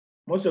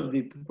of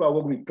the people I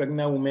work with,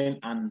 pregnant women,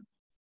 and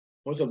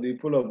most of the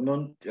people of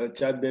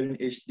non-childbearing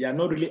age, they are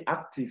not really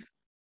active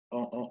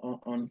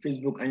on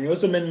Facebook. And you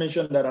also made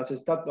mention that as a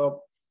startup,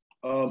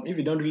 if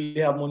you don't really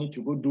have money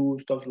to go do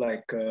stuff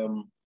like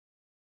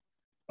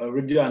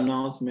radio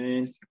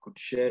announcements, you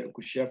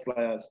could share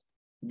flyers.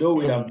 Though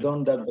we have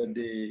done that, but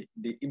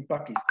the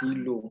impact is still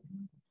low.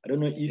 I don't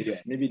know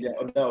if maybe there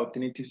are other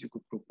alternatives you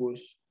could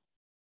propose.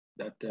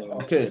 That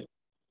okay.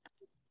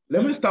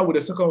 Let me start with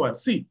the second one.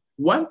 See,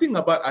 one thing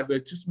about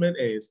advertisement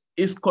is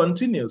it's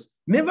continuous.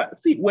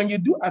 When you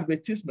do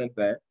advertisement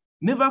there,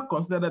 never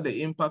consider that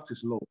the impact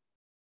is low.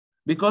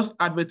 Because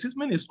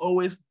advertisement is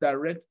always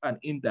direct and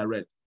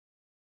indirect.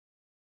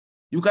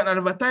 You can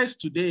advertise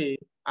today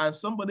and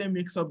somebody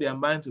makes up their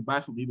mind to buy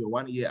from you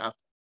 1 year after.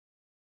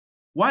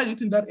 Why do you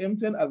think that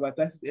MTN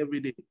advertises every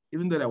day,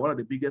 even though they're one of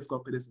the biggest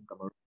companies in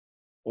Cameroon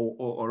or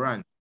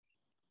Oran?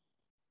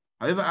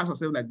 Have you ever asked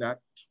yourself like that?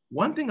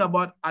 One thing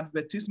about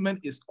advertisement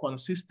is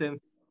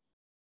consistency.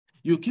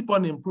 You keep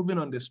on improving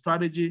on the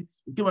strategy,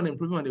 you keep on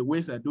improving on the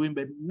ways they're doing,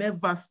 but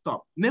never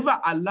stop. Never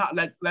allow,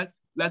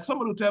 like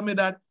somebody will tell me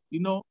that,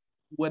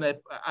 when I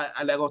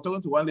was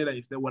talking to one lady and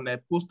he said, when I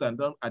post and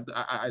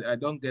I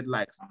don't get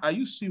likes. Are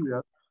you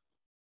serious?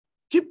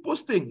 Keep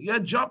posting. Your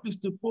job is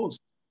to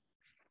post.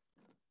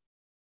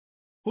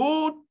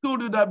 Who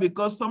told you that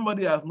because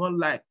somebody has not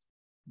liked,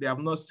 they have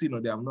not seen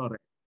or they have not read?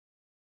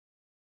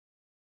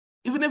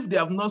 Even if they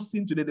have not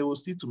seen today, they will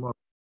see tomorrow.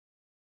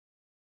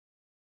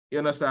 You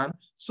understand?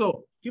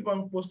 So keep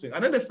on posting.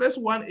 And then the first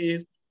one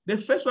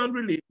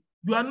really,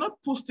 you are not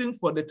posting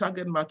for the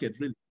target market,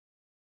 really.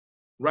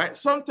 Right?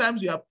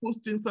 Sometimes you are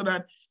posting so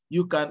that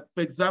you can,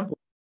 for example,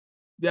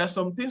 there are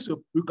some things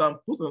you can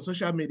post on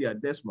social media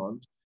this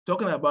month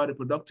talking about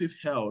reproductive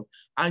health,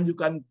 and you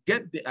can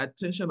get the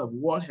attention of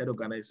World Health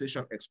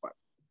Organization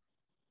experts.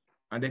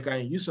 And they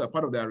can use a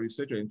part of their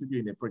research or include you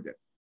in a project.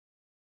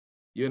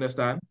 You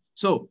understand?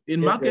 So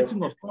in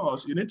marketing, of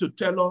course, you need to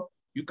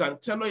you can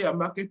tailor your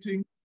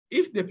marketing.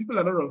 If the people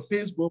are not on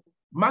Facebook,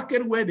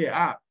 market where they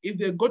are. If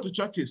they go to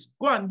churches,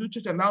 go and do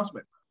church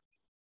announcements.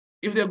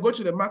 If they go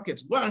to the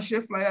markets, go and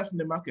share flyers in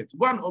the market.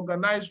 Go and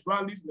organize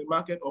rallies in the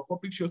market or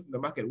public shows in the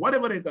market.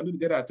 Whatever they can do to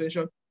get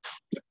attention,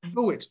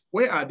 do it.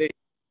 Where are they?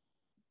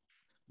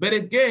 But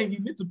again, you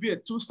need to be a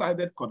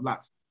two-sided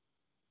cutlass.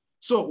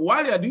 So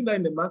while you're doing that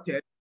in the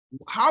market,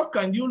 how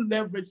can you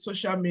leverage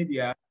social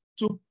media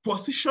to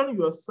position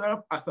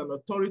yourself as an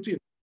authority in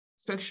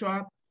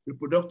sexual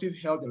reproductive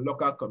health in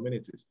local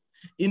communities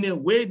in a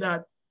way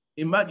that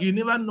you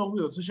never know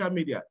who's on social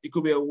media? It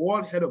could be a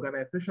World Health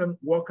Organization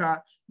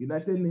worker,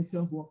 United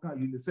Nations worker,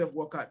 UNICEF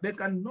worker. They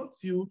can note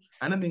you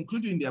and then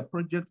include you in their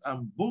project,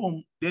 and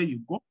boom, there you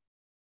go.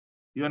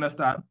 You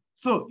understand?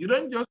 So you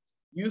don't just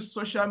use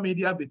social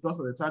media because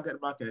of the target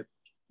market.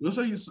 You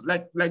also use,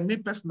 like me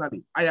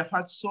personally, I have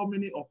had so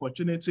many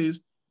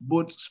opportunities,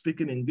 both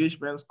speaking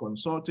engagements,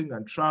 consulting,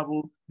 and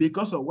travel,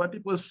 because of what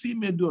people see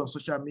me do on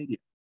social media.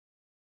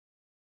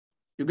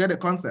 You get the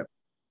concept?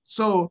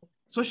 So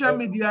social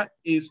media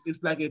is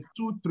like a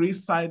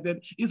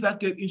 2-3-sided, it's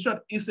like in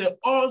short, it's an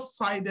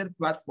all-sided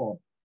platform.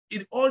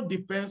 It all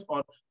depends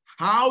on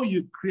how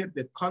you create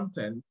the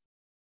content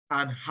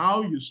and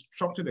how you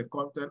structure the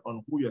content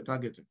on who you're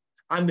targeting.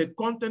 And the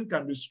content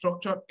can be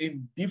structured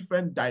in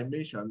different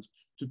dimensions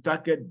to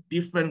target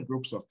different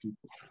groups of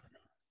people.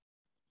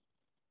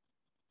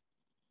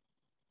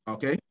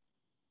 Okay.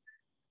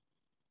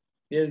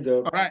 Yes,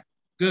 Doc. All right.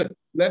 Good.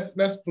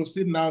 Let's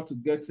proceed now to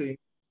getting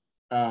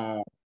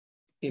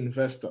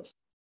investors.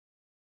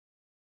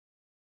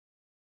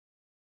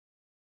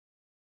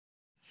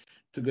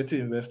 To get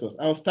investors,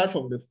 I'll start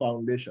from the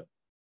foundation.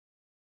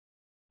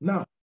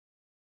 Now,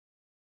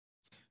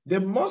 the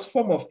most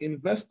form of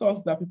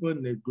investors that people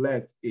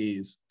neglect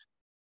is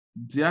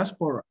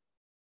diaspora,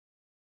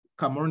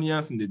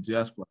 Cameroonians in the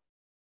diaspora.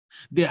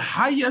 The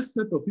highest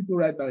set of people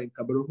right now in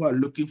Cameroon who are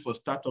looking for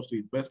startups to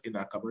invest in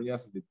are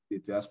Cameroonians in the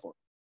diaspora.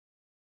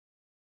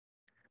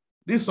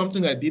 This is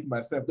something I did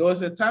myself. There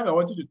was a time I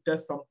wanted to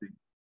test something.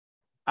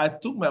 I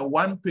took my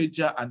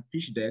one-pager and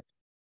pitch deck,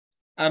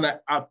 and I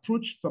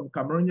approached some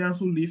Cameroonians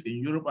who live in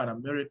Europe and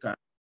America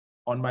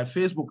on my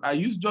Facebook. I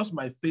used just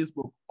my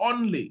Facebook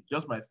only,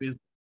 just my Facebook.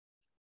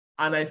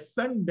 And I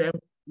sent them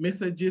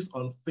messages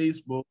on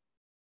Facebook,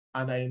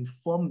 and I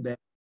informed them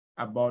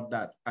about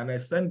that. And I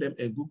sent them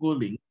a Google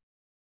link,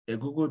 a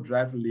Google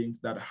Drive link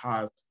that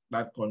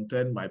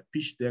contained my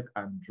pitch deck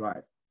and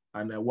drive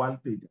and a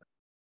one-pager.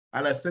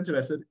 And I sent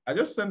it, I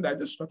just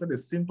started a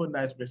simple,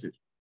 nice message.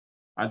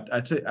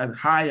 I said,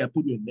 hi, I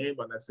put your name,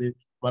 and I say,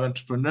 I'm an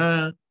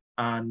entrepreneur,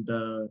 and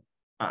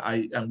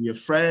we are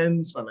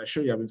friends, and I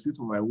show you have been seeing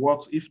some of my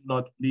works. If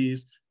not,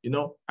 please,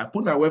 I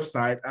put my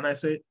website, and I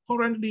say,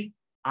 currently,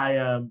 I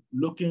am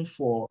looking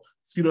for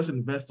serious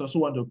investors who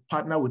want to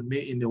partner with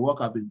me in the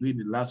work I've been doing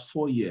the last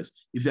 4 years.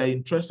 If you are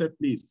interested,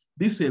 please.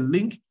 This is a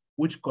link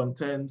which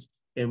contains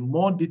a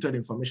more detailed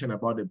information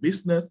about the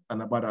business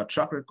and about our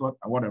track record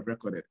and what I've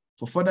recorded.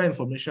 For further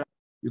information,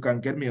 you can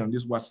get me on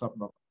this WhatsApp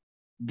number.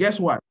 Guess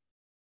what?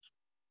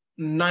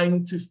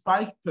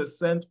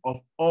 95% of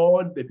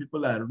all the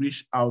people I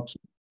reach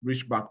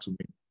back to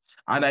me.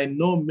 And I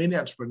know many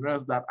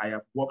entrepreneurs that I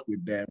have worked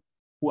with them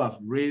who have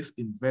raised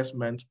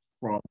investment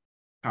from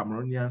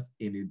Cameroonians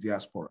in the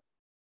diaspora.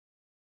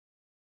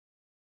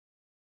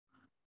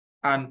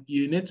 And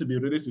you need to be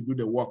ready to do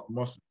the work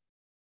mostly.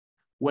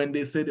 When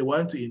they say they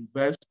want to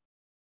invest,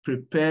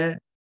 prepare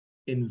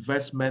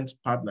investment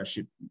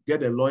partnership.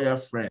 Get a lawyer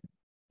friend.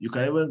 You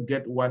can even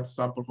get one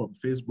sample from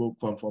Facebook,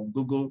 from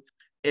Google,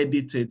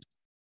 edit it,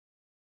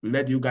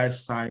 let you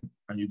guys sign,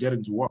 and you get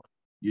into work.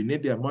 You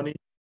need their money,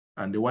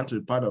 and they want to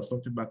be part of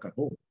something back at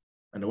home,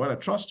 and they want to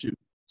trust you.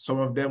 Some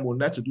of them will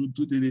let you do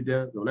due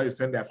diligence. They'll let you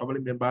send their family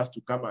members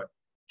to come and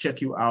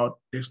check you out.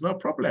 There's no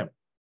problem.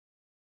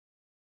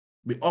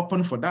 Be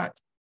open for that.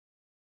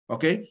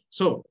 Okay?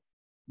 So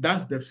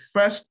that's the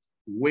first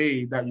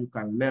way that you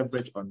can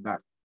leverage on that.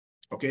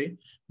 Okay?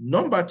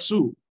 Number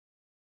 2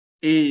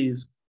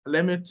 is,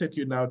 let me take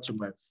you now to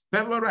my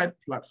favorite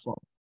platform.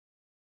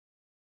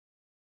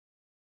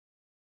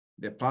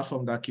 The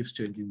platform that keeps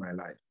changing my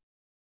life.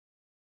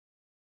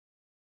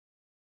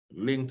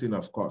 LinkedIn,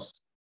 of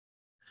course.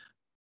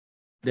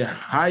 The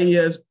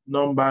highest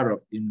number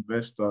of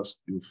investors,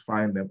 you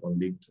find them on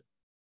LinkedIn.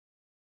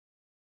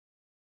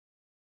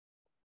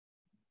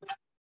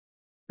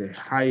 The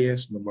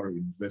highest number of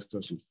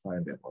investors, you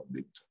find them on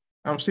LinkedIn.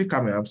 I'm still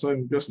coming, I'm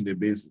still just in the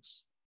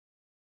basics.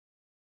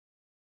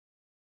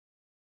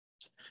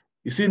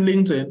 You see,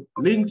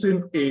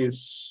 LinkedIn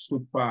is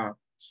super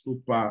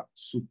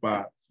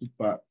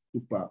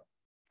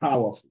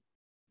powerful.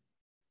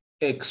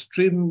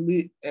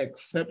 Extremely,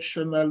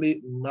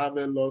 exceptionally,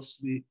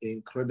 marvelously,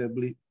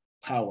 incredibly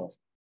powerful.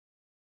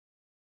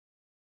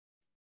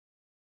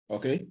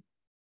 Okay?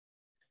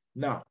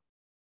 Now,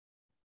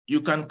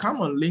 you can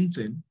come on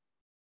LinkedIn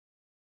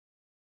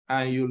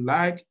and you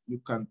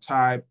can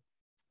type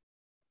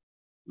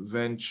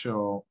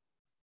venture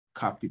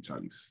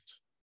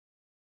capitalist.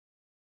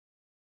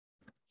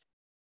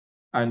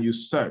 And you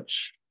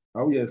search.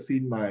 How you have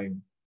seen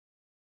mine.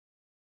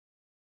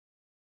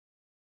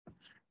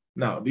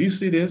 Now, do you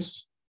see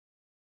this?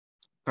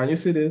 Can you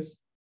see this?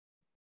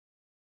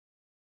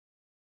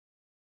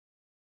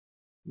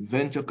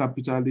 Venture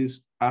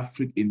capitalist,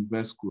 Africa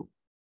Invest Group.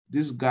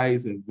 This guy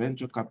is a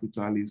venture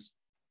capitalist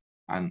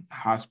and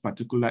has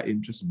particular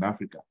interest in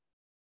Africa.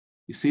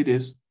 You see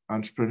this?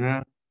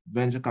 Entrepreneur,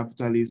 venture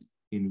capitalist,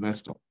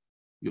 investor.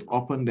 You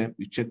open them,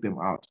 you check them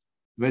out.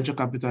 Venture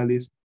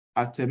capitalist,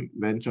 Atem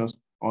Ventures,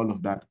 all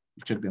of that,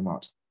 you check them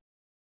out.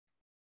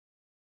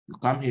 You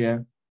come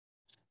here.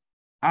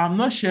 I'm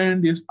not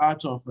sharing this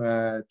out of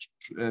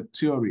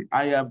theory.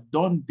 I have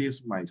done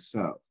this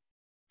myself.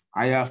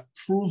 I have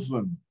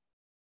proven.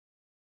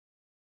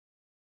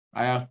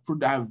 I have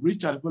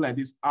reached out people like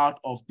this out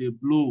of the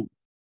blue.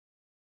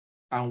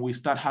 And we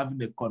start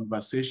having a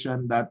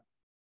conversation that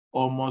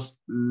almost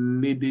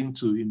leading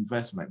to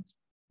investment.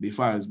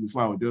 Before I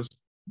would just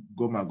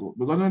go.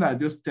 Because when I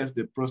just test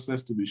the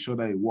process to be sure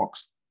that it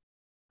works.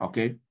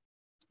 Okay,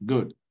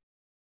 good.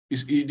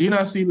 You do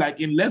not see,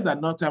 like in less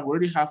than no time, we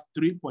already have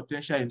 3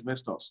 potential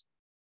investors.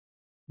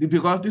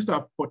 Because these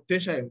are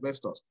potential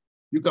investors.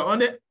 You can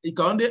only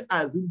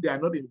assume they are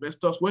not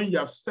investors when you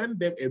have sent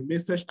them a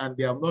message and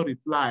they have not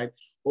replied,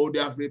 or they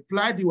have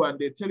replied you and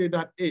they tell you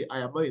that, hey, I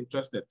am not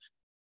interested.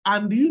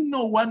 And do you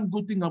know one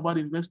good thing about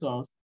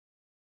investors?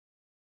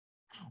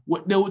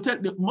 They will tell,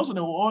 most of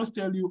them will always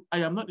tell you, I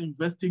am not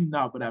investing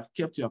now, but I've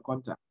kept your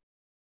contact.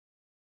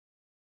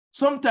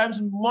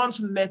 Sometimes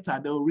months later,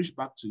 they will reach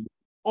back to you.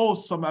 Oh,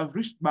 some have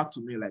reached back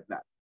to me like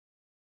that.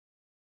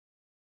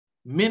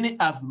 Many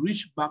have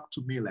reached back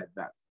to me like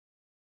that.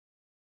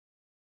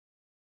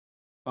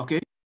 Okay?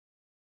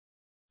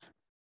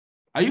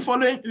 Are you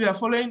following? If you are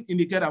following,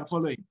 indicate I'm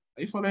following.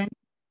 Are you following?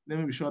 Let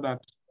me be sure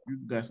that you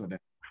guys are there.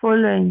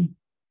 Following.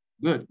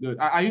 Good, good.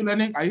 Are you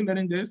learning? Are you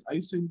learning this? Are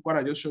you seeing what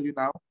I just showed you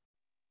now?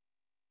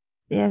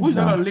 Yes. Who is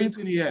not on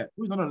LinkedIn here?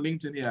 Who is not on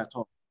LinkedIn here at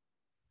all?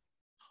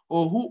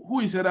 Or who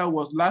is that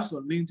was last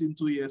on LinkedIn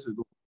 2 years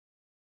ago?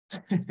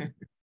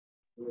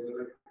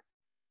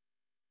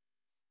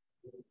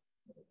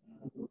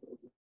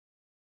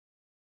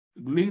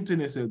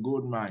 LinkedIn is a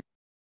gold mine.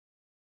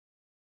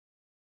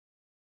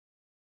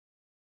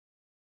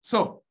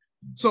 So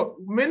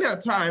many a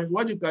times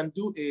what you can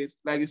do is,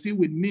 like you see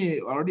with me,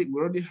 we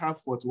already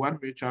have 41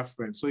 mutual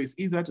friends. So it's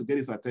easier to get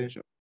his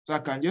attention. So I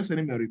can just send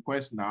him a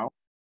request now.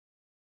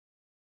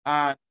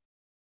 And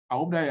I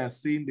hope that you are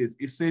seeing this.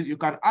 It says you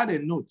can add a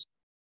note.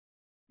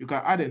 You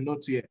can add a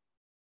note here.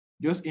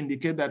 Just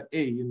indicate that,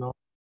 hey, you know,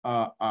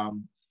 I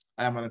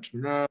am an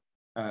entrepreneur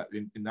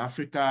in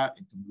Africa,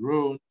 in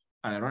Cameroon,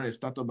 and I run a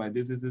startup by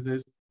this.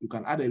 You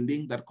can add a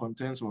link that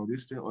contains some of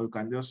this thing, or you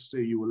can just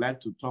say you would like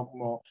to talk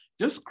more.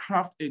 Just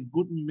craft a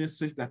good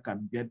message that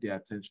can get their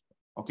attention,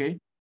 okay?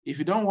 If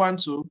you don't want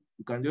to,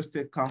 you can just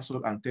take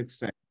cancel and take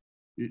send.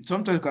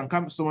 Sometimes you can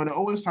come, someone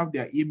always have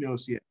their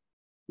emails here.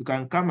 You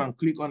can come and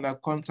click on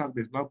that contact.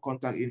 There's no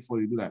contact info,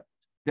 you do that.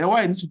 Then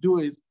what you need to do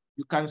is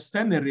you can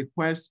send a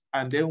request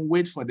and then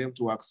wait for them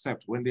to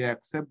accept. When they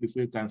accept,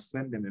 before you can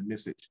send them a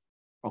message,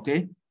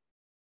 okay?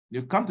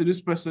 You come to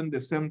this person,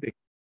 the same thing.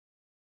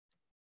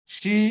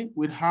 She,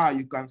 with her,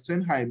 you can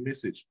send her a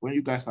message when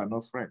you guys are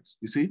not friends.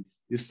 You see,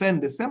 you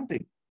send the same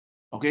thing,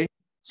 okay?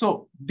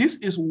 So this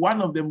is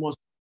one of the most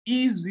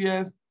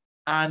easiest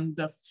and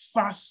the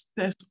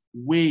fastest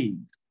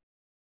ways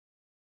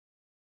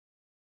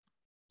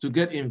to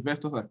get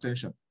investors'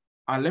 attention.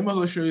 And let me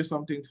also show you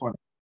something fun.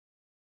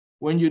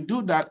 When you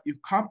do that, you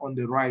come on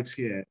the right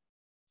here,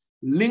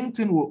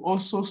 LinkedIn will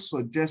also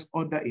suggest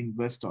other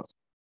investors.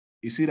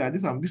 You see that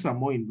these are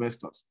more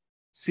investors.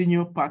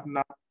 Senior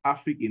partner,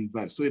 Africa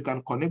Invest. So you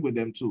can connect with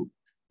them too.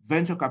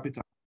 Venture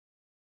capital,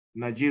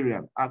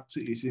 Nigerian,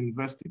 actually is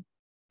investing.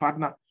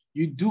 Partner,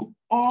 you do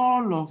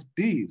all of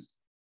these.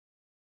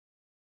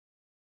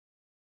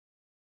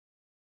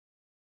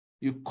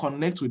 You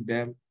connect with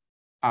them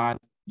and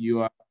you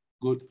are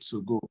good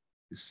to go.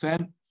 You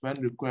send friend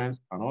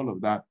requests and all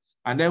of that.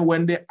 And then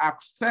when they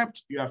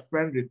accept your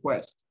friend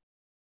request,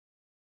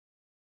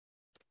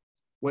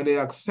 what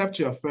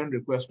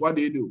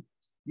do?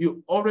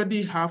 You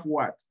already have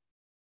what?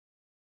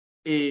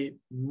 A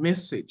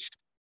message.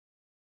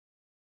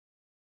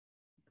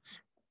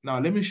 Now,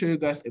 let me show you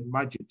guys a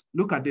magic.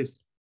 Look at this.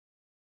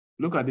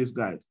 Look at this,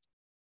 guys.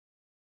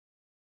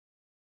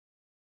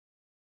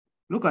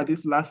 Look at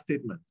this last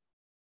statement.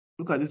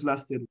 Look at this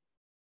last statement.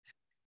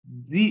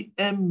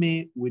 DM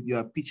me with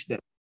your pitch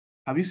deck.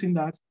 Have you seen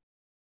that?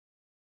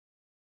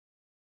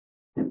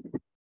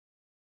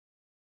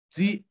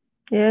 DM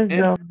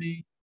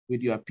me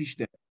with your pitch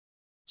deck.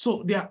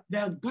 So there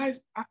are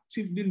guys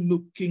actively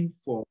looking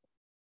for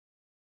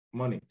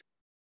money.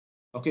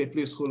 Okay,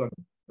 please hold on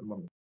a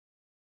moment.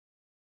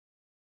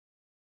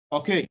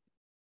 Okay,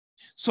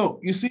 so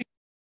you see,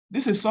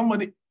 this is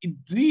somebody,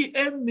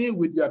 DM me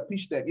with your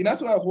pitch deck. And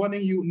that's why I was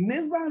warning you,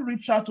 never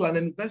reach out to an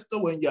investor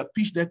when your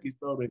pitch deck is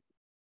not ready.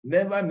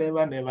 Never,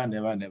 never, never,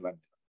 never, never, never.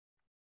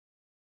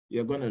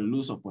 You're going to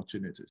lose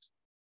opportunities.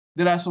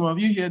 There are some of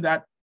you here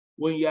that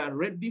when you are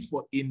ready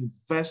for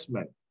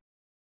investment,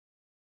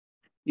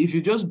 if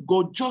you just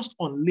go just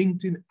on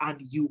LinkedIn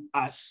and you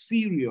are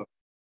serious,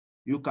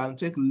 you can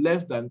take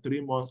less than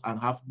 3 months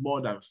and have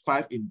more than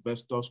 5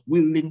 investors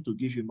willing to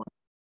give you money.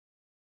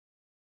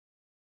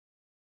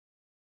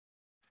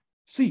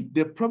 See,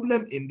 the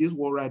problem in this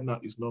world right now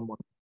is not money.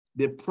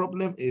 The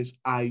problem is,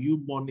 are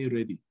you money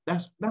ready?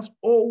 That's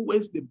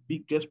always the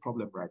biggest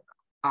problem right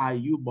now. Are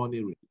you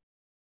money ready?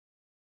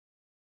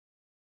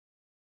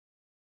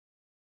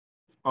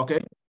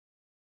 Okay.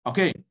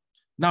 Okay.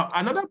 Now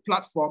another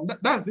platform,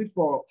 that's it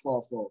for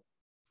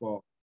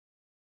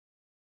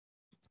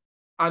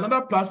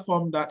another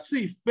platform that,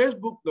 see,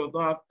 Facebook does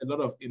not have a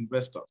lot of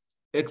investors,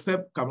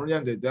 except Cameroonians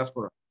in the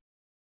diaspora,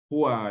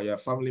 who are your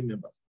family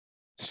members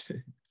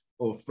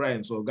or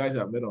friends or guys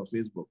that have met on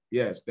Facebook.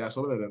 Yes, there are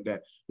some of them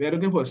there. We are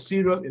looking for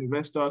serious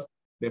investors.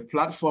 The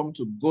platform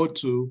to go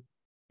to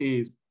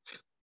is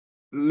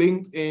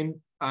LinkedIn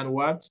and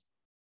what?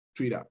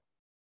 Twitter.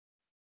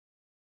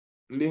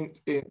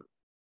 LinkedIn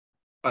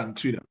and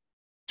Twitter.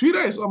 Twitter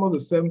is almost the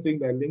same thing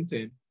that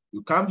LinkedIn.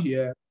 You come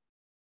here,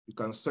 you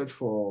can search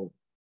for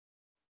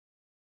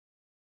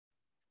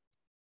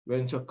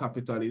venture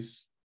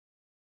capitalists.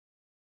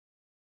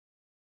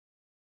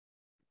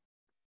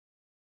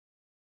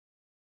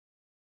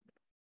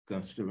 You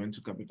can search for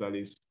venture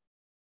capitalists.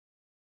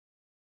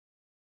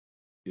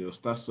 They'll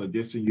start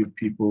suggesting you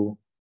people.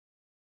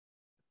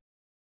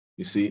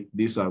 You see,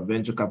 these are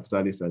venture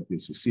capitalists like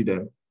this. You see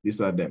them, these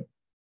are them.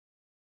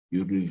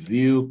 You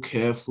review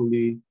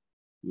carefully,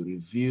 you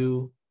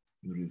review,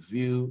 you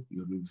review,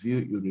 you review,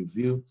 you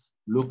review.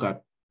 Look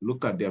at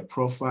their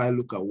profile,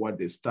 look at what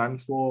they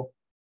stand for,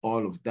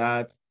 all of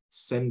that.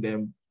 Send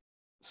them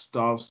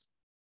stuffs.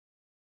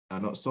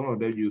 And some of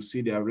them, you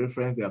see their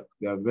reference,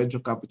 their venture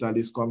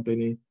capitalist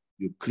company.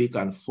 You click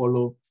and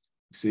follow.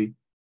 You see,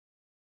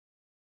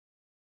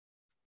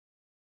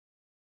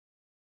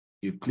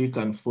 you click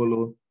and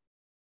follow,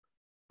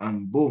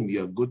 and boom,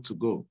 you're good to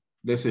go.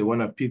 Let's say you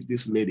want to pick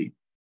this lady.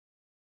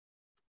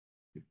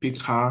 You pick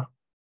her.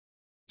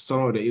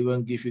 Some of them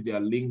even give you their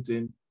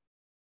LinkedIn.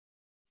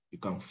 You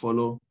can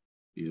follow.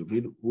 You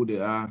read who they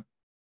are.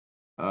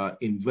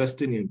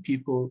 Investing in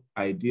people,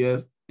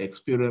 ideas,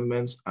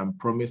 experiments, and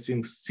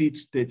promising seed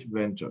stage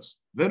ventures.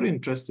 Very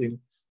interesting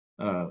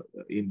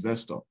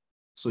investor.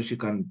 So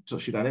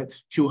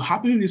she'll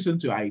happily listen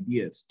to your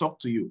ideas, talk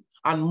to you.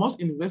 And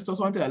most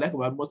investors, one thing I like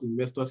about most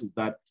investors is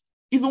that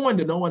even when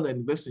they don't want to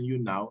invest in you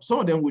now,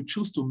 some of them will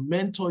choose to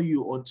mentor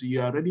you until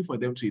you are ready for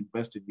them to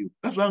invest in you.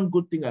 That's one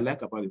good thing I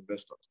like about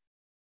investors.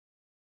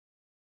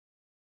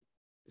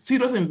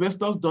 Serious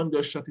investors don't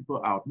just shut people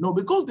out. No,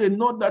 because they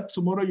know that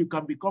tomorrow you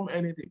can become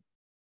anything.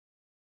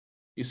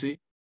 You see?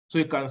 So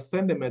you can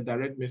send them a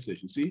direct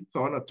message. You see? If I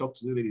want to talk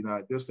to the lady now,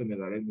 I just send a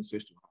direct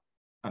message to her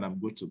and I'm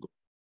good to go.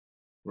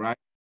 Right?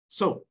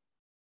 So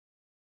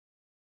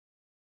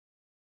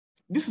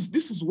this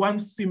is one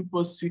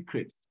simple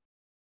secret.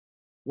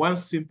 One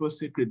simple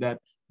secret that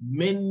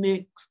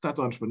many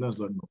startup entrepreneurs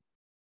don't know.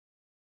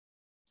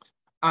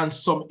 And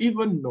some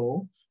even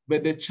know,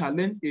 but the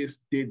challenge is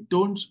they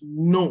don't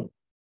know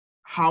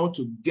how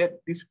to get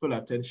these people's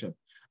attention.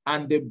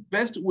 And the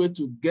best way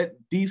to get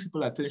these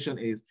people's attention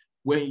is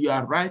when you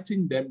are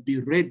writing them, be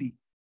ready.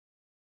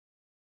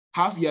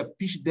 Have your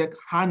pitch deck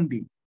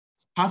handy.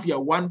 Have your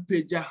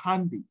one-pager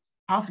handy.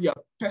 Have your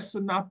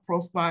personal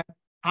profile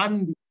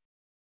handy.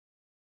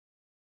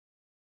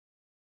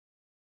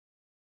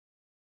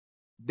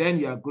 Then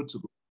you are good to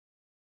go.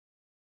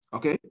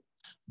 Okay?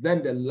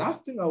 Then the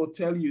last thing I will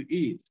tell you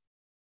is,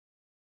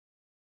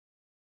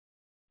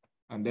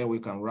 and then we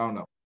can round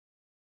up.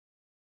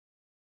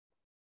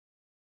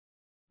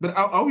 But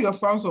I hope you have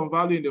found some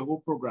value in the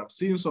whole program,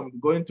 seeing some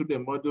going through the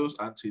modules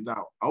until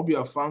now. I hope you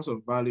have found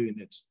some value in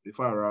it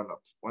before I round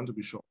up. I want to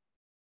be sure.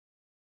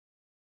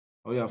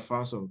 I hope you have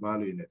found some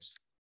value in it.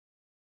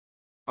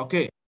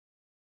 Okay.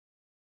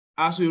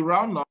 As we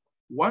round up,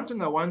 one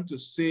thing I want to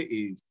say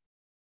is,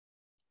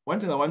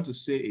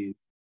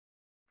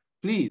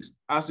 please,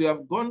 as you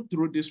have gone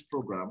through this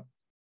program,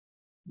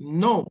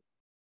 know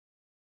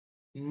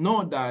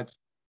that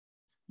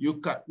you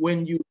can,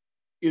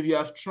 if you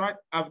have tried,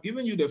 I've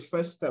given you the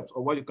first steps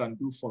of what you can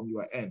do from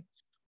your end.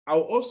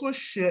 I'll also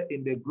share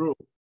in the group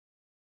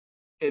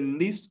a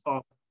list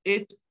of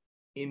 8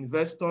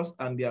 investors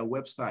and their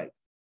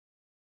websites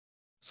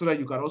so that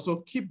you can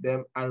also keep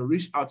them and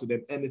reach out to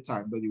them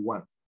anytime that you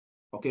want,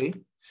 okay?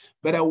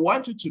 But I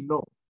want you to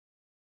know,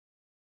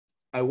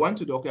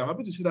 okay, I'm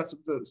happy to see that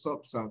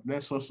some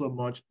learned so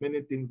much,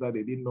 many things that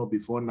they didn't know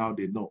before, now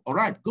they know. All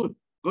right, good,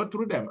 go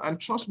through them and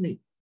trust me.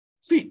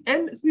 See,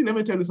 let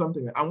me tell you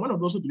something. I'm one of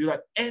those who believe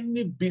that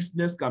any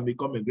business can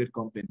become a great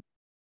company.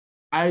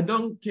 I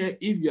don't care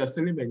if you're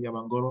selling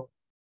Benyamangoro.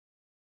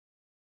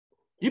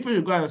 If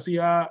you go and see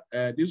her,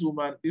 this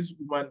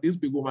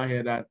big woman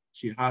here that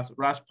she has,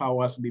 Rash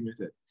Powers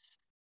Limited.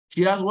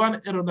 She has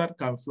one arrow that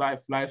can fly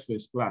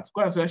first class.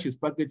 Because I said she's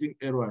packaging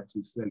arrow and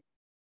she's selling.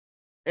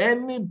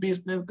 Any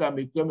business can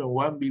become a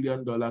 $1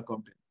 billion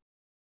company.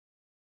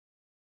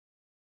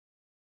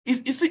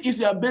 It's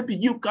your baby.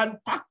 You can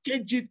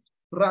package it,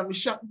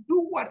 ramshack,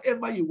 do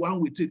whatever you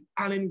want with it.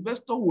 An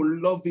investor will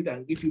love it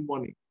and give you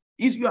money.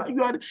 You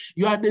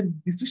are the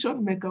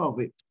decision maker of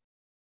it.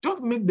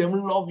 Don't make them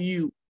love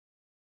you.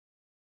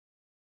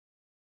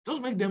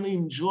 Just make them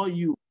enjoy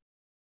you.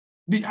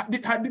 Did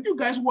you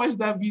guys watch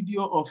that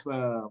video of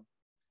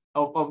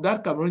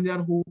that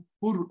Cameroonian who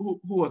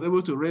was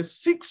able to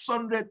raise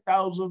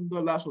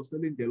 $600,000 for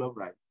selling jollof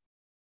rice?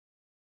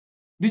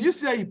 Did you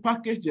see how he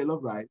packaged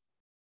jollof rice?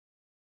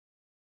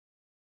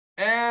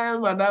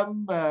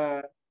 Madam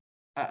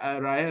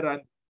Raheran,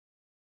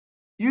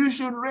 you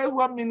should raise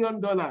 $1 million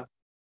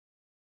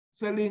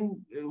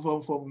selling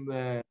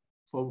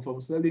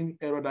from selling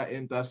arrow that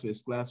enters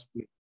first class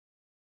plane.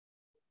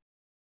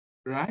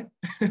 Right?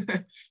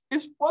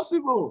 It's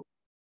possible.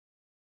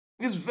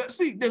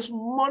 See, there's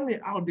money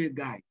out there,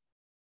 guys.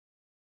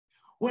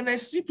 When I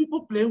see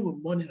people playing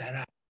with money like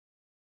that,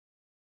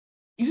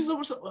 you see, I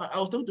was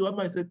talking to one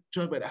man, I said,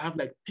 Joybert, I have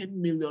like $10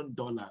 million.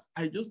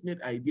 I just need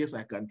ideas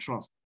I can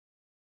trust.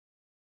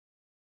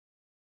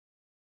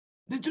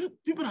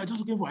 People are just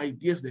looking for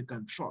ideas they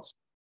can trust.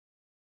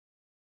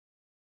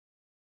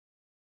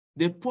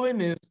 The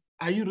point is,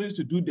 are you ready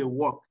to do the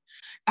work?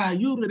 Are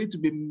you ready to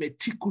be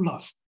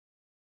meticulous?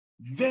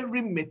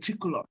 Very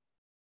meticulous.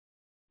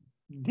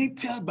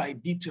 Detail by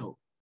detail.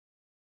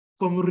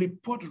 from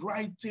report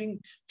writing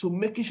to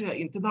making sure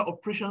internal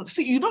operations.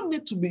 See, you don't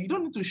need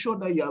to show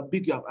that you are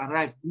big, you have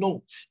arrived.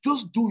 No,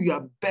 just do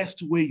your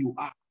best where you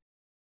are.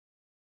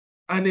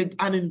 And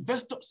an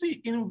investor,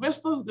 see,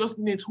 investors just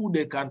need who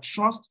they can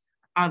trust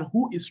and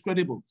who is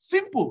credible.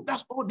 Simple.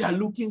 That's all they're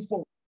looking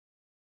for.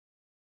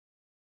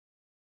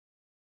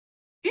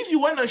 If you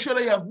want to show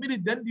that you have made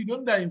it, then you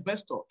don't need an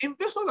investor.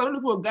 Investors are not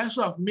looking for guys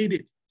who have made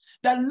it.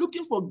 They're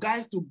looking for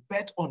guys to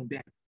bet on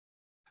them.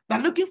 They're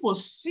looking for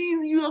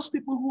serious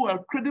people who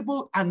are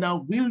credible and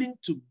are willing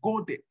to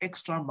go the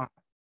extra mile.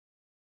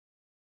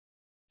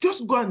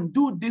 Just go and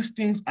do these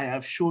things I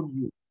have shown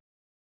you.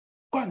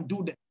 Go and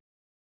do them.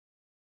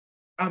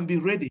 And be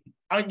ready.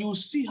 And you'll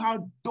see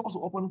how doors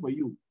open for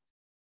you.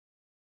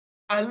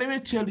 And let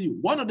me tell you,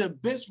 one of the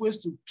best ways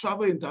to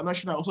travel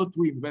international also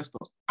through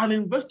investors. An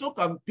investor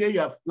can pay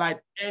your flight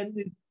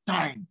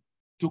anytime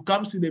to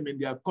come see them in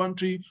their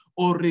country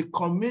or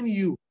recommend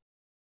you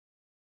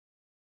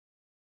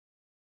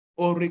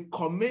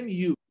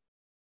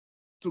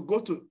to go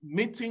to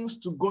meetings,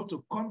 to go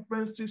to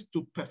conferences,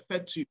 to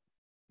perfect you.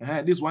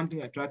 This is one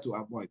thing I try to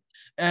avoid.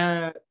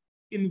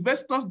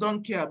 Investors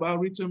don't care about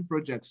written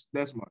projects,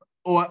 Desmond.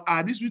 Or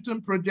are these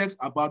written projects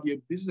about your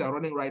business you're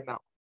running right now?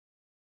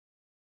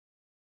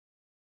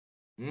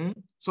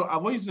 So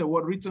avoid using the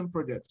word written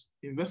projects.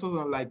 Investors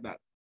don't like that.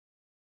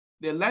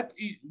 They like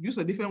use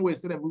a different way.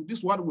 This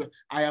is what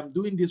I am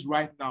doing this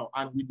right now,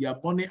 and with their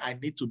money, I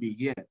need to be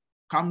here.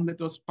 Come, let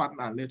us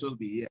partner, and let us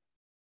be here.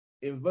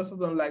 Investors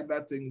don't like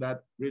that thing,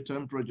 that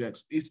written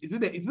projects. Is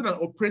it an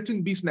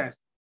operating business?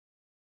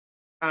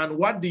 And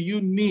what do you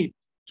need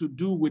to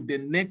do with the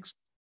next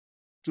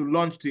to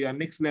launch to your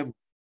next level?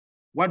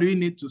 What do you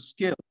need to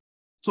scale?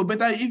 So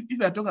better if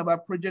you're talking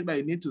about project that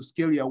you need to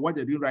scale what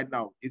you're doing right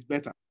now, it's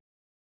better.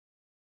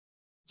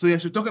 So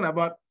yes, you're talking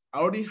about, I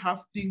already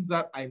have things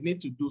that I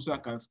need to do so I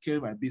can scale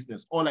my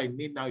business. All I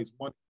need now is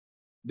money.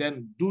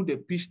 Then do the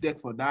pitch deck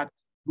for that,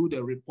 do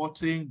the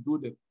reporting, do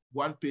the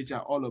one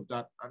pager, all of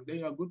that, and then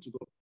you're good to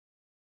go.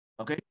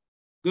 Okay,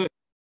 good.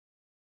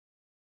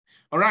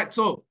 All right,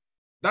 so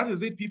that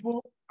is it,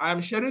 people. I'm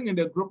sharing in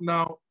the group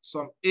now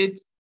some 8.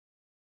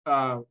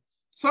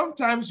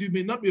 Sometimes you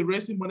may not be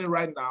raising money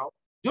right now.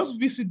 Just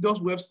visit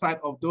those websites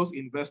of those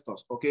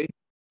investors, okay?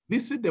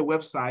 Visit the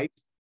website,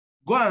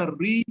 go and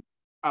read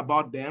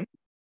about them,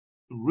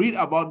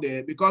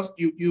 because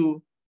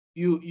you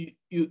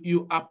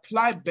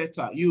apply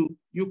better.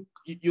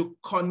 You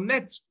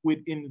connect with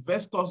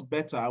investors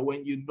better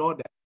when you know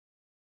them.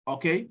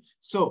 Okay,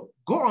 so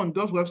go on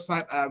those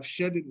websites I have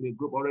shared in the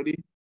group already.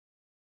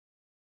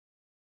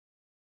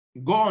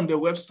 Go on the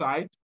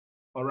website,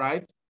 all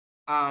right,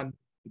 and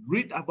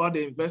read about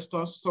the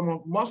investors.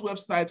 Most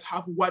websites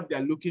have what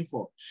they're looking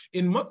for.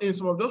 In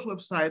some of those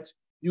websites,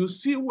 you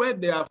see where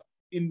they have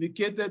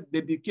indicated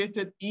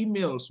dedicated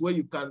emails where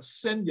you can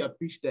send your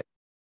pitch deck.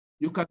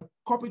 You can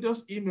copy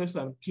those emails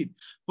and keep.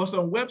 For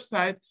some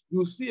website,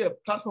 you see a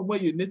platform where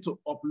you need to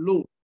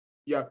upload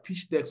your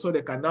pitch deck so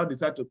they can now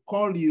decide to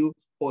call you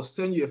or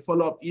send you a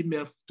follow-up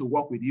email to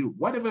work with you.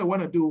 Whatever you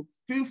want to do,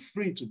 feel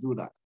free to do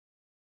that.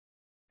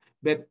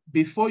 But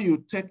before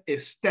you take a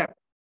step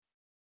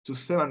to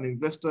send an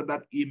investor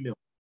that email,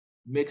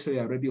 make sure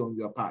you're ready on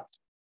your part.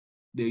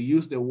 They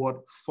use the word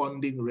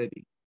funding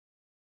ready.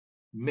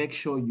 Make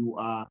sure you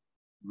are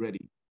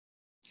ready.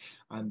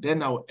 And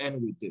then I'll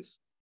end with this.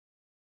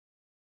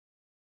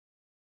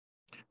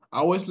 I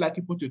always like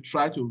people to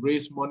try to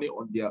raise money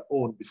on their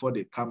own before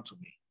they come to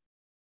me.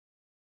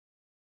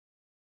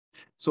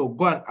 So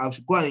I'll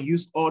go and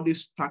use all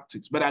these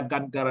tactics, but I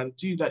can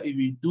guarantee you that if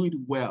you do it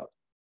well,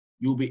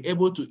 you'll be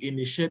able to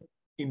initiate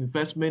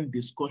investment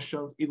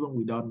discussions even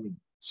without me,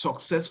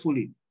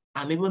 successfully,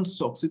 and even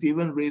succeed,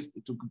 even raise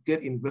to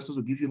get investors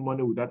to give you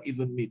money without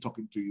even me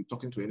talking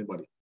to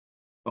anybody.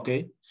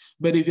 Okay?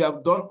 But if you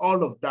have done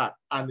all of that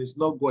and it's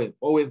not going,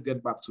 always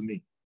get back to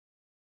me.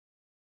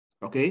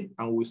 Okay?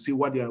 And we'll see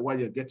what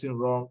you're getting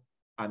wrong,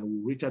 and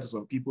we'll reach out to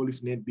some people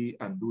if need be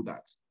and do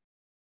that.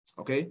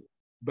 Okay?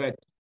 But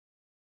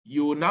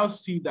you will now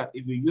see that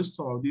if you use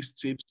some of these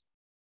tips,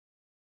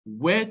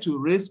 where to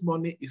raise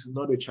money is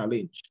not a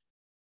challenge.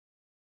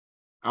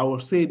 I will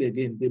say it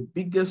again. The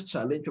biggest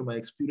challenge from my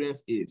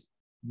experience is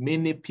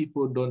many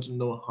people don't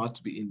know how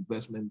to be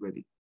investment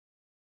ready.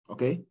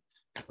 Okay?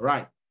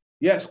 Right.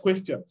 Yes,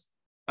 questions.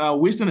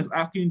 Winston is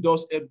asking,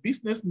 does a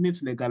business need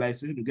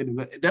legalization to get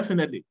investment?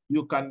 Definitely.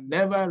 You can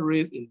never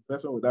raise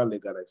investment without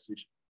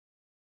legalization.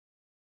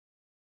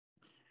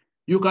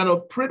 You can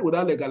operate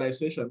without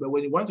legalization, but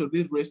when you want to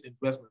raise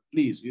investment,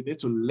 please, you need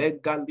to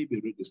legally be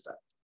registered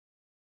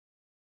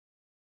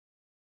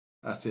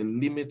as a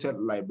limited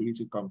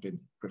liability company,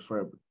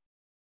 preferably.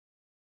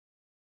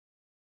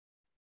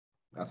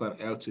 As an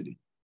LTD.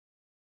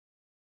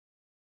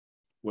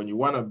 When you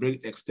want to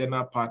bring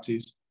external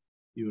parties,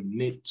 you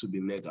need to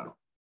be legal.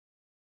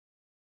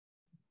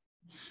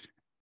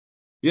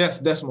 Yes,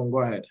 Desmond, go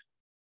ahead.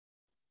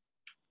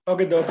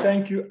 Okay, Doc,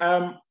 thank you.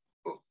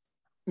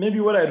 Maybe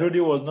what I wrote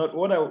was not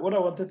what I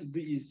wanted to do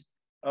is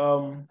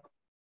I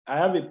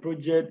have a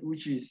project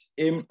which is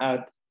aimed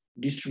at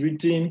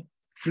distributing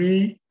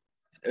free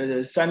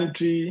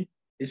sanitary,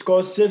 it's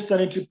called safe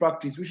sanitary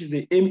practice, which is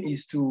the aim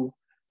is to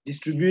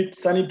distribute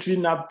sanitary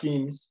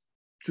napkins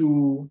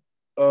to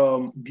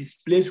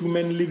displaced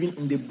women living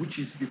in the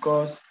bushes,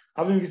 because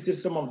having visited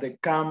some of the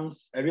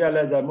camps, I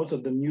realized that most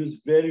of them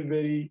use very,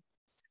 very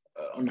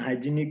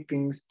unhygienic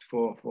things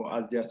for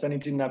as their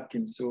sanitary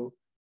napkins. So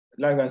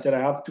like I said,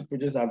 I have 2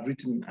 projects I've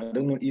written. I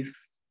don't know if,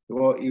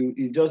 well,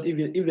 it just,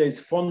 if there is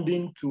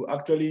funding to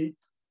actually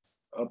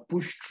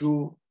push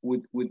through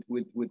with,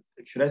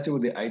 should I say,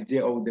 with the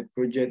idea of the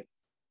project.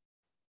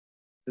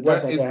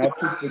 That's why I have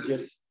 2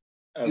 projects.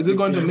 Is it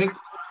going to make,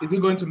 is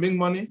it going to make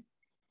money?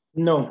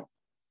 No.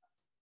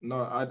 No,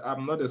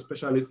 I'm not a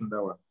specialist in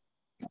that one.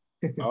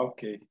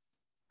 Okay.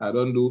 I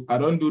don't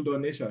do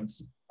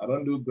donations. I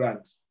don't do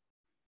grants.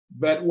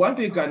 But what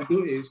you can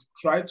do is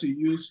try to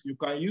use, you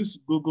can use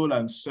Google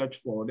and search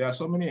for, there are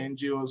so many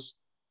NGOs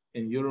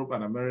in Europe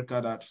and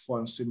America that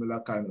fund similar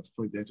kind of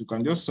projects. You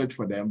can just search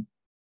for them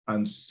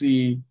and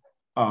see,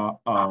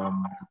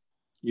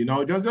 you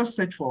know, just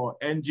search for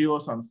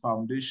NGOs and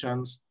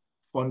foundations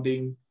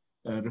funding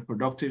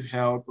reproductive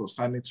health or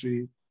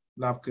sanitary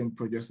napkin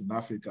projects in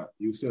Africa.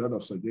 You see a lot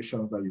of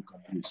suggestions that you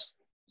can use.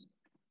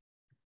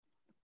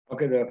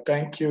 Okay,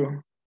 thank you.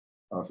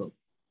 Awesome.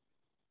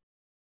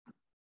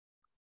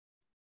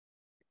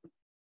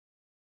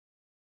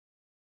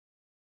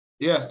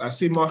 Yes, I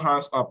see more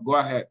hands up. Go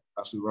ahead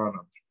as we run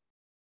up.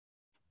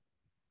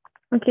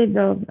 Okay,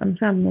 though, I'm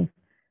Sam.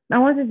 I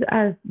wanted to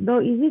ask, though,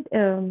 is it,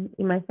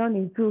 it might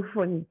sound too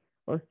funny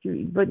or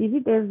stupid, but is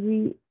it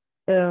every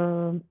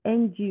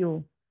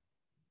NGO?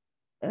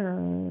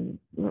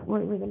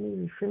 Wait, let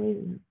me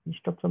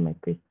restructure my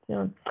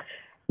question.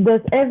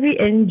 Does every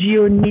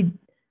NGO need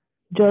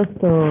just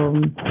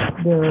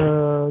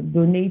the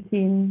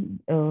donating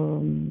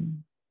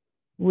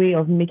way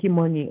of making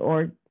money,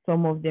 or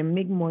some of them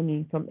make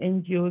money? Some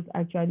NGOs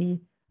actually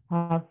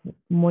have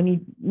money,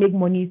 make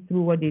money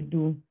through what they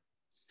do.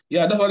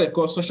 Yeah, that's what they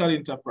call social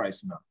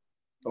enterprise now.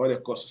 That's what they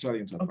call social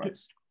enterprise. Okay.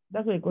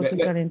 That's what they call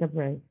social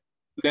enterprise.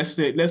 Let's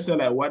say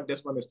like what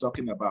Desmond is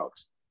talking about.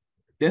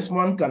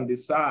 Desmond can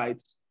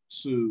decide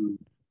to,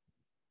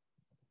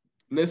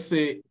 let's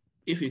say,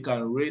 if he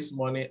can raise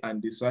money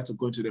and decide to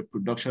go into the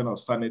production of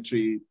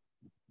sanitary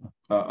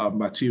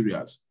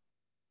materials,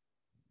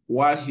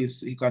 while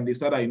he can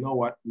decide that, you know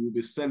what, we'll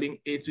be selling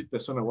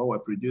 80% of what we're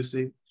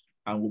producing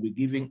and we'll be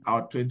giving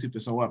out 20%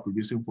 of what we're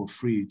producing for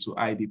free to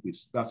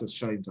IDPs. That's a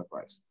social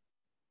enterprise.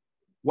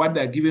 What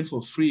they're giving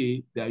for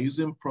free, they're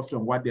using profit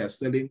on what they are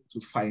selling to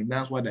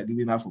finance what they're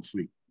giving out for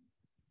free.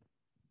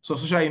 So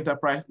social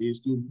enterprise is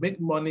to make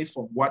money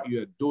from what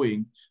you're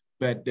doing,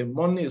 but the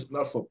money is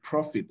not for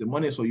profit. The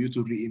money is for you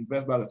to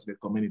reinvest back into the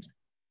community.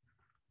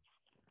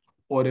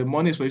 Or the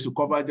money is for you to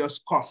cover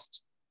just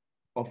cost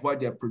of what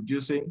they're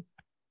producing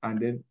and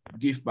then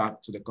give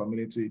back to the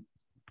community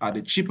at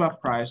a cheaper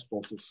price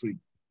or for free.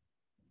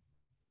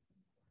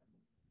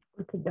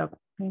 Okay, Doc.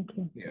 Thank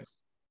you. Yes.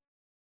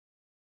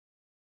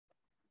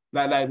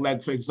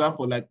 Like for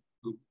example, like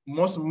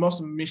most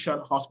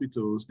mission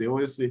hospitals, they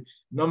always say,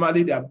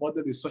 normally their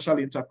model is social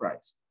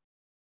enterprise.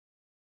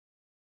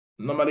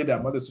 Normally their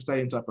model is social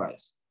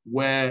enterprise,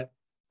 where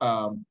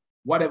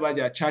whatever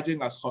they're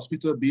charging as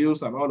hospital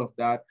bills and all of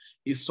that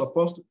is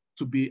supposed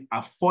to be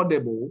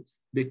affordable,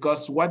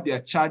 because what they're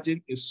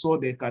charging is so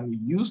they can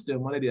use the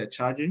money they're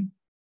charging,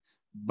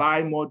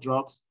 buy more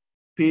drugs,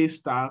 pay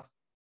staff,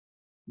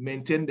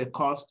 maintain the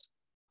cost,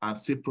 and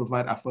still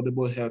provide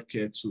affordable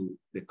healthcare to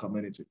the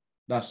community.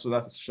 That's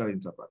a social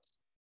enterprise.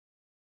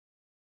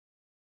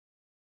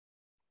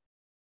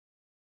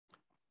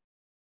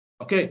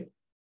 Okay.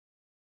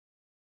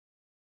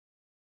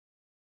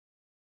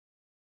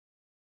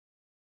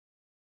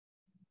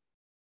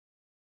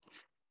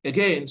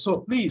 Again, so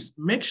please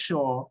make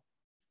sure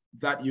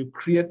that you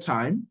create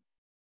time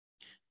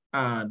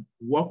and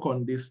work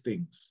on these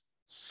things,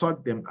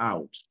 sort them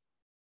out.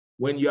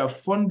 When you are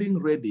funding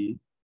ready,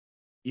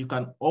 you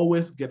can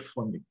always get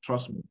funding.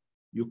 Trust me,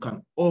 you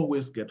can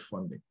always get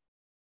funding.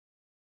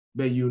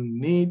 But you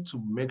need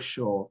to make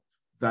sure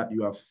that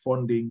you are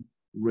funding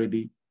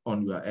ready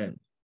on your end.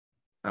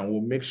 And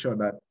we'll make sure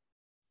that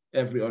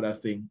every other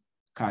thing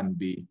can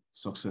be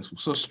successful.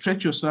 So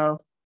stretch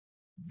yourself,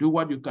 do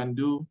what you can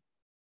do.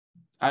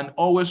 And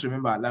always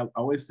remember, like I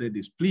always say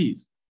this,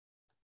 please,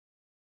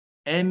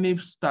 any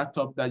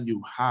startup that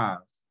you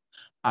have,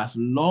 as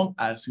long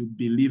as you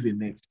believe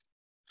in it,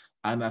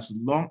 and as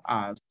long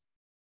as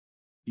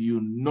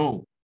you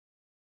know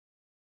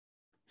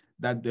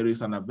that there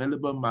is an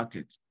available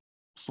market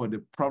for the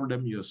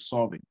problem you're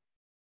solving,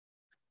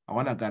 I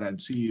want to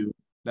guarantee you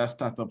that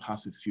startup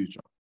has a future.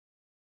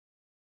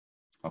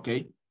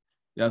 Okay?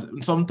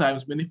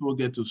 Sometimes many people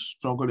get to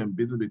struggle in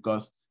business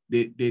because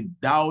they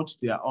doubt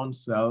their own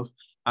self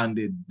and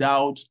they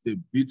doubt the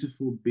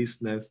beautiful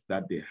business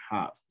that they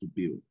have to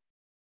build.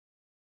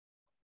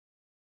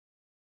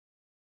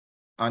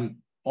 And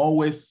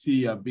always see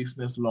your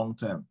business long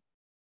term.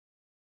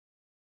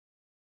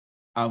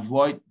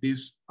 Avoid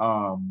this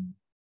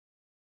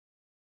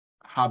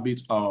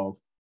habit of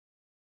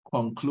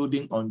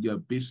concluding on your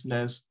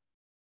business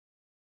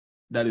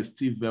that is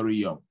still very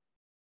young.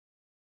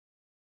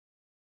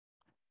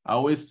 I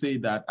always say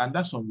that, and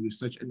that's some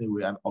research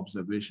anyway, and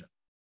observation.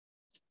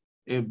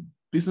 A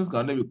business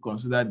can only be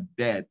considered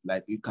dead,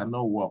 like it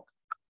cannot work,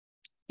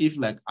 if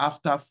like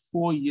after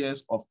 4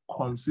 years of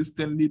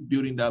consistently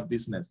building that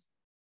business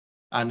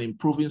and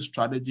improving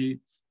strategy,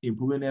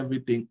 improving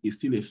everything, is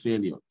still a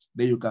failure.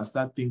 Then you can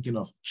start thinking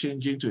of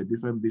changing to a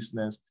different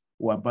business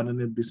or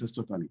abandoning business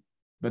totally.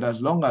 But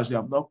as long as you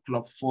have not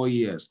clocked 4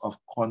 years of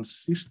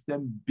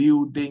consistent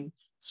building,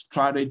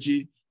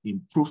 strategy,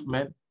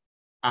 improvement,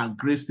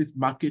 aggressive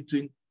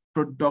marketing,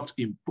 product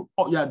improve,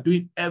 you are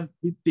doing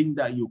everything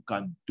that you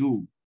can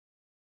do,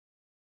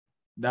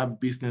 that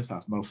business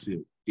has not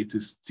failed. It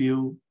is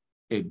still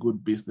a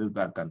good business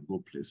that can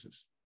go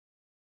places.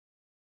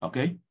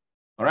 Okay?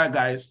 All right,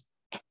 guys.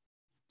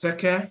 Take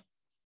care.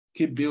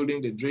 Keep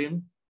building the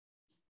dream,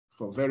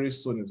 for very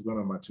soon it's going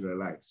to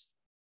materialize.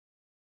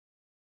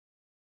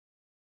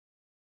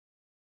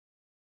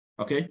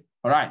 Okay?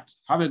 All right.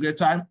 Have a great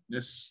time.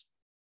 Let's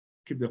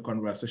keep the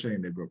conversation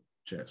in the group.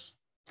 Cheers.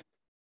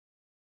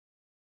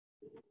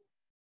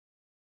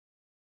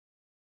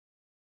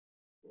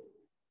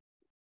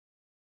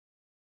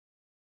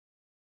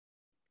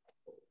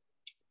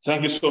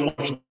 Thank you so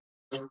much.